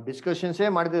ನಾವು ಡಿಸ್ಕಷನ್ಸೇ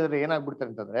ಮಾಡಿದ್ರೆ ಏನಾಗ್ಬಿಡ್ತಾರೆ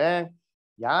ಅಂತಂದ್ರೆ,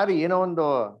 ಯಾರು ಏನೋ ಒಂದು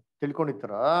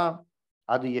ತಿಳ್ಕೊಂಡಿರ್ತಾರೋ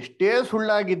ಅದು ಎಷ್ಟೇ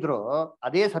ಸುಳ್ಳಾಗಿದ್ರು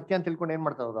ಅದೇ ಸತ್ಯ ಅಂತ ತಿಳ್ಕೊಂಡು ಏನ್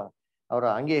ಮಾಡ್ತಾರ ಅವ್ರ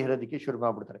ಹಂಗೆ ಇರೋದಕ್ಕೆ ಶುರು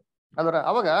ಮಾಡ್ಬಿಡ್ತಾರೆ. ಅದರ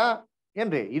ಅವಾಗ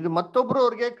ಏನ್ರಿ ಇದು ಮತ್ತೊಬ್ರು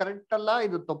ಅವ್ರಿಗೆ ಕರೆಕ್ಟ್ ಅಲ್ಲ,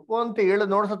 ಇದು ತಪ್ಪು ಅಂತ ಹೇಳಿ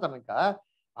ನೋಡ್ಸೋ ತನಕ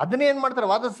ಅದನ್ನೇ ಏನ್ ಮಾಡ್ತಾರೆ,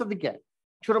 ವಾದಿಸೋದಕ್ಕೆ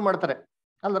ಶುರು ಮಾಡ್ತಾರೆ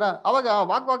ಅಲ್ರ. ಅವಾಗ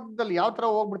ವಾಗ್ವಾದದಲ್ಲಿ ಯಾವ ತರ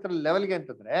ಹೋಗ್ಬಿಡ್ತಾರೆ ಲೆವೆಲ್ಗೆ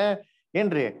ಅಂತಂದ್ರೆ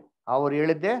ಏನ್ರಿ, ಅವ್ರು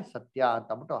ಹೇಳಿದ್ದೆ ಸತ್ಯ ಅಂತ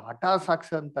ಅಂದ್ಬಿಟ್ಟು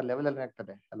ಹಠಾಸಾಕ್ಸ ಅಂತ ಲೆವೆಲ್ ಅಲ್ಲಿ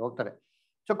ಆಗ್ತದೆ, ಅಲ್ಲಿ ಹೋಗ್ತಾರೆ.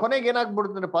 ಸೊ ಕೊನೆಗೆ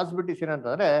ಏನಾಗ್ಬಿಡ್ತಾರೆ ಪಾಸಿಬಿಲಿಟೀಸ್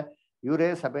ಏನಂತಂದ್ರೆ, ಇವರೇ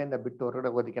ಸಭೆಯಿಂದ ಬಿಟ್ಟು ಹೊರಗಡೆ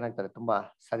ಹೋಗೋದಕ್ಕೆ ಏನಾಗ್ತಾರೆ, ತುಂಬಾ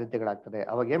ಸಾಧ್ಯತೆಗಳಾಗ್ತದೆ.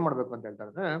 ಅವಾಗ ಏನ್ ಮಾಡ್ಬೇಕು ಅಂತ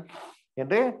ಹೇಳ್ತಾರೆ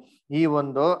ಏನ್ರಿ, ಈ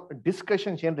ಒಂದು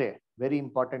ಡಿಸ್ಕಷನ್ಸ್ ಏನ್ರಿ ವೆರಿ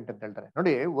ಇಂಪಾರ್ಟೆಂಟ್ ಅಂತ ಹೇಳ್ತಾರೆ.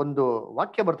 ನೋಡಿ, ಒಂದು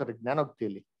ವಾಕ್ಯ ಬರ್ತಾರೆ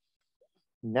ಜ್ಞಾನೋಕ್ತಿಯಲ್ಲಿ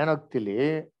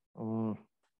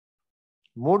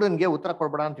ಮೂಡನ್ಗೆ ಉತ್ತರ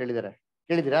ಕೊಡ್ಬೇಡ ಅಂತ ಹೇಳಿದ್ದಾರೆ,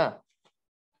 ಕೇಳಿದಿರಾ?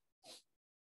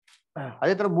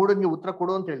 ಅದೇ ತರ ಮೂಡನ್ಗೆ ಉತ್ತರ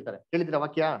ಕೊಡು ಅಂತ ಹೇಳ್ತಾರೆ, ಕೇಳಿದಿರಾ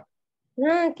ವಾಕ್ಯ?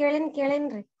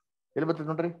 ಕೇಳೇನ್ರಿ. ಎಲ್ಲಿ ಬರ್ತದೆ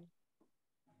ನೋಡ್ರಿ?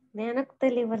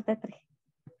 ಜ್ಞಾನೋಕ್ತಿಯಲ್ಲಿ ಬರ್ತೈತ್ರಿ.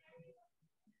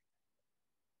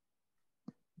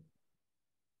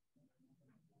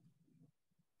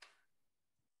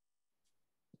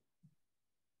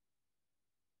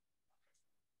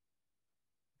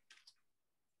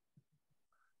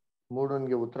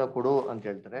 ಮೂಡನ್ಗೆ ಉತ್ತರ ಕೊಡು ಅಂತ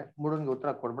ಹೇಳ್ತಾರೆ, ಮೂಡನ್ಗೆ ಉತ್ತರ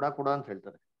ಕೊಡ್ಬೇಡ ಕೊಡು ಅಂತ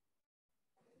ಹೇಳ್ತಾರೆ.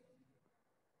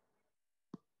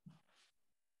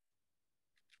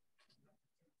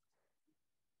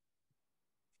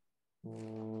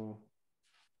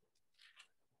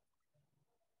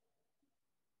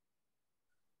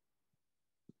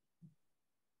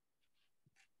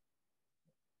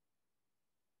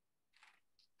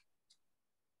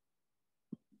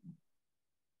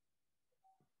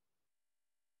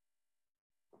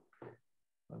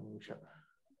 ಒಂದು ನಿಮಿಷ.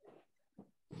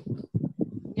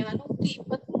 ಜ್ಞಾನೋಕ್ತಿ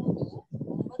 23:9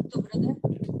 ಸರ್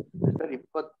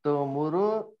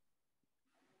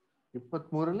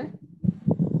 23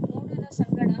 ಮೂಢನ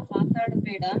ಸಂಗಡ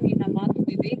ಮಾತಾಡಬೇಡ, ನಿನ್ನ ಮಾತು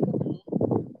ವಿವೇಕವನ್ನು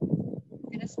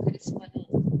ತಿರಸ್ಕರಿಸುವನು.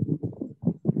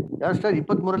 ಯಾವ ಸರ್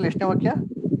 23 ಎಷ್ಟನೇ ವಾಕ್ಯ?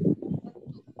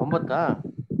 9.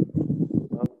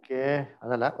 ಓಕೆ,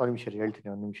 ಅದಲ್ಲ, ಒಂದ್ ನಿಮಿಷ ರೀ ಹೇಳ್ತೀನಿ,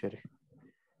 ಒಂದ್ ನಿಮಿಷ ರೀ.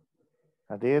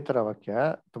 ಅದೇ ತರ ವಾಕ್ಯ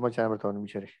ತುಂಬಾ ಚೆನ್ನಾಗಿ ಬರ್ತಾವ, ಒಂದ್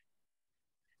ನಿಮಿಷ ರೀ.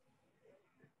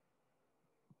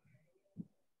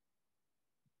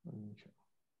 ಒಂದ್ ನಿಮಿಷ.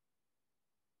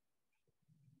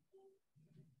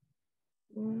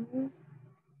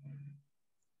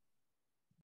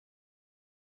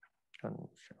 ಒಂದ್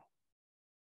ನಿಮಿಷ.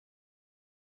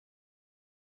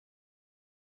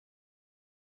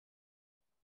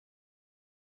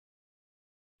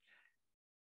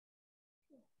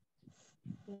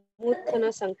 ಮೂರ್ಖನ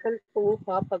ಸಂಕಲ್ಪವು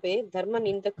ಪಾಪವೇ, ಧರ್ಮ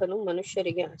ನಿಂದಕನು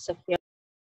ಮನುಷ್ಯರಿಗೆ ಅಸಹ್ಯ.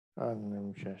 ಒಂದ್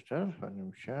ನಿಮಿಷ ಸರ್, ಒಂದ್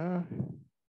ನಿಮಿಷ.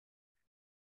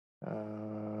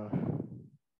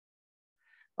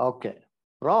 ಓಕೆ,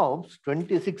 ಪ್ರಾಬ್ಸ್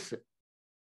 26.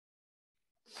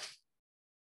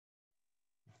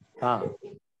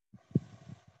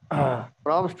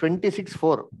 ಪ್ರಾಬ್ಸ್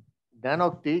 26:4.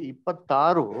 ಜ್ಞಾನೋಕ್ತಿ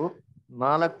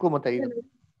 26:4-5.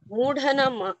 ಮೂಢನ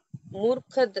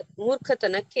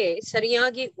ಮೂರ್ಖತನಕ್ಕೆ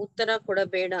ಸರಿಯಾಗಿ ಉತ್ತರ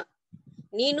ಕೊಡಬೇಡ,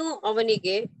 ನೀನು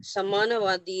ಅವನಿಗೆ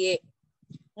ಸಮಾನವಾದಿಯೇ.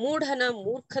 ಮೂಢನ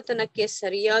ಮೂರ್ಖತನಕ್ಕೆ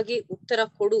ಸರಿಯಾಗಿ ಉತ್ತರ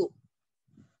ಕೊಡು,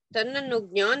 ತನ್ನನ್ನು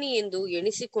ಜ್ಞಾನಿ ಎಂದು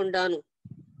ಎಣಿಸಿಕೊಂಡಾನು.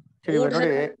 ನೋಡಿ,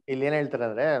 ಇಲ್ಲಿ ಏನ್ ಹೇಳ್ತಾರೆ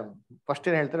ಅಂದ್ರೆ, ಫಸ್ಟ್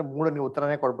ಏನ್ ಹೇಳ್ತಾರೆ, ಮೂಢನಿಗೆ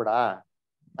ಉತ್ತರನೇ ಕೊಡ್ಬೇಡ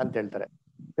ಅಂತ ಹೇಳ್ತಾರೆ.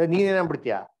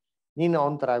 ನೀನೇನಾಗ್ಬಿಡ್ತೀಯ, ನೀನು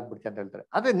ಅವನ ತರ ಆಗ್ಬಿಡ್ತೀಯ ಅಂತ ಹೇಳ್ತಾರೆ.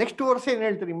 ಆದ್ರೆ ನೆಕ್ಸ್ಟ್ ವರ್ಷ ಏನ್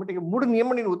ಹೇಳ್ತಾರೆ, ಮಟ್ಟಿಗೆ ಮೂಢ ನಿಯಮ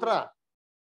ನೀನು ಉತ್ತರ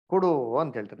ಕೊಡು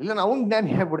ಅಂತ ಹೇಳ್ತಾರೆ. ಇಲ್ಲ ಅವ್ನ್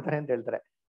ಜ್ಞಾನಿ ಆಗ್ಬಿಡ್ತಾನೆ ಅಂತ ಹೇಳ್ತಾರೆ.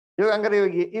 ಇವಾಗ ಹಂಗಾರೆ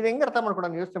ಇವಾಗ ಇದು ಹೆಂಗ್ ಅರ್ಥ ಮಾಡ್ಕೊಡ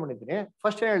ಯೋಚನೆ ಮಾಡಿದ್ದೀನಿ.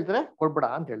 ಫಸ್ಟ್ ಏನ್ ಹೇಳ್ತಾರೆ, ಕೊಡ್ಬೇಡ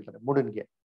ಅಂತ ಹೇಳ್ತಾರೆ ಮೂಡನ್ಗೆ.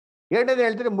 ಎರಡನೇದು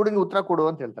ಹೇಳ್ತಾರೆ ಮೂಡನ್ಗೆ ಉತ್ತರ ಕೊಡು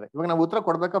ಅಂತ ಹೇಳ್ತಾರೆ. ಇವಾಗ ನಾವು ಉತ್ತರ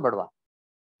ಕೊಡ್ಬೇಕಾ ಬೇಡವಾ?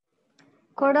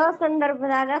 ಕೊಡೋ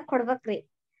ಸಂದರ್ಭದಾಗ ಕೊಡ್ಬೇಕ್ರಿ,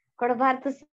 ಕೊಡಬಾರ್ದು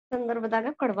ಸಂದರ್ಭದಾಗ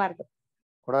ಕೊಡಬಾರ್ದು.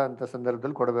 ಕೊಡೋ ಅಂತ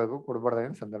ಸಂದರ್ಭದಲ್ಲಿ ಕೊಡಬೇಕು, ಕೊಡ್ಬಾರ್ದ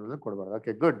ಸಂದರ್ಭದಲ್ಲಿ ಕೊಡ್ಬಾರ್ದು.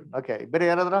 Okay good. ಓಕೆ ಬೇರೆ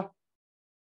ಯಾರಾದ್ರ?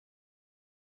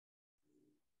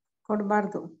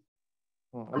 ಕೊಡ್ಬಾರ್ದು.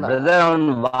 ಬ್ರದರ್ ಅವ್ನ್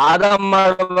ವಾದ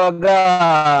ಮಾಡುವಾಗ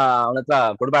ಅವನ ಹತ್ರ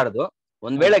ಕೊಡ್ಬಾರ್ದು.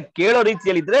 ಒಂದ್ ವೇಳೆ ಕೇಳೋ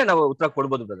ರೀತಿಯಲ್ಲಿ ಇದ್ರೆ ನಾವು ಉತ್ತರ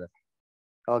ಕೊಡ್ಬೋದು ಬ್ರದರ್.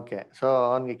 ಓಕೆ, ಸೊ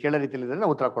ಅವ್ನಿಗೆ ಕೇಳೋ ರೀತಿಯಲ್ಲಿ ಇದ್ರೆ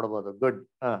ನಾವು ಉತ್ತರ ಕೊಡ್ಬೋದು. ಗುಡ್.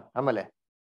 ಆಮೇಲೆ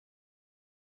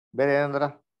ಬೇರೆ ಏನಂದ್ರ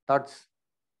ಥಾಟ್ಸ್?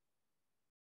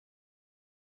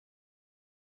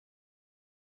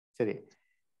 ಸರಿ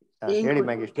ಹೇಳಿ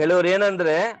ಮ್ಯಾಗೇಶ್. ಕೆಲವ್ರು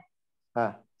ಏನಂದ್ರೆ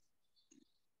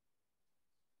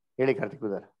ಹೇಳಿ ಕಾರ್ತಿಕ್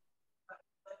ಉದಾರ್.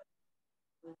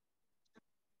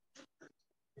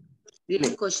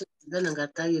 ನಂಗೆ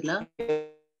ಅರ್ಥ ಆಗಿಲ್ಲ.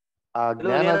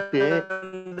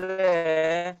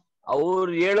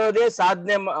 ಅವ್ರು ಹೇಳೋದೇ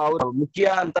ಸಾಧನೆ ಅವ್ರ ಮುಖ್ಯ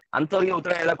ಅಂತ ಅಂತವ್ರಿಗೆ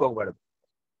ಉತ್ತರ ಹೇಳಕ್ ಹೋಗ್ಬಾರ್ದು.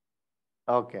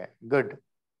 Okay good.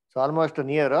 So almost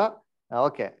near.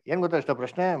 Okay, ಏನ್ ಗೊತ್ತಾ ಇಷ್ಟ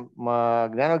ಪ್ರಶ್ನೆ,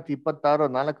 ಜ್ಞಾನೋಕ್ತಿ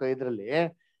 26:4-5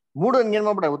 ಮೂಡನ್ಗೆ ಏನ್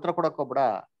ಮಾಡ್ಬಿಡ, ಉತ್ತರ ಕೊಡಕ್ ಹೋಗ್ಬಿಡ.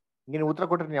 ನೀನು ಉತ್ತರ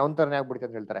ಕೊಟ್ರೆ ನೀನ್ ಅವನ್ ತರನೇ ಆಗ್ಬಿಡ್ತೀನಿ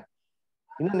ಅಂತ ಹೇಳ್ತಾರೆ.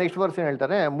 ಇನ್ನು ನೆಕ್ಸ್ಟ್ ವರ್ಷ ಏನ್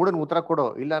ಹೇಳ್ತಾರೆ, ಮೂಡನ್ ಉತ್ತರ ಕೊಡು,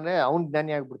 ಇಲ್ಲಾಂದ್ರೆ ಅವ್ನ್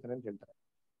ಜ್ಞಾನಿ ಆಗ್ಬಿಡ್ತಾನೆ ಅಂತ ಹೇಳ್ತಾರೆ.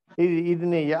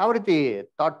 ಇದನ್ನ ಯಾವ ರೀತಿ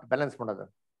ಥಾಟ್ ಬ್ಯಾಲೆನ್ಸ್ ಮಾಡೋದು?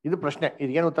 ಇದು ಪ್ರಶ್ನೆ.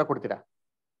 ಇದಕ್ಕೇನು ಉತ್ತರ ಕೊಡ್ತೀರಾ?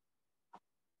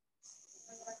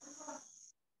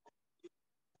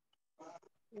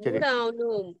 ಅವನು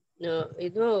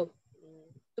ಇದು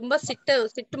ತುಂಬಾ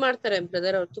ಸಿಟ್ಟು ಮಾಡ್ತಾರೆ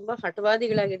ಬ್ರದರ್. ಅವ್ರು ತುಂಬಾ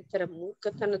ಹಠವಾದಿಗಳಾಗಿರ್ತಾರೆ.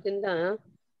 ಮೂರ್ಖತನದಿಂದ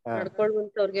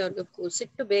ನಡ್ಕೊಳ್ಳುವಂತವ್ರಿಗೆ ಅವ್ರಿಗೆ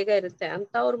ಸಿಟ್ಟು ಬೇಗ ಇರುತ್ತೆ.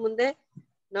 ಅಂತ ಅವ್ರ ಮುಂದೆ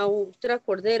ನಾವು ಉತ್ತರ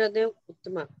ಕೊಡದೇ ಇರೋದೇ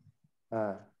ಉತ್ತಮ.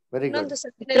 ಇನ್ನೊಂದು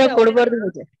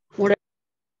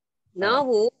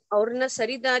ನಾವು ಅವ್ರನ್ನ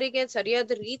ಸರಿದಾರಿಗೆ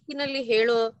ಸರಿಯಾದ ರೀತಿನಲ್ಲಿ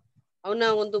ಹೇಳೋ ಅವನ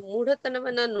ಒಂದು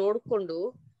ಮೂಢತನವನ್ನ ನೋಡ್ಕೊಂಡು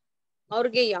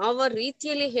ಅವ್ರಿಗೆ ಯಾವ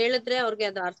ರೀತಿಯಲ್ಲಿ ಹೇಳಿದ್ರೆ ಅವ್ರಿಗೆ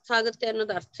ಅದು ಅರ್ಥ ಆಗುತ್ತೆ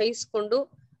ಅನ್ನೋದು ಅರ್ಥೈಸ್ಕೊಂಡು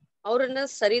ಅವ್ರನ್ನ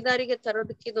ಸರಿದಾರಿಗೆ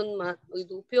ತರೋದಕ್ಕೆ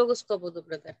ಇದು ಉಪಯೋಗಿಸ್ಕೋಬಹುದು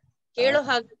ಬ್ರದರ್. ಕೇಳೋ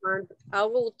ಹಾಗೆ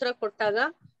ಅವಾಗ ಉತ್ತರ ಕೊಟ್ಟಾಗ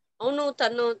ಅವನು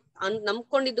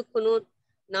ನಂಬ್ಕೊಂಡಿದ್ದಕ್ಕೂನು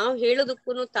ನಾವ್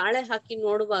ಹೇಳೋದಕ್ಕೂನು ತಾಳೆ ಹಾಕಿ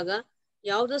ನೋಡುವಾಗ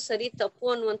ಯಾವ್ದು ಸರಿ ತಪ್ಪು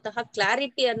ಅನ್ನುವಂತಹ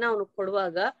ಕ್ಲಾರಿಟಿಯನ್ನ ಅವನು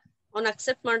ಕೊಡುವಾಗ ಅವ್ನ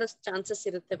ಅಕ್ಸೆಪ್ಟ್ ಮಾಡೋ ಚಾನ್ಸಸ್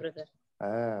ಇರುತ್ತೆ ಬ್ರದರ್.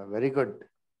 Very good.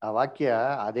 ಆ ವಾಕ್ಯ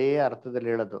ಅದೇ ಅರ್ಥದಲ್ಲಿ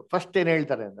ಹೇಳೋದು. ಫಸ್ಟ್ ಏನ್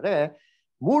ಹೇಳ್ತಾರೆ ಅಂದ್ರೆ,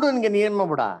 ಮೂಡನ್ಗೆ ನೀ ಏನ್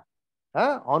ಮಾಡ್ಬೇಡ,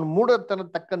 ಅವ್ನ್ ಮೂಢತನ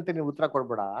ತಕ್ಕಂತೆ ನೀವು ಉತ್ತರ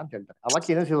ಕೊಡ್ಬೇಡ ಅಂತ ಹೇಳ್ತಾರೆ. ಆ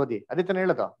ವಾಕ್ಯ ಏನೋ ಓದಿ ಅದೇ ತಾನೇ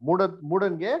ಹೇಳೋದು.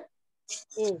 ಮೂಡನ್ಗೆ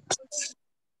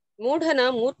ಮೂಢನ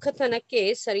ಮೂರ್ಖತನಕ್ಕೆ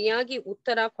ಸರಿಯಾಗಿ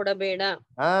ಉತ್ತರ ಕೊಡಬೇಡ.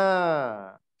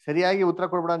 ಸರಿಯಾಗಿ ಉತ್ತರ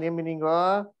ಕೊಡ್ಬೇಡ ಏನ್ ಮೀನಿಂಗು?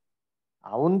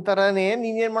 ಅವನ್ ತರಾನೇ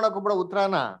ನೀನ್ ಏನ್ ಮಾಡಕ್ ಹೋಗ್ಬೇಡ,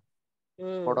 ಉತ್ತರನ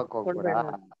ಕೊಡಕ್ ಹೋಗ್ಬೇಡ.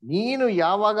 ನೀನು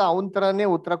ಯಾವಾಗ ಅವನ್ ತರಾನೇ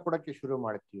ಉತ್ತರ ಕೊಡಕ್ಕೆ ಶುರು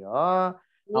ಮಾಡ್ತೀಯೋ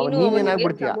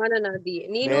ನೀನೇನಾಗ್ಬಿಡ್ತೀಯ?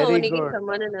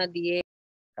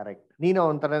 ಕರೆಕ್ಟ್, ನೀನು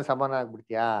ಅವನ್ ತರಾನೇ ಸಮಾನ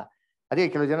ಆಗ್ಬಿಡ್ತೀಯಾ. ಅದೇ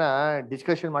ಕೆಲವು ಜನ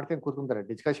ಡಿಸ್ಕಷನ್ ಮಾಡ್ಕೊಂಡು ಕೂತ್ಕೊಂತಾರೆ,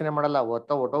 ಡಿಸ್ಕಷನ್ ಮಾಡಲ್ಲ,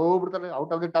 ಒಟ್ಟೋಗ್ಬಿಡ್ತಾರೆ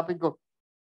ಔಟ್ ಆಫ್ ದಿ ಟಾಪಿಕ್.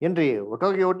 ಏನ್ರಿ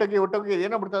ಒಟ್ಟೋಗಿ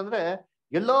ಏನಾಗ್ಬಿಡ್ತಾರೆ ಅಂದ್ರೆ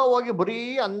ಎಲ್ಲೋ ಹೋಗಿ ಬರೀ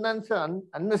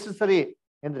ಅನ್ನೆಸೆಸರಿ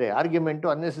ಏನ್ರಿ argument,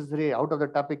 unnecessary out of the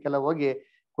topic ಎಲ್ಲ ಹೋಗಿ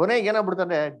ಕೊನೆಗೆ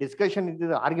ಏನಾಗ್ಬಿಡ್ತಾರೆ, ಡಿಸ್ಕಷನ್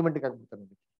ಇದ್ದಿದ್ದು ಆರ್ಗ್ಯುಮೆಂಟ್ಗೆ ಆಗ್ಬಿಡ್ತಾನೆ.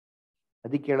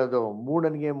 ಅದಕ್ಕೆ ಹೇಳೋದು,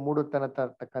 ಮೂಡನ್ಗೆ ಮೂಡುತನ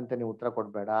ತಕ್ಕಂತೆ ನೀವು ಉತ್ತರ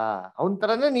ಕೊಡ್ಬೇಡ. ಅವನ್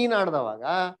ತರನೇ ನೀನ್ ಆಡ್ದವಾಗ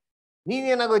ನೀನ್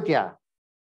ಏನಾಗೋಯ್ತೀಯ,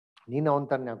 ನೀನ್ ಅವನ್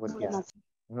ತರನೇ ಆಗೋಯ್ತೀಯ.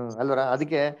 ಅಲ್ವರ?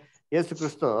 ಅದಕ್ಕೆ ಯೇಸು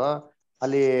ಕ್ರಿಸ್ತು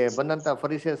ಅಲ್ಲಿ ಬಂದಂತ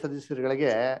ಫರಿಸೇಯ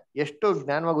ಸದಸ್ಯರುಗಳಿಗೆ ಎಷ್ಟು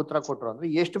ಜ್ಞಾನವಾಗಿ ಉತ್ತರ ಕೊಟ್ರು ಅಂದ್ರೆ,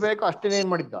 ಎಷ್ಟು ಬೇಕೋ ಅಷ್ಟೇನೇ ಏನ್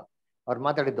ಮಾಡಿದ್ದು ಅವ್ರು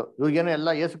ಮಾತಾಡಿದ್ದು. ಇವಾಗೇನೋ ಎಲ್ಲ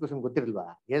ಯೇಸು ಕ್ರಿಸ್ತನ್ಗೆ ಗೊತ್ತಿರ್ಲ್ವಾ?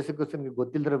 ಯೇಸು ಕ್ರಿಸ್ತನ್ಗೆ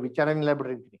ಗೊತ್ತಿಲ್ದಿರೋ ವಿಚಾರನೆಲ್ಲ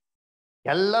ಬಿಟ್ಟಿರ್ತೀನಿ.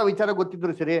 ಎಲ್ಲಾ ವಿಚಾರ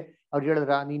ಗೊತ್ತಿದ್ರು ಸರಿ, ಅವ್ರು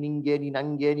ಹೇಳಿದ್ರ ನೀನ್ ಹಿಂಗೆ, ನೀನ್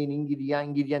ಹಂಗೆ, ನೀನ್ ಹಿಂಗಿದ್ಯಾ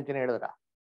ಅಂತಾನೆ ಹೇಳಿದ್ರ.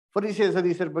 ಫರಿಸೇಯ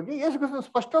ಸದಸ್ಯರ ಬಗ್ಗೆ ಯೇಸು ಕ್ರಿಸ್ತನ್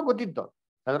ಸ್ಪಷ್ಟವಾಗಿ ಗೊತ್ತಿತ್ತು.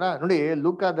 ಅದರ ನೋಡಿ,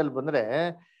 ಲೂಕಾದಲ್ಲಿ ಬಂದ್ರೆ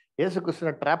ಯೇಸು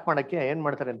ಕ್ರಿಸ್ತನ ಟ್ರ್ಯಾಪ್ ಮಾಡಕ್ಕೆ ಏನ್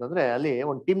ಮಾಡ್ತಾರೆ ಅಂತಂದ್ರೆ, ಅಲ್ಲಿ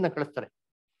ಒಂದು ಟೀಮ್ನ ಕಳಿಸ್ತಾರೆ.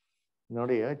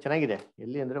 ನೋಡಿ ಚೆನ್ನಾಗಿದೆ.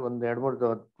 ಎಲ್ಲಿ ಅಂದ್ರೆ ಒಂದ್ 2-3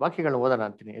 ವಾಕ್ಯಗಳನ್ನ ಓದೋಣ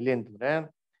ಅಂತೀನಿ. ಎಲ್ಲಿ ಅಂತಂದ್ರೆ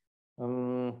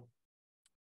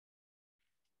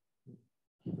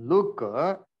ಲೂಕ್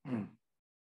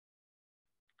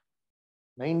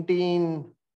 19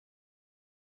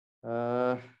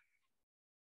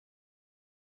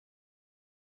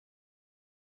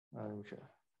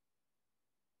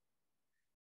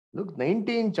 ಲುಕ್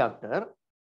 19 ಚಾಪ್ಟರ್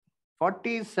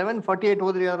 47-48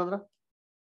 ಓದ್ರಿ ಯಾರಾದ್ರ.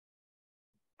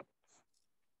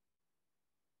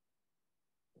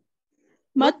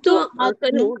 ಮತ್ತು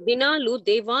ಆತನು ದಿನಾಲು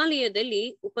ದೇವಾಲಯದಲ್ಲಿ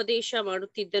ಉಪದೇಶ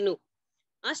ಮಾಡುತ್ತಿದ್ದನು.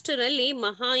 ಅಷ್ಟರಲ್ಲಿ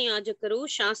ಮಹಾಯಾಜಕರು,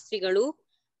 ಶಾಸ್ತ್ರಿಗಳು,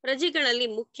 ಪ್ರಜೆಗಳಲ್ಲಿ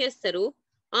ಮುಖ್ಯಸ್ಥರು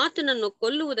ಆತನನ್ನು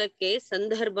ಕೊಲ್ಲುವುದಕ್ಕೆ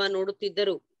ಸಂದರ್ಭ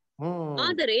ನೋಡುತ್ತಿದ್ದರು.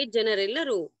 ಆದರೆ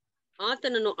ಜನರೆಲ್ಲರೂ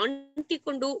ಆತನನ್ನು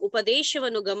ಅಂಟಿಕೊಂಡು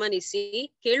ಉಪದೇಶವನ್ನು ಗಮನಿಸಿ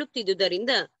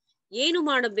ಕೇಳುತ್ತಿದ್ದುದರಿಂದ ಏನು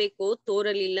ಮಾಡಬೇಕೋ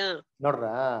ತೋರಲಿಲ್ಲ. ನೋಡ್ರ,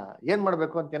 ಏನ್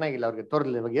ಮಾಡ್ಬೇಕು ಅಂತ ಏನಾಗಿಲ್ಲ ಅವ್ರಿಗೆ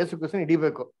ತೋರಲಿಲ್ಲ. ಇವಾಗ ಯೇಸು ಕ್ರಿಸ್ತನ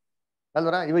ಹಿಡಿಬೇಕು,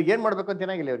 ಅಲ್ವರ. ಇವಾಗ ಏನ್ ಮಾಡ್ಬೇಕು ಅಂತ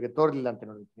ಏನಾಗಿಲ್ಲ, ಇವ್ರಿಗೆ ತೋರ್ಲಿಲ್ಲ ಅಂತ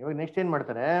ನೋಡಿ. ಇವಾಗ ನೆಕ್ಸ್ಟ್ ಏನ್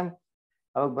ಮಾಡ್ತಾರೆ,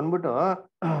 ಅವಾಗ ಬಂದ್ಬಿಟ್ಟು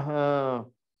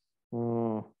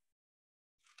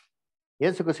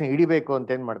ಯೇಸು ಕ್ರಿಸ್ತನ ಹಿಡಿಬೇಕು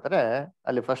ಅಂತ ಏನ್ ಮಾಡ್ತಾರೆ,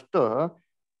 ಅಲ್ಲಿ ಫಸ್ಟ್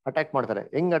ಅಟ್ಯಾಕ್ ಮಾಡ್ತಾರೆ.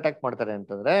 ಹೆಂಗ್ ಅಟ್ಯಾಕ್ ಮಾಡ್ತಾರೆ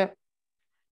ಅಂತಂದ್ರೆ,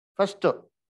 ಫಸ್ಟ್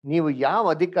ನೀವು ಯಾವ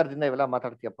ಅಧಿಕಾರದಿಂದ ಇವೆಲ್ಲ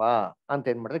ಮಾತಾಡ್ತೀಯಪ್ಪ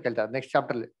ಅಂತ ಏನ್ ಮಾಡಿದ್ರೆ ಕೇಳ್ತಾರೆ. ನೆಕ್ಸ್ಟ್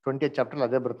ಚಾಪ್ಟರ್ 20th ಚಾಪ್ಟರ್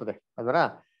ಅದೇ ಬರ್ತದೆ ಅಲ್ವರ.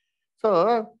 ಸೊ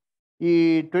ಈ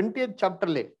 20th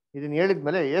ಚಾಪ್ಟರ್ಲಿ ಇದನ್ನ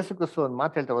ಹೇಳಿದ್ಮೇಲೆ ಯೇಸು ಕ್ರಿಸ್ತು ಒಂದು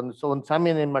ಮಾತು ಹೇಳ್ತಾರೆ. ಒಂದು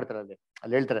ಸಾಮ್ಯನ ಏನ್ ಮಾಡ್ತಾರೆ ಅಲ್ಲಿ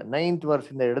ಹೇಳ್ತಾರೆ. 9th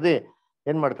ವರ್ಷದಿಂದ ಹಿಡಿದು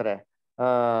ಏನ್ ಮಾಡ್ತಾರೆ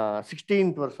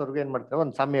 16th ವರ್ಷವರೆಗೂ ಏನ್ ಮಾಡ್ತಾರೆ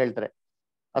ಒಂದು ಸಾಮ್ಯ ಹೇಳ್ತಾರೆ.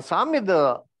 ಆ ಸಾಮ್ಯದ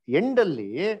ಎಂಡಲ್ಲಿ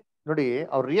ನೋಡಿ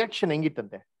ಅವ್ರ ರಿಯಾಕ್ಷನ್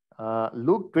ಹೆಂಗಿತ್ತಂತೆ.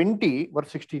 ಲೂಕ್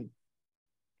 20:16.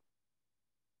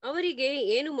 ಅವರಿಗೆ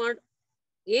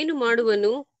ಏನು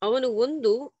ಮಾಡುವನು? ಅವನು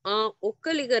ಒಂದು ಆ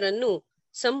ಒಕ್ಕಲಿಗರನ್ನು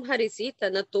ಸಂಹರಿಸಿ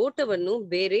ತನ್ನ ತೋಟವನ್ನು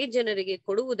ಬೇರೆ ಜನರಿಗೆ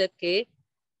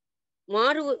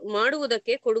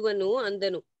ಮಾಡುವುದಕ್ಕೆ ಕೊಡುವನು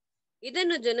ಅಂದನು.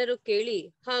 ಇದನ್ನು ಜನರು ಕೇಳಿ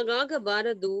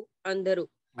ಹಾಗಾಗಬಾರದು ಅಂದರು.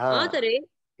 ಆದರೆ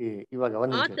ಇವಾಗ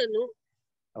ಆತನು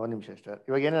ಒಂದ್ ನಿಮಿಷ ಅಷ್ಟೇ.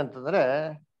 ಇವಾಗ ಏನಂತಂದ್ರೆ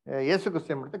ಯೇಸು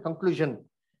ಕ್ರಿಸ್ತು ಏನ್ ಮಾಡ್ತಾರೆ, ಕನ್ಕ್ಲೂಷನ್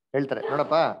ಹೇಳ್ತಾರೆ.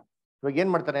 ನೋಡಪ್ಪ, ಇವಾಗ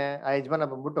ಏನ್ ಮಾಡ್ತಾರೆ, ಆ ಯಜಮಾನ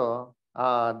ಬಂದ್ಬಿಟ್ಟು ಆ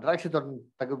ದ್ರಾಕ್ಷಿ ತೋಟ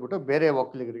ತೆಗೆದ್ಬಿಟ್ಟು ಬೇರೆ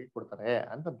ಒಕ್ಕಲಿಗರಿಗೆ ಕೊಡ್ತಾರೆ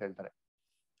ಅಂತ ಹೇಳ್ತಾರೆ.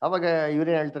 ಅವಾಗ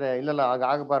ಇವ್ರೇನ್ ಹೇಳ್ತಾರೆ, ಇಲ್ಲಲ್ಲ ಆಗ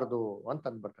ಆಗ್ಬಾರ್ದು ಅಂತ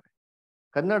ಅಂದ್ಬಿಡ್ತಾರೆ.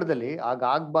 ಕನ್ನಡದಲ್ಲಿ ಆಗ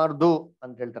ಆಗ್ಬಾರ್ದು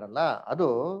ಅಂತ ಹೇಳ್ತಾರಲ್ಲ, ಅದು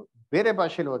ಬೇರೆ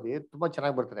ಭಾಷೆಯಲ್ಲಿ ಓದಿ ತುಂಬಾ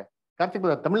ಚೆನ್ನಾಗಿ ಬರ್ತಾರೆ. Karthik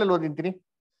brother ತಮಿಳಲ್ಲಿ ಓದಿಂತೀನಿ.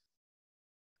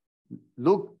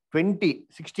 Luke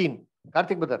 20:16.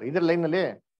 Karthik brother ಇದ್ರ ಲೈನ್ ನಲ್ಲಿ.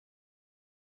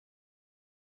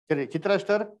 ಸರಿ,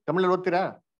 ಚಿತ್ರಾಸ್ಟರ್ ತಮಿಳಲ್ಲಿ ಓದ್ತೀರಾ?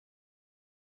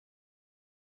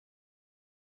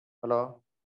 ಹಲೋ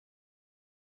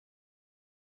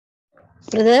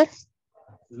ಬ್ರದರ್,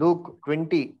 ಲೂಕ್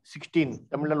 20:16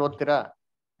 ತಮಿಳಲ್ಲಿ ಓದ್ತೀರಾ?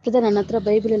 ಬ್ರದರ್ ನನ್ನ ಹತ್ರ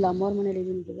ಬೈಬಲ್ ಇಲ್ಲ, ಅಮ್ಮವ್ರ ಮನೇಲಿ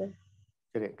ಇದೀನಿ ಬ್ರದರ್.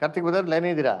 ಸರಿ, ಕಾರ್ತಿಕ್ ಬ್ರದರ್ ಲೈನ್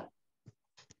ಇದ್ದೀರಾ?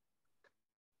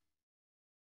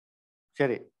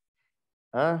 ಸರಿ,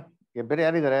 ಬೇರೆ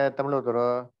ಯಾರಿದ್ದಾರೆ ತಮಿಳ್ ಓದೋರು?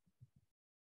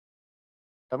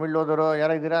 ತಮಿಳ್ ಓದೋರು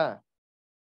ಯಾರಿದ್ದೀರಾ?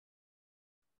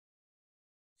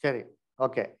 ಸರಿ,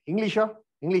 ಓಕೆ. ಇಂಗ್ಲಿಷ್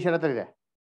ಯಾರ ಹತ್ರ ಇದೆ?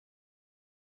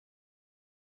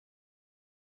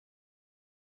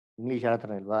 ಇಂಗ್ಲಿಷ್ ಯಾರ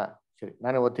ಹತ್ರ ಇಲ್ವಾ? ಸರಿ,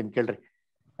 ನಾನೇ ಓದ್ತೀನಿ ಕೇಳ್ರಿ.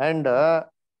 And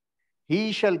he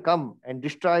shall come and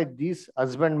destroy these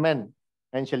husbandmen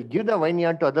and shall give the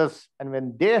vineyard to others. And when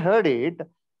they heard it,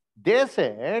 they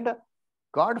said,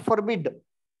 God forbid.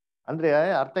 ಅಂದ್ರೆ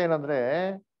ಅರ್ಥ ಏನಂದ್ರೆ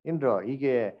ಏನ್ರು,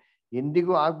 ಹೀಗೆ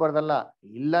ಎಂದಿಗೂ ಆಗ್ಬಾರ್ದಲ್ಲ,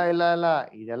 ಇಲ್ಲ ಇಲ್ಲ ಇಲ್ಲ,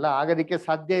 ಇದೆಲ್ಲ ಆಗೋದಿಕ್ಕೆ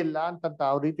ಸಾಧ್ಯ ಇಲ್ಲ ಅಂತ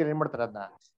ಅವ್ರ ರೀತಿಯಲ್ಲಿ ಏನ್ ಮಾಡ್ತಾರೆ ಅದನ್ನ.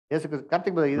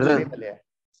 Karthik brother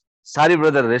sorry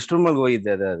brother, rest room ಅಲ್ಲಿ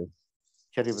ಹೋಗಿದ್ದೆ ಅದು.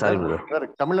 ಸರಿ ಬ್ರದರ್,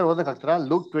 ತಮಿಳಲ್ಲಿ ಓದಕ್ ಆಗ್ತಾರ?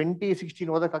 ಲೂಕ್ 20:16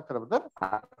 ಓದಕ್ ಆಗ್ತಾರ ಬ್ರದರ್?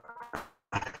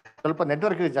 ಸ್ವಲ್ಪ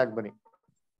ನೆಟ್ವರ್ಕ್ ಜಾಗ ಬನ್ನಿ.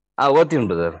 ಓದ್ತೀನಿ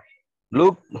ಬ್ರದರ್.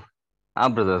 ಲೂಕ್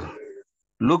ಬ್ರದರ್,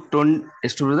 ಲೂಕ್ 20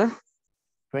 ಎಷ್ಟು ಬ್ರದರ್?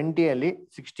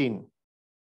 20:16.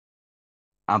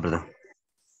 Brother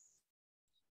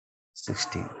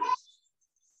 16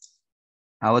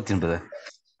 ஓத்தின் brother.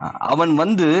 அவன்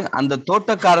வந்து அந்த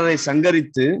தோட்டக்காரரை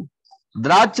சங்கரித்து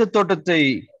திராட்சை தோட்டத்தை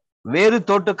வேறு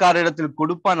தோட்டக்காரரிடத்தில்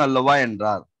கொடுப்பான் அல்லவா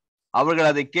என்றார். அவர்கள்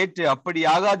அதை கேட்டு அப்படி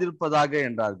ஆகாதிருப்பதாக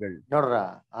என்றார்கள். ನೋಡ್ರ,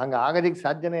 ಹಂಗ ಆಗೋದಿಕ್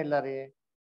ಸಾಧ್ಯನೇ ಇಲ್ಲ ರೀ,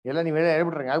 ಎಲ್ಲ ನೀವ್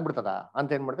ಹೇಳ್ಬಿಟ್ರೆ ಆಗ್ಬಿಡ್ತದ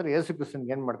ಅಂತ ಏನ್ ಮಾಡ್ತಾರೆ, ಯೇಸು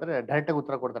ಕ್ರಿಸ್ತನ್ಗೆ ಏನ್ ಮಾಡ್ತಾರೆ, ಡೈರೆಕ್ಟ್ ಆಗಿ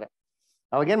ಉತ್ತರ ಕೊಡ್ತಾರೆ.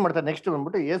 ಅವಾಗ ಏನ್ ಮಾಡ್ತಾರೆ, ನೆಕ್ಸ್ಟ್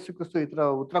ಬಂದ್ಬಿಟ್ಟು ಯೇಸು ಕ್ರಿಸ್ತು ಈ ತರ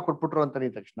ಉತ್ತರ ಕೊಟ್ಬಿಟ್ರು ಅಂತ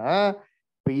ಹೇಳಿದ ತಕ್ಷಣ,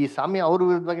 ಈ ಸಾಮ್ಯ ಅವ್ರ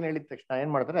ವಿರುದ್ಧವಾಗಿ ಹೇಳಿದ ತಕ್ಷಣ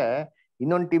ಏನ್ ಮಾಡ್ತಾರೆ,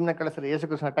 ಇನ್ನೊಂದು ಟೀಮ್ ನ ಕಳಿಸ್ತಾರೆ ಯೇಸು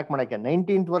ಕ್ರಿಸ್ತನ ಅಟ್ಯಾಕ್ ಮಾಡಕ್ಕೆ.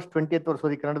 19th verse 20th verse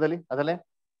ಓದಿ ಕನ್ನಡದಲ್ಲಿ. ಅದಲ್ಲೇ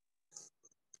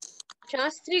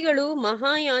ಶಾಸ್ತ್ರಿಗಳು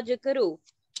ಮಹಾಯಾಜಕರು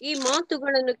ಈ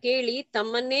ಮಾತುಗಳನ್ನು ಕೇಳಿ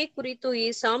ತಮ್ಮನ್ನೇ ಕುರಿತು ಈ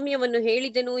ಸಾಮ್ಯವನ್ನು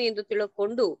ಹೇಳಿದನು ಎಂದು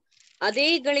ತಿಳ್ಕೊಂಡು ಅದೇ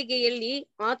ಗಳಿಗೆಯಲ್ಲಿ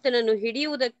ಆತನನ್ನು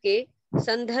ಹಿಡಿಯುವುದಕ್ಕೆ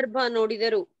ಸಂದರ್ಭ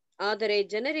ನೋಡಿದರು. ಆದರೆ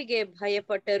ಜನರಿಗೆ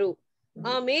ಭಯಪಟ್ಟರು.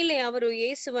 ಆಮೇಲೆ ಅವರು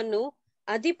ಯೇಸುವನ್ನು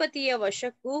ಅಧಿಪತಿಯ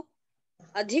ವಶಕ್ಕೂ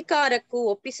ಅಧಿಕಾರಕ್ಕೂ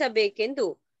ಒಪ್ಪಿಸಬೇಕೆಂದು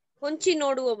ಹೊಂಚಿ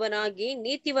ನೋಡುವವನಾಗಿ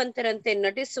ನೀತಿವಂತರಂತೆ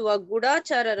ನಟಿಸುವ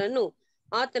ಗೂಢಚಾರರನ್ನು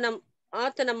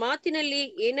ಆತನ ಮಾತಿನಲ್ಲಿ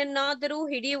ಏನನ್ನಾದರೂ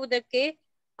ಹಿಡಿಯುವುದಕ್ಕೆ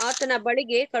ಆತನ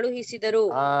ಬಳಿಗೆ ಕಳುಹಿಸಿದರು.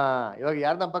 ಇವಾಗ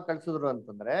ಯಾರ್ದಪ್ಪ ಕಳ್ಸಿದ್ರು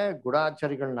ಅಂತಂದ್ರೆ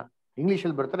ಗೂಢಾಚಾರಿಗಳನ್ನ. ಇಂಗ್ಲಿಷ್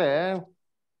ಅಲ್ಲಿ ಬರ್ತಾರೆ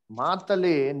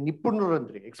ಮಾತಲ್ಲಿ ನಿಪುಣರು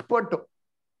ಅಂತ್ರಿ, ಎಕ್ಸ್ಪರ್ಟ್.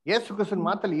 ಯೇಸು ಕ್ರಿಸ್ತನ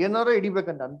ಮಾತಲ್ಲಿ ಏನಾರೋ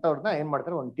ಹಿಡಿಬೇಕಂತ ಅಂತವ್ರನ್ನ ಏನ್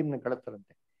ಮಾಡ್ತಾರೆ, ಒಂದು ಟೀಮ್ ನ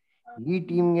ಕಳಿಸ್ತಾರಂತೆ. ಈ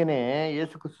ಟೀಮ್ಗೆನೆ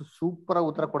ಯೇಸು ಕ್ರಿಸ್ತು ಸೂಪರ್ ಆಗಿ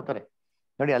ಉತ್ತರ ಕೊಡ್ತಾರೆ.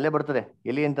 ನೋಡಿ ಅಲ್ಲೇ ಬರ್ತದೆ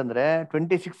ಎಲ್ಲಿ ಅಂತಂದ್ರೆ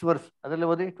 26 verse, ಅದರಲ್ಲಿ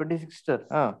ಓದಿ 26.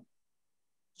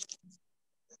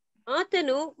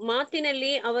 ಆತನು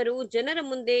ಮಾತಿನಲ್ಲಿ ಅವರು ಜನರ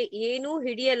ಮುಂದೆ ಏನೂ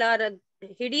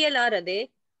ಹಿಡಿಯಲಾರದೆ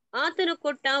ಆತನು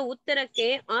ಕೊಟ್ಟ ಉತ್ತರಕ್ಕೆ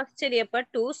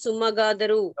ಆಶ್ಚರ್ಯಪಟ್ಟು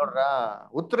ಸುಮ್ಮಗಾದರು. ನೋಡ್ರ,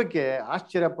 ಉತ್ತರಕ್ಕೆ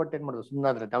ಆಶ್ಚರ್ಯಪಟ್ಟು ಏನ್ ಮಾಡುದು,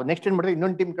 ಸುಮ್ಮನಾದ್ರೆ. ನಾವು ನೆಕ್ಸ್ಟ್ ಏನ್ ಮಾಡಿದ್ರೆ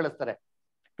ಇನ್ನೊಂದು ಟೀಮ್ ಕಳಿಸ್ತಾರೆ.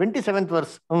 27th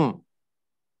verse.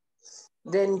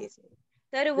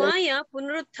 ತರುವಾಯ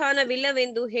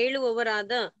ಪುನರುತ್ಥಾನವಿಲ್ಲವೆಂದು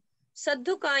ಹೇಳುವವರಾದ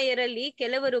ಸದ್ದುಕಾಯರಲ್ಲಿ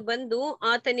ಕೆಲವರು ಬಂದು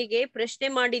ಆತನಿಗೆ ಪ್ರಶ್ನೆ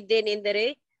ಮಾಡಿದ್ದೇನೆಂದರೆ,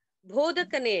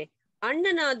 ಬೋಧಕನೇ,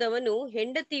 ಅಣ್ಣನಾದವನು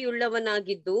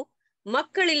ಹೆಂಡತಿಯುಳ್ಳವನಾಗಿದ್ದು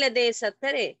ಮಕ್ಕಳಿಲ್ಲದೆ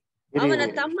ಸತ್ತರೆ ಅವನ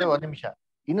ತಮ್ಮ ಒಂದ್ ನಿಮಿಷ,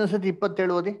 ಇನ್ನೊಂದ್ಸತಿ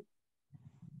 27 ಓದಿ.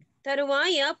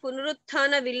 ತರುವಾಯ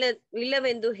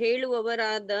ಪುನರುತ್ಥಾನವಿಲ್ಲವೆಂದು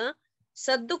ಹೇಳುವವರಾದ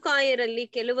ಸದ್ದುಕಾಯರಲ್ಲಿ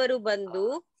ಕೆಲವರು ಬಂದು.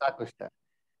 ಸಾಕು ಇಷ್ಟ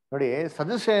ನೋಡಿ.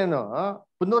 ಸದುಸೇನು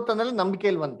ಪುನರುತ್ಥಾನದಲ್ಲಿ ನಂಬಿಕೆ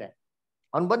ಇಲ್ವಂತೆ.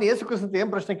 ಅವ್ನು ಬಂದು ಯೇಸು ಕ್ರಿಸ್ತಂತ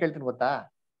ಏನ್ ಪ್ರಶ್ನೆ ಕೇಳ್ತೀನಿ ಗೊತ್ತಾ?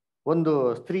 ಒಂದು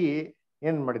ಸ್ತ್ರೀ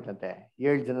ಏನ್ ಮಾಡಿದಂತೆ,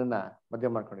 7 ಜನನ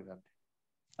ಮದುವೆ ಮಾಡ್ಕೊಂಡಿದಂತೆ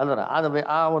ಅಲ್ವರ.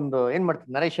 ಆ ಒಂದು ಏನ್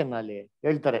ಮಾಡ್ತಾರೆ ನರೇಶನ್ ಅಲ್ಲಿ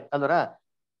ಹೇಳ್ತಾರೆ ಅಲ್ವರ.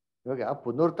 ಇವಾಗ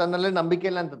ಪುನರುತ್ಥಾನದಲ್ಲೇ ನಂಬಿಕೆ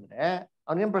ಇಲ್ಲ ಅಂತಂದ್ರೆ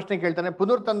ಅವ್ನೇನ್ ಪ್ರಶ್ನೆ ಕೇಳ್ತಾನೆ,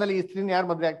 ಪುನರುತ್ಥಾನದಲ್ಲಿ ಈ ಸ್ತ್ರೀನ ಯಾರು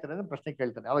ಮದುವೆ ಆಗ್ತಾರೆ ಅಂತ ಪ್ರಶ್ನೆ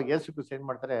ಕೇಳ್ತಾನೆ. ಅವಾಗ ಯೇಸು ಕ್ರಿಸ್ತ ಏನ್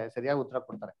ಮಾಡ್ತಾರೆ, ಸರಿಯಾಗಿ ಉತ್ತರ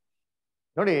ಕೊಡ್ತಾರೆ.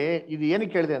 ನೋಡಿ, ಇದು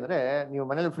ಏನಕ್ಕೆ ಕೇಳಿದೆ ಅಂದ್ರೆ, ನೀವು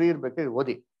ಮನೇಲಿ ಫ್ರೀ ಇರ್ಬೇಕು,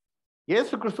 ಓದಿ.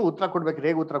 ಯೇಸು ಕ್ರಿಸ್ತ ಉತ್ತರ ಕೊಡ್ಬೇಕು.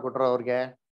 ಹೇಗೆ ಉತ್ತರ ಕೊಟ್ರು ಅವ್ರಿಗೆ?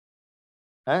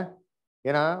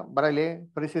 ಏನ ಬರಲಿ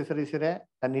ಸರಿಸಿರೆ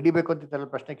ನಾನು ಹಿಡಿಬೇಕು ಅಂತಿದ್ದಲ್ಲ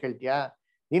ಪ್ರಶ್ನೆ ಕೇಳ್ತೀಯಾ?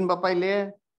 ನೀನ್ ಬಪ್ಪ ಇಲ್ಲಿ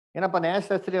ಏನಪ್ಪ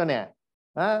ನ್ಯಾಯಶಾಸ್ತ್ರಿ ಅವನೇ,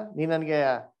 ನೀನ್ ನನ್ಗೆ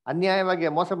ಅನ್ಯಾಯವಾಗಿ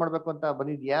ಮೋಸ ಮಾಡ್ಬೇಕು ಅಂತ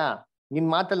ಬಂದಿದ್ಯಾ? ನಿನ್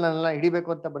ಮಾತಲ್ಲಿ ನನ್ನೆಲ್ಲ ಹಿಡಿಬೇಕು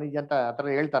ಅಂತ ಬಂದಿದ್ಯಾ ಅಂತ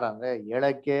ಆತರ ಹೇಳ್ತಾರ ಅಂದ್ರೆ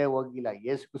ಹೇಳಕ್ಕೆ ಹೋಗಿಲ್ಲ.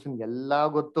 ಯೇಸು ಕ್ರಿಸ್ತನ್ ಎಲ್ಲಾ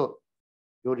ಗೊತ್ತು.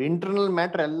 ಇವ್ರ ಇಂಟರ್ನಲ್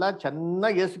ಮ್ಯಾಟರ್ ಎಲ್ಲ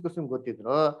ಚೆನ್ನಾಗಿ ಯೇಸು ಕ್ರಿಸ್ತನ್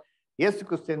ಗೊತ್ತಿದ್ರು. ಯೇಸು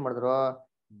ಕ್ರಿಸ್ತ ಏನ್ ಮಾಡಿದ್ರು,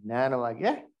 ಜ್ಞಾನವಾಗಿ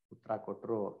ಉತ್ತರ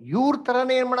ಕೊಟ್ರು. ಇವ್ರ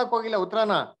ತರಾನೇ ಏನ್ ಮಾಡಕ್ ಹೋಗಿಲ್ಲ,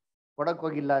 ಉತ್ತರನ ಕೊಡಕ್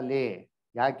ಹೋಗಿಲ್ಲ ಅಲ್ಲಿ.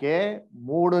 ಯಾಕೆ?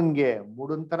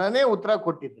 ಮೂಡನ್ ತರಾನೇ ಉತ್ತರ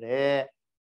ಕೊಟ್ಟಿದ್ರೆ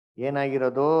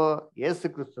ಏನಾಗಿರೋದು, ಯೇಸು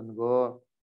ಕ್ರಿಸ್ತನ್ಗೂ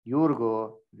ಇವ್ರಿಗೂ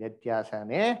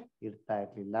ವ್ಯತ್ಯಾಸನೇ ಇರ್ತಾ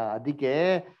ಇರ್ಲಿಲ್ಲ. ಅದಕ್ಕೆ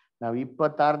ನಾವು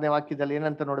 26ನೇ ವಾಕ್ಯದಲ್ಲಿ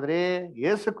ಏನಂತ ನೋಡಿದ್ರಿ,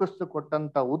 ಯೇಸು ಕ್ರಿಸ್ತ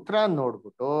ಕೊಟ್ಟಂತ ಉತ್ತರ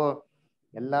ನೋಡ್ಬಿಟ್ಟು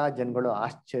ಎಲ್ಲಾ ಜನಗಳು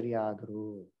ಆಶ್ಚರ್ಯ ಆದ್ರು.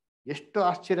 ಎಷ್ಟು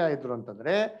ಆಶ್ಚರ್ಯ ಆಯ್ತು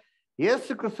ಅಂತಂದ್ರೆ,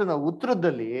 ಯೇಸು ಕ್ರಿಸ್ತನ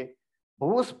ಉತ್ತರದಲ್ಲಿ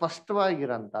ಬಹು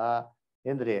ಸ್ಪಷ್ಟವಾಗಿರಂತ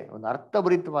ಏನ್ರಿ ಒಂದು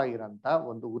ಅರ್ಥಭರಿತವಾಗಿರಂತ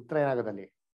ಒಂದು ಉತ್ತರ ಏನಾಗದಲ್ಲಿ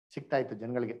ಸಿಗ್ತಾ ಇತ್ತು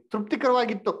ಜನಗಳಿಗೆ,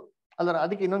 ತೃಪ್ತಿಕರವಾಗಿತ್ತು ಅಲ್ಲರ.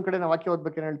 ಅದಕ್ಕೆ ಇನ್ನೊಂದ್ ಕಡೆ ನಾವು ವಾಕ್ಯ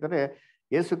ಓದ್ಬೇಕೇನು ಹೇಳ್ತಾರೆ,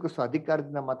 ಯೇಸು ಕ್ರಿಸ್ತ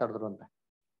ಅಧಿಕಾರದಿಂದ ಮಾತಾಡಿದ್ರು ಅಂತ.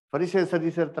 ಫರಿಸೇಯರು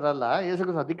ಸದ್ದುಕಾಯರು ಇರ್ತಾರಲ್ಲ, ಯೇಸು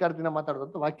ಕ್ರಿಸ್ತ ಅಧಿಕಾರದಿಂದ ಮಾತಾಡಿದ್ರು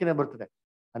ಅಂತ ವಾಕ್ಯನೇ ಬರ್ತದೆ.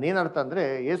 ಅದೇನರ್ಥ ಅಂದ್ರೆ,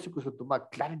 ಯೇಸು ಕ್ರಿಸ್ತ ತುಂಬಾ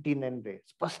ಕ್ಲಾರಿಟಿನೇನ್ರಿ,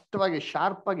 ಸ್ಪಷ್ಟವಾಗಿ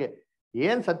ಶಾರ್ಪ್ ಆಗಿ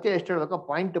ಏನ್ ಸತ್ಯ ಎಷ್ಟು ಹೇಳ್ಬೇಕೋ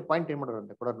ಪಾಯಿಂಟ್ ಏನ್ ಮಾಡೋರು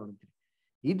ಅಂತ ಕೊಡೋರು ನೋಡ್ತೀವಿ.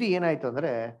 ಇದು ಏನಾಯ್ತು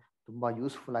ಅಂದ್ರೆ ತುಂಬಾ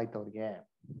ಯೂಸ್ಫುಲ್ ಆಯ್ತು ಅವ್ರಿಗೆ.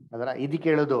 ಅದರ ಇದಕ್ಕೆ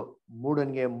ಹೇಳೋದು,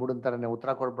 ಮೂಡನ್ ತರನೇ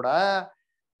ಉತ್ತರ ಕೊಡ್ಬೇಡ,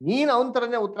 ನೀನ್ ಅವನ್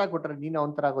ತರನೇ ಉತ್ತರ ಕೊಟ್ರೆ ನೀನ್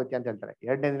ಅವನ್ ತರ ಆಗೋಯ್ತಿ ಅಂತ ಹೇಳ್ತಾರೆ.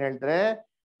 2ನೇ ದಿನ ಹೇಳ್ತಾರೆ,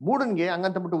 ಮೂಡನ್ಗೆ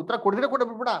ಹಂಗಂತ ಬಿಟ್ಟು ಉತ್ತರ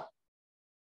ಕೊಡ್ಬಿಡ,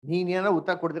 ನೀನೇನೋ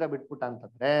ಉತ್ತರ ಕೊಡ್ದಿರ ಬಿಟ್ಬಿಟ್ಟ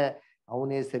ಅಂತಂದ್ರೆ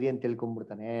ಅವನೇ ಸರಿ ಅಂತ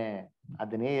ತಿಳ್ಕೊಂಡ್ಬಿಡ್ತಾನೆ.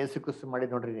 ಅದನ್ನೇ ಯೇಸು ಕ್ರಿಸ್ತ ಮಾಡಿ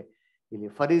ನೋಡ್ರಿ. ಇಲ್ಲಿ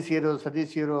ಫರಿಸಿಯರು,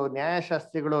 ಸದೀಸಿಯರು,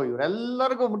 ನ್ಯಾಯಶಾಸ್ತ್ರಿಗಳು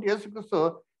ಇವರೆಲ್ಲರಿಗೂ ಬಿಟ್ಟು ಯೇಸು ಕ್ರಿಸ್ತ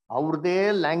ಅವ್ರದೇ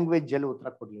ಲ್ಯಾಂಗ್ವೇಜ್ ಅಲ್ಲಿ ಉತ್ತರ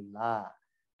ಕೊಡ್ಲಿಲ್ಲ.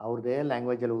 ಅವ್ರದೇ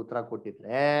ಲ್ಯಾಂಗ್ವೇಜ್ ಅಲ್ಲಿ ಉತ್ತರ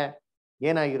ಕೊಟ್ಟಿದ್ರೆ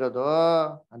ಏನಾಗಿರೋದು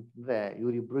ಅಂತಂದ್ರೆ,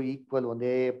 ಇವರಿಬ್ರು ಈಕ್ವಲ್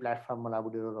ಒಂದೇ ಪ್ಲಾಟ್ಫಾರ್ಮ್ ಅಲ್ಲಿ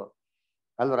ಆಗ್ಬಿಟ್ಟಿರೋರು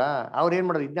ಅಲ್ವರ. ಅವ್ರು ಏನ್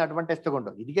ಮಾಡೋದು, ಇದನ್ನ ಅಡ್ವಾಂಟೇಜ್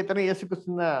ತಗೊಂಡು ಇದಕ್ಕೆ ತಾನೇ ಯೇಸು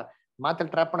ಕ್ರಿಸ್ತನ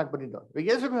ಮಾತಲ್ಲಿ ಟ್ರಾಪ್ ಮಾಡಕ್ ಬಂದಿದ್ದು. ಇವಾಗ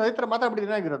ಯೇಸು ಕ್ರಿಸ್ತ ಅದೇ ತರ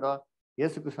ಮಾತಾಡ್ಬಿಟ್ಟಿದ್ರೆ ಏನಾಗಿರೋದು,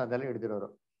 ಯೇಸು ಕ್ರಿಸ್ತ ಅದೆಲ್ಲ ಹಿಡಿದಿರೋರು.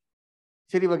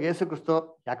 ಸರಿ, ಇವಾಗ ಯೇಸು ಕ್ರಿಸ್ತ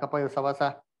ಯಾಕಪ್ಪ ಇವ್ ಸವಾಸ,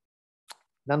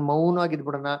 ನನ್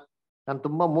ಮೌನವಾಗಿದ್ಬಿಡೋಣ, ನಾನು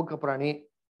ತುಂಬಾ ಮೂಕ ಪ್ರಾಣಿ,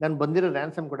 ನಾನು ಬಂದಿರೋ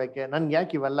ರ್ಯಾನ್ಸಮ್ ಕೊಡಕ್ಕೆ ನನ್ಗೆ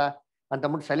ಯಾಕೆ ಇವೆಲ್ಲ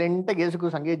ಅಂತಂದ್ಬಿಟ್ಟು ಸೈಲೆಂಟಾಗಿ ಯೇಸು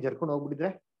ಕ್ರಿಸ್ತ ಹಂಗೆ ಜರ್ಕೊಂಡು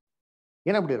ಹೋಗ್ಬಿಟ್ಟಿದ್ರೆ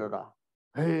ಏನಾಗ್ಬಿಟ್ಟಿರೋರು?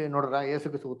 ನೋಡ್ರ, ಯೇಸು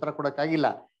ಕ್ರಿಸ್ತ ಉತ್ತರ ಕೊಡಕ್ಕಾಗಿಲ್ಲ,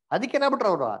 ಅದಕ್ಕೆ ಏನಾಗ್ಬಿಟ್ರು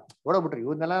ಅವ್ರು ಓಡೋಗ್ಬಿಟ್ರು.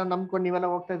 ಇವನ್ನೆಲ್ಲ ನಂಬ್ಕೊಂಡು ನೀವೆಲ್ಲ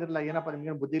ಹೋಗ್ತಾ ಇದ್ರಲ್ಲ, ಏನಪ್ಪ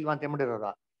ನಿಮ್ಗೆ ಬುದ್ಧಿ ಇಲ್ವಾ ಅಂತ ಏನ್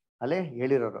ಮಾಡಿರೋರು ಅಲ್ಲೇ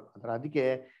ಹೇಳಿರೋರು. ಅದಕ್ಕೆ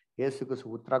ಯೇಸು ಕ್ರಿಸ್ತ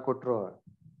ಉತ್ತರ ಕೊಟ್ರು.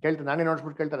 ಕೇಳ್ತಾರೆ, ನಾನೇ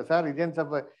ನೋಡ್ಸ್ಬಿಟ್ಟು ಕೇಳ್ತಾರೆ, ಸರ್ ಇದೇನ್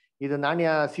ಸ್ವಲ್ಪ ಇದು ನಾಣ್ಯ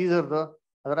ಸೀಸರ್ದು,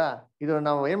 ಇದು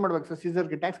ನಾವು ಏನ್ ಮಾಡ್ಬೇಕು ಸರ್,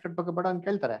 ಸೀಸರ್ಗೆ ಟ್ಯಾಕ್ಸ್ ಕಟ್ಬೇಕು ಬೇಡ ಅಂತ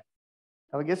ಕೇಳ್ತಾರೆ.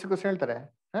 ಅವಾಗ ಯೇಸು ಕ್ರಿಸ್ತ ಹೇಳ್ತಾರೆ,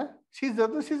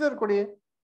 ಸೀಸರ್ ಕೊಡಿ,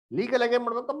 ಲೀಗಲ್ ಆಗಿ ಏನ್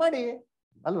ಮಾಡ್ಬೇಕು ಮಾಡಿ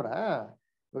ಅಲ್ವರಾ.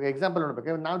 ಇವಾಗ ಎಕ್ಸಾಂಪಲ್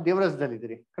ನೋಡ್ಬೇಕು, ನಾವು ದೇವರಾಜ್ಯದಲ್ಲಿ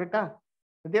ಇದ್ದೀರಿ, ಕರೆಕ್ಟಾ?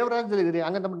 ದೇವರಾಜ್ಯದಲ್ಲಿ ಇದ್ದೀರಿ,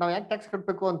 ಹಂಗಂತ ನಾವು ಯಾಕೆ ಟ್ಯಾಕ್ಸ್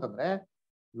ಕಟ್ಬೇಕು ಅಂತಂದ್ರೆ,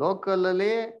 ಲೋಕಲ್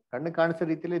ಅಲ್ಲಿ ಕಣ್ಣು ಕಾಣಿಸೋ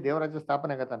ರೀತಿಯಲ್ಲಿ ದೇವರಾಜ್ಯ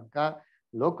ಸ್ಥಾಪನೆ ಆಗೋ ತನಕ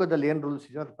ಲೋಕದಲ್ಲಿ ಏನ್ ರೂಲ್ಸ್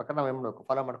ಇದೆಯೋ ಅದ್ರ ಪ್ರಕಾರ ನಾವ್ ಏನ್ ಮಾಡ್ಬೇಕು,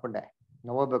 ಫಾಲೋ ಮಾಡ್ಕೊಂಡೆ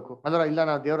ನಾವು ಹೋಗ್ಬೇಕು. ಇಲ್ಲ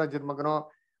ನಾವು ದೇವರಾಜ್ಯದ ಮಗನೋ,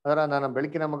 ನಾನು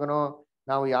ಬೆಳಕಿನ ಮಗನೋ,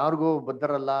 ನಾವು ಯಾರಿಗೂ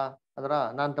ಬದ್ಧರಲ್ಲ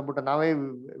ನಾನ್ ತಂದ್ಬಿಟ್ಟು ನಾವೇ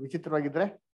ವಿಚಿತ್ರವಾಗಿದ್ರೆ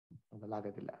ಅದೆಲ್ಲ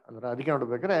ಆಗೋದಿಲ್ಲ. ಅದಕ್ಕೆ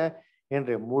ನೋಡ್ಬೇಕಾದ್ರೆ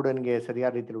ಏನ್ರಿ, ಮೂಡನ್ಗೆ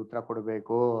ಸರಿಯಾದ ರೀತಿಯಲ್ಲಿ ಉತ್ತರ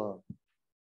ಕೊಡ್ಬೇಕು.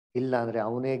 ಇಲ್ಲ ಅಂದ್ರೆ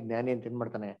ಅವನೇ ಜ್ಞಾನಿ ಅಂತ ಏನ್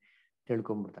ಮಾಡ್ತಾನೆ,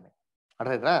 ತಿಳ್ಕೊಂಡ್ಬಿಡ್ತಾನೆ.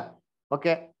 ಅರ್ಥ ಆಯ್ತಾ?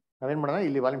 ಓಕೆ, ನಾವೇನ್ ಮಾಡೋಣ,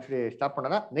 ಇಲ್ಲಿ ವಾಲ್ಯೂಮ್ ಸ್ಟಾಪ್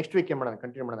ಮಾಡೋಣ. ನೆಕ್ಸ್ಟ್ ವೀಕ್ ಏನ್ ಮಾಡೋಣ,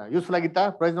 ಕಂಟಿನ್ಯೂ ಮಾಡೋಣ. ಯೂಸ್ಫುಲ್ ಆಗಿತ್ತಾ,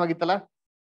 ಪ್ರಯೋಜನವಾಗಿತ್ತಲ್ಲ?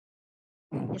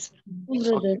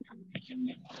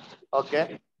 ಓಕೆ.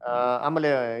 ಆಮೇಲೆ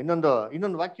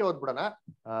ಇನ್ನೊಂದು ವಾಕ್ಯ ಓದ್ಬಿಡೋಣ.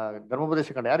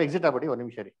 ಧರ್ಮೋಪದೇಶ ಕಾಂಡ, ಯಾರು ಎಕ್ಸಿಟ್ ಆಗ್ಬಿಡಿ, ಒಂದ್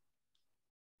ನಿಮಿಷ ರೀ.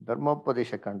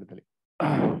 ಧರ್ಮೋಪದೇಶ ಕಾಂಡದಲ್ಲಿ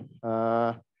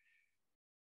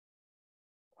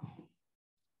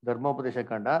ಧರ್ಮೋಪದೇಶ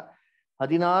ಕಾಂಡ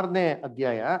 16ನೇ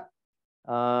ಅಧ್ಯಾಯ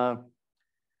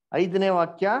 5ನೇ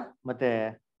ವಾಕ್ಯ ಮತ್ತೆ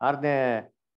 6ನೇ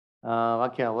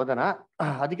ವಾಕ್ಯ ಓದೋಣ.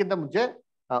 ಅದಕ್ಕಿಂತ ಮುಂಚೆ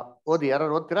ಓದಿ,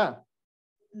 ಯಾರು ಓದ್ತೀರಾ?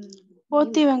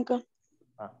 ಓದ್ತೀವಿ ಅಂಕಲ್.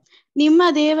 ನಿಮ್ಮ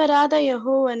ದೇವರಾದ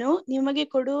ಯೆಹೋವನು ನಿಮಗೆ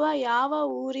ಕೊಡುವ ಯಾವ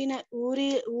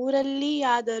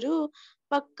ಊರಲ್ಲಿಯಾದರೂ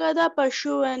ಪಕ್ಕದ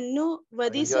ಪಶುವನ್ನು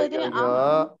ವಧಿಸದೆ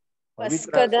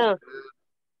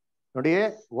ನೋಡಿ,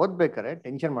 ಓದ್ಬೇಕಾರೆ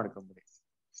ಟೆನ್ಷನ್ ಮಾಡ್ಕೊಂಬಿಡಿ.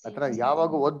 ಆತರ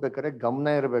ಯಾವಾಗ ಓದ್ಬೇಕಾರೆ ಗಮನ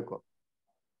ಇರ್ಬೇಕು,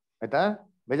 ಆಯ್ತಾ?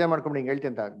 ಬೇಜಾರ್ ಮಾಡ್ಕೊಂಬಿಡಿ. ಹಿಂಗ್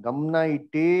ಹೇಳ್ತೀನಿ ಅಂತ ಗಮನ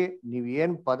ಇಟ್ಟಿ ನೀವ್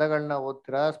ಏನ್ ಪದಗಳನ್ನ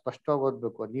ಓದ್ತೀರಾ ಸ್ಪಷ್ಟವಾಗಿ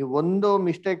ಓದ್ಬೇಕು. ನೀವ್ ಒಂದು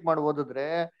ಮಿಸ್ಟೇಕ್ ಮಾಡಿ ಓದಿದ್ರೆ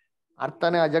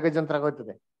ಅರ್ಥನೇ ಅಜಗಜಂತ್ರ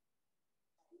ಆಗೋಯ್ತದೆ.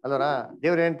 ಅಲ್ವರ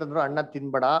ದೇವ್ರು ಏನಂತಂದ್ರು ಅಣ್ಣ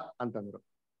ತಿನ್ಬೇಡ ಅಂತಂದ್ರು.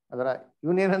 ಅದರ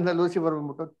ಇವನೇನಂದ ಲೂಸಿಫರ್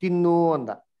ಬಂದ್ಬಿಟ್ಟು ತಿನ್ನು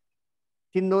ಅಂದ.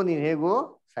 ತಿನ್ನು ನೀನ್ ಹೇಗೂ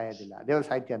ಸಾಯೋದಿಲ್ಲ, ದೇವ್ರು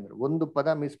ಸಾಯ್ತಿ ಅಂದ್ರು. ಒಂದು ಪದ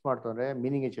ಮಿಸ್ ಮಾಡ್ತಂದ್ರೆ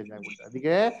ಮೀನಿಂಗ್ ಚೇಂಜ್ ಆಗ್ಬಿಡ್ತು.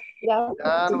 ಅದಕ್ಕೆ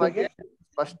ನಿಧಾನವಾಗಿ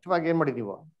ಸ್ಪಷ್ಟವಾಗಿ ಏನ್ ಮಾಡಿ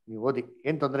ನೀವು ಓದಿ,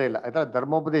 ಏನ್ ತೊಂದರೆ ಇಲ್ಲ ಆಯ್ತಾ.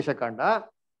 ಧರ್ಮೋಪದೇಶ ಕಾಂಡ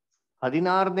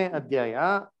 16ನೇ ಅಧ್ಯಾಯ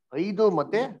 5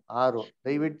 ಮತ್ತೆ 6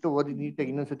 ದಯವಿಟ್ಟು ಓದಿ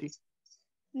ನೀಟಾಗಿ ಇನ್ನೊಂದ್ಸತಿ.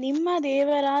 ನಿಮ್ಮ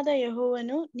ದೇವರಾದ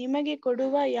ಯೆಹೋವನು ನಿಮಗೆ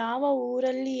ಕೊಡುವ ಯಾವ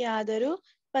ಊರಲ್ಲಿಯಾದರೂ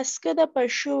ಪಸ್ಕದ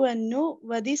ಪಶುವನ್ನು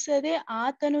ವಧಿಸದೆ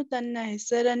ಆತನು ತನ್ನ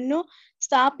ಹೆಸರನ್ನು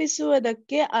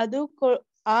ಸ್ಥಾಪಿಸುವುದಕ್ಕೆ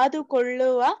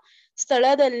ಆದುಕೊಳ್ಳುವ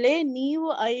ಸ್ಥಳದಲ್ಲೇ ನೀವು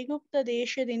ಐಗುಪ್ತ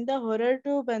ದೇಶದಿಂದ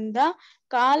ಹೊರಟು ಬಂದ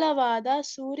ಕಾಲವಾದ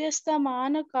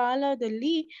ಸೂರ್ಯಾಸ್ತಮಾನ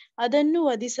ಕಾಲದಲ್ಲಿ ಅದನ್ನು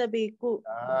ವಧಿಸಬೇಕು.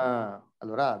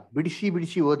 ಅಲ್ವರ ಬಿಡಿಸಿ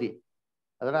ಬಿಡಿಸಿ ಓದಿ.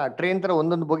 ಅದರ ಟ್ರೈನ್ ತರ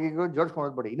ಒಂದೊಂದು ಬಗೆಗಳು ಜೋಡಿಸ್ಕೊಂಡು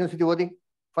ಓದ್ಬೇಡಿ. ಇನ್ನೊಂದ್ಸತಿ ಓದಿ,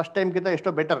 ಫಸ್ಟ್ ಟೈಮ್ ಗಿಂತ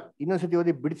ಎಷ್ಟೋ ಬೆಟರ್. ಇನ್ನೊಂದ್ಸತಿ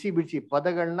ಓದಿ, ಬಿಡಿಸಿ ಬಿಡಿಸಿ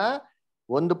ಪದಗಳನ್ನ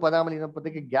ಒಂದು ಪದ ಆಮೇಲೆ ಇನ್ನೊಂದು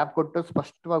ಪದಕ್ಕೆ ಗ್ಯಾಪ್ ಕೊಟ್ಟು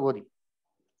ಸ್ಪಷ್ಟವಾಗಿ ಓದಿ.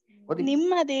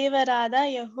 ನಿಮ್ಮ ದೇವರಾದ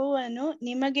ಯೆಹೋವನು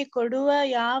ನಿಮಗೆ ಕೊಡುವ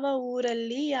ಯಾವ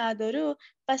ಊರಲ್ಲಿಯಾದರೂ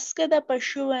ಪಸ್ಕದ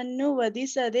ಪಶುವನ್ನು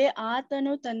ವಧಿಸದೆ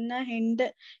ಆತನು ತನ್ನ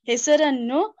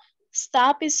ಹೆಸರನ್ನು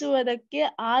ಸ್ಥಾಪಿಸುವುದಕ್ಕೆ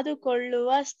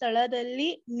ಆದುಕೊಳ್ಳುವ ಸ್ಥಳದಲ್ಲಿ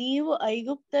ನೀವು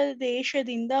ಐಗುಪ್ತ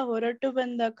ದೇಶದಿಂದ ಹೊರಟು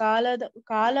ಬಂದ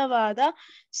ಕಾಲವಾದ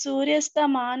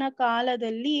ಸೂರ್ಯಾಸ್ತಮಾನ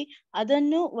ಕಾಲದಲ್ಲಿ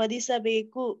ಅದನ್ನು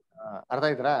ವಧಿಸಬೇಕು. ಅರ್ಥ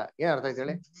ಆಯ್ತಾ? ಏನ್ ಅರ್ಥ ಆಯ್ತು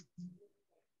ಹೇಳಿ?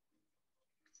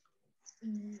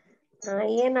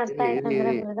 ಏನ್ ಅರ್ಥ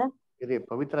ಆಯ್ತಂದ್ರೆ ಬ್ರದರ್? ಇರಿ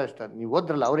ಪವಿತ್ರ ಅಷ್ಟ ನೀವ್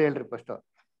ಓದ್ರಲ್ಲ, ಅವ್ರು ಹೇಳ್ರಿ ಫಸ್ಟ್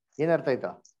ಏನ್ ಅರ್ಥ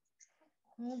ಆಯ್ತಾ?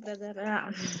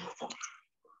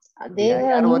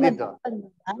 ಯಾರು ಓದಿದ್ದು?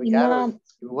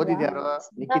 ಓದಿದ್ಯಾರು?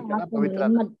 ನಿಖಿತನ ಪವಿತ್ರ?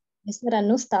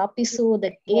 ಹೆಸರನ್ನು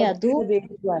ಸ್ಥಾಪಿಸುವುದಕ್ಕೆ ಅದು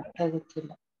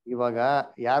ಇವಾಗ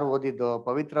ಯಾರು ಓದಿದ್ದು?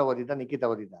 ಪವಿತ್ರ ಓದಿದ್ದ, ನಿಖಿತ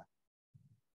ಓದಿದ್ದ?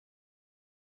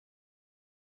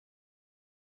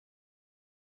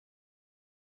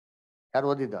 ಯಾರು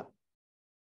ಓದಿದ್ದ?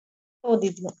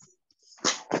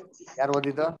 ಯಾರು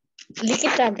ಓದಿದ್ದು?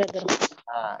 ಲಿಖಿತ ಬ್ರದರ್.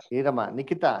 ಈರಮ್ಮ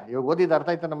ನಿಖಿತ ಇವಾಗ ಓದಿದ ಅರ್ಥ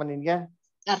ಆಯ್ತಾ ನಮ್ಮ ನಿನ್ಗೆ?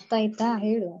 ಅರ್ಥ ಆಯ್ತಾ?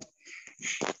 ಹೇಳು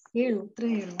ಉತ್ತರ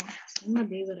ಹೇಳು. ನಿಮ್ಮ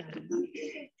ದೇವರ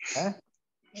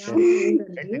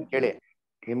ಕೇಳಿ,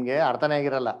 ನಿಮ್ಗೆ ಅರ್ಥನೇ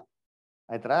ಆಗಿರಲ್ಲ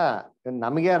ಆಯ್ತಾ?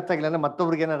 ನಮಗೆ ಅರ್ಥ ಆಗಿಲ್ಲ ಅಂದ್ರೆ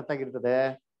ಮತ್ತೊಬ್ರಿಗೆ ಏನ್ ಅರ್ಥ ಆಗಿರ್ತದೆ?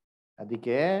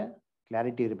 ಅದಕ್ಕೆ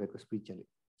ಕ್ಲಾರಿಟಿ ಇರಬೇಕು ಸ್ಪೀಚ್ ಅಲ್ಲಿ.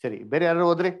 ಸರಿ, ಬೇರೆ ಯಾರು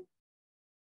ಓದ್ರಿ?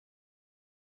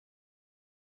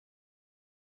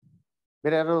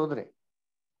 ಬೇರೆ ಯಾರು ಓದ್ರಿ?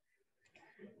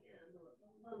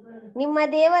 ನಿಮ್ಮ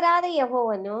ದೇವರಾದ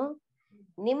ಯೆಹೋವನು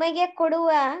ನಿಮಗೆ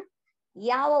ಕೊಡುವ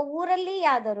ಯಾವ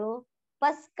ಊರಲ್ಲಿಯಾದರೂ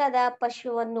ಪಸ್ಕದ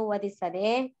ಪಶುವನ್ನು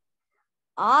ವಧಿಸದೆ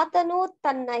ಆತನು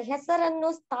ತನ್ನ ಹೆಸರನ್ನು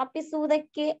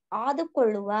ಸ್ಥಾಪಿಸುವುದಕ್ಕೆ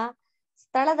ಆದುಕೊಳ್ಳುವ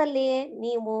ಸ್ಥಳದಲ್ಲಿಯೇ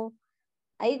ನೀವು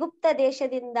ಐಗುಪ್ತ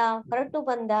ದೇಶದಿಂದ ಹೊರಟು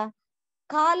ಬಂದ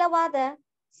ಕಾಲವಾದ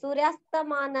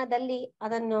ಸೂರ್ಯಾಸ್ತಮಾನದಲ್ಲಿ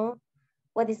ಅದನ್ನು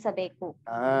ವಧಿಸಬೇಕು.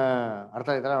 ಅರ್ಥ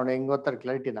ಆಯ್ತಾ? ಅವ್ನು ಹೆಂಗ್ ಓದ್ತಾರೆ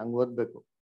ಕ್ಲಾರಿಟಿ ಹಂಗ್ ಓದ್ಬೇಕು.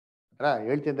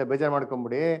 ಹೇಳ್ತಿದ್ದ ಬೇಜಾರು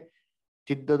ಮಾಡ್ಕೊಂಬಿಡಿ.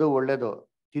 ತಿದ್ದದು ಒಳ್ಳೇದು,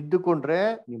 ತಿದ್ದುಕೊಂಡ್ರೆ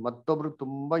ನೀವು ಮತ್ತೊಬ್ರು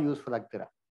ತುಂಬಾ ಯೂಸ್ಫುಲ್ ಆಗ್ತೀರಾ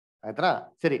ಆಯ್ತಾ?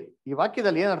 ಸರಿ, ಈ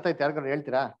ವಾಕ್ಯದಲ್ಲಿ ಏನ್ ಅರ್ಥ ಆಯ್ತು? ಯಾರಿಗಾರು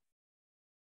ಹೇಳ್ತೀರಾ?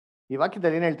 ಈ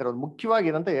ವಾಕ್ಯದಲ್ಲಿ ಏನ್ ಹೇಳ್ತಾರೆ? ಒಂದು ಮುಖ್ಯವಾಗಿ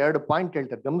ಏನಂತ 2 ಪಾಯಿಂಟ್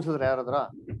ಹೇಳ್ತಾರೆ, ಗಮನಿಸಿದ್ರೆ ಯಾರಾದ್ರ?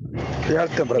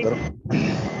 ಹೇಳ್ತೇವೆ ಬ್ರದರ್.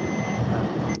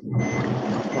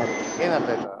 ಏನ್ ಅರ್ಥ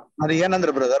ಆಯ್ತು? ಅದು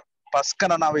ಏನಂದ್ರೆ ಬ್ರದರ್,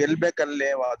 ಪಸ್ಕನ ನಾವು ಎಲ್ ಬೇಕಲ್ಲೇ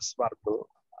ವಾದಿಸ್ಬಾರ್ದು,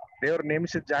 ದೇವ್ರು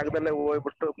ನೇಮಿಸಿದ ಜಾಗದಲ್ಲೇ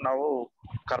ಹೋಗ್ಬಿಟ್ಟು ನಾವು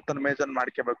ಕರ್ತನ ಮೇಜನ್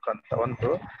ಮಾಡ್ಕೋಬೇಕು ಅಂತ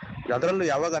ಒಂದು. ಅದ್ರಲ್ಲೂ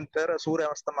ಯಾವಾಗ ಅಂತಾರೆ?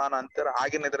 ಸೂರ್ಯಾಸ್ತಮಾನ ಅಂತಾರೆ,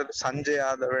 ಆಗಿನ ಇದ್ರಲ್ಲಿ ಸಂಜೆ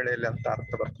ಆದ ವೇಳೆಯಲ್ಲಿ ಅಂತ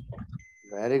ಅರ್ಥ ಬರ್ತದೆ.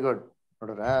 Very good.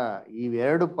 ನೋಡ್ರ, ಈ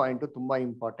 2 ಪಾಯಿಂಟ್ ತುಂಬಾ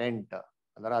ಇಂಪಾರ್ಟೆಂಟ್.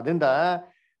 ಅದರಿಂದ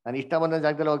ನಾನು ಇಷ್ಟ ಬಂದ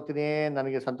ಜಾಗದಲ್ಲಿ ಹೋಗ್ತೀನಿ,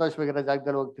 ನನಗೆ ಸಂತೋಷವಾಗಿರೋ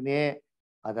ಜಾಗದಲ್ಲಿ ಹೋಗ್ತೀನಿ,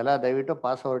 ಅದೆಲ್ಲ ದಯವಿಟ್ಟು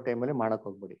ಪಾಸ್ ಓವರ್ ಟೈಮಲ್ಲಿ ಮಾಡಕ್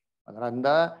ಹೋಗ್ಬಿಡಿ. ಅದರಿಂದ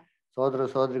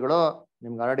ಸೋದರಿಗಳು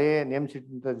ನಿಮ್ಗೆ ಆಲ್ರೆಡಿ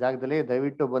ನೇಮಿಸಿದ ಜಾಗದಲ್ಲಿ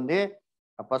ದಯವಿಟ್ಟು ಬಂದು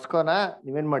ಆ ಪಸ್ಕೋನ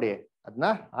ನೀವೇನ್ ಮಾಡಿ ಅದನ್ನ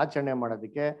ಆಚರಣೆ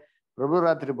ಮಾಡೋದಕ್ಕೆ ಪ್ರಭು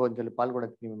ರಾತ್ರಿ ಭೋಜನದಲ್ಲಿ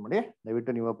ಪಾಲ್ಗೊಳ್ಳೋದಕ್ಕೆ ನೀವೇನ್ ಮಾಡಿ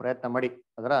ದಯವಿಟ್ಟು ನೀವು ಪ್ರಯತ್ನ ಮಾಡಿ.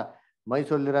 ಅದರ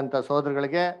ಮೈಸೂರಲ್ಲಿರೋಂಥ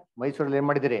ಸೋದರಗಳಿಗೆ ಮೈಸೂರಲ್ಲಿ ಏನ್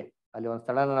ಮಾಡಿದಿರಿ? ಅಲ್ಲಿ ಒಂದು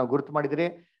ಸ್ಥಳನ ನಾವು ಗುರುತು ಮಾಡಿದಿರಿ.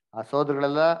 ಆ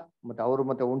ಸೋದರಗಳೆಲ್ಲ ಮತ್ತೆ ಅವರು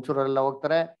ಮತ್ತೆ ಹುಣಸೂರೆಲ್ಲ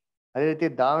ಹೋಗ್ತಾರೆ. ಅದೇ ರೀತಿ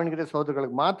ದಾವಣಗೆರೆ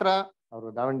ಸೋದರಗಳಿಗೆ ಮಾತ್ರ ಅವರು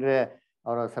ದಾವಣಗೆರೆ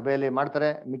ಅವರ ಸಭೆಯಲ್ಲಿ ಮಾಡ್ತಾರೆ.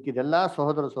 ಮಿಕ್ಕಿದೆಲ್ಲ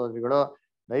ಸಹೋದರಿಗಳು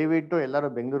ದಯವಿಟ್ಟು ಎಲ್ಲರೂ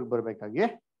ಬೆಂಗಳೂರಿಗೆ ಬರ್ಬೇಕಾಗಿ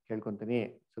ಕೇಳ್ಕೊಂತೀನಿ.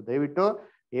 ಸೊ ದಯವಿಟ್ಟು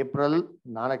ಏಪ್ರಿಲ್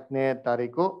 4ನೇ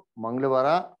ತಾರೀಕು ಮಂಗಳವಾರ,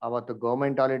 ಅವತ್ತು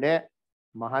ಗೌರ್ಮೆಂಟ್ ಹಾಲಿಡೇ,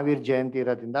 ಮಹಾವೀರ್ ಜಯಂತಿ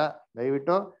ಇರೋದ್ರಿಂದ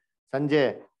ದಯವಿಟ್ಟು ಸಂಜೆ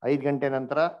 5 ಗಂಟೆ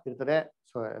ನಂತರ ಇರ್ತದೆ.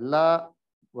 ಸೊ ಎಲ್ಲ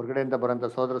ಹೊರಗಡೆಯಿಂದ ಬರೋಂಥ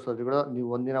ಸೋದರಿಗಳು ನೀವು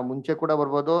ಒಂದಿನ ಮುಂಚೆ ಕೂಡ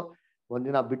ಬರ್ಬೋದು,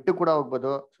 ಒಂದಿನ ಬಿಟ್ಟು ಕೂಡ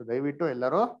ಹೋಗ್ಬೋದು. ಸೊ ದಯವಿಟ್ಟು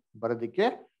ಎಲ್ಲರೂ ಬರೋದಕ್ಕೆ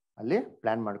ಅಲ್ಲಿ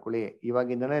ಪ್ಲಾನ್ ಮಾಡ್ಕೊಳ್ಳಿ.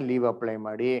 ಇವಾಗಿಂದನೇ ಲೀವ್ ಅಪ್ಲೈ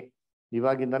ಮಾಡಿ.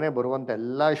 ಇವಾಗಿಂದನೇ ಬರುವಂತ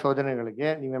ಎಲ್ಲಾ ಶೋಧನೆಗಳಿಗೆ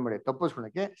ನೀವೇನ್ ಮಾಡಿ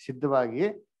ತಪ್ಪಿಸ್ಕೊಳಕ್ಕೆ ಸಿದ್ಧವಾಗಿ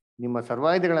ನಿಮ್ಮ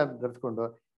ಸರ್ವಾಯುಧಗಳನ್ನ ಧರಿಸ್ಕೊಂಡು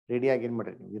ರೆಡಿಯಾಗಿ ಏನ್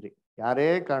ಮಾಡ್ರಿ ನೀವು ಇರಿ. ಯಾರೇ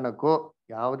ಕಾರಣಕ್ಕೂ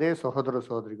ಯಾವುದೇ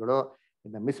ಸಹೋದರಿಗಳು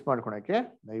ಇದನ್ನ ಮಿಸ್ ಮಾಡ್ಕೊಳಕ್ಕೆ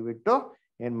ದಯವಿಟ್ಟು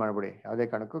ಏನ್ ಮಾಡ್ಬಿಡಿ, ಯಾವುದೇ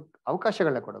ಕಾರಣಕ್ಕೂ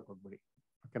ಅವಕಾಶಗಳನ್ನ ಕೊಡಕ್ ಹೋಗ್ಬಿಡಿ.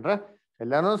 ಓಕೆನಾ?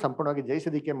 ಎಲ್ಲಾನು ಸಂಪೂರ್ಣವಾಗಿ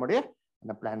ಜಯಿಸೋದಿಕ್ಕೆ ಮಾಡಿ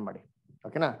ಅದನ್ನ ಪ್ಲಾನ್ ಮಾಡಿ.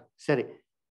 ಓಕೆನಾ? ಸರಿ.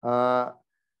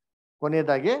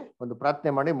 ಕೊನೆಯದಾಗಿ ಒಂದು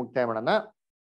ಪ್ರಾರ್ಥನೆ ಮಾಡಿ ಮುಕ್ತಾಯ ಮಾಡೋಣ.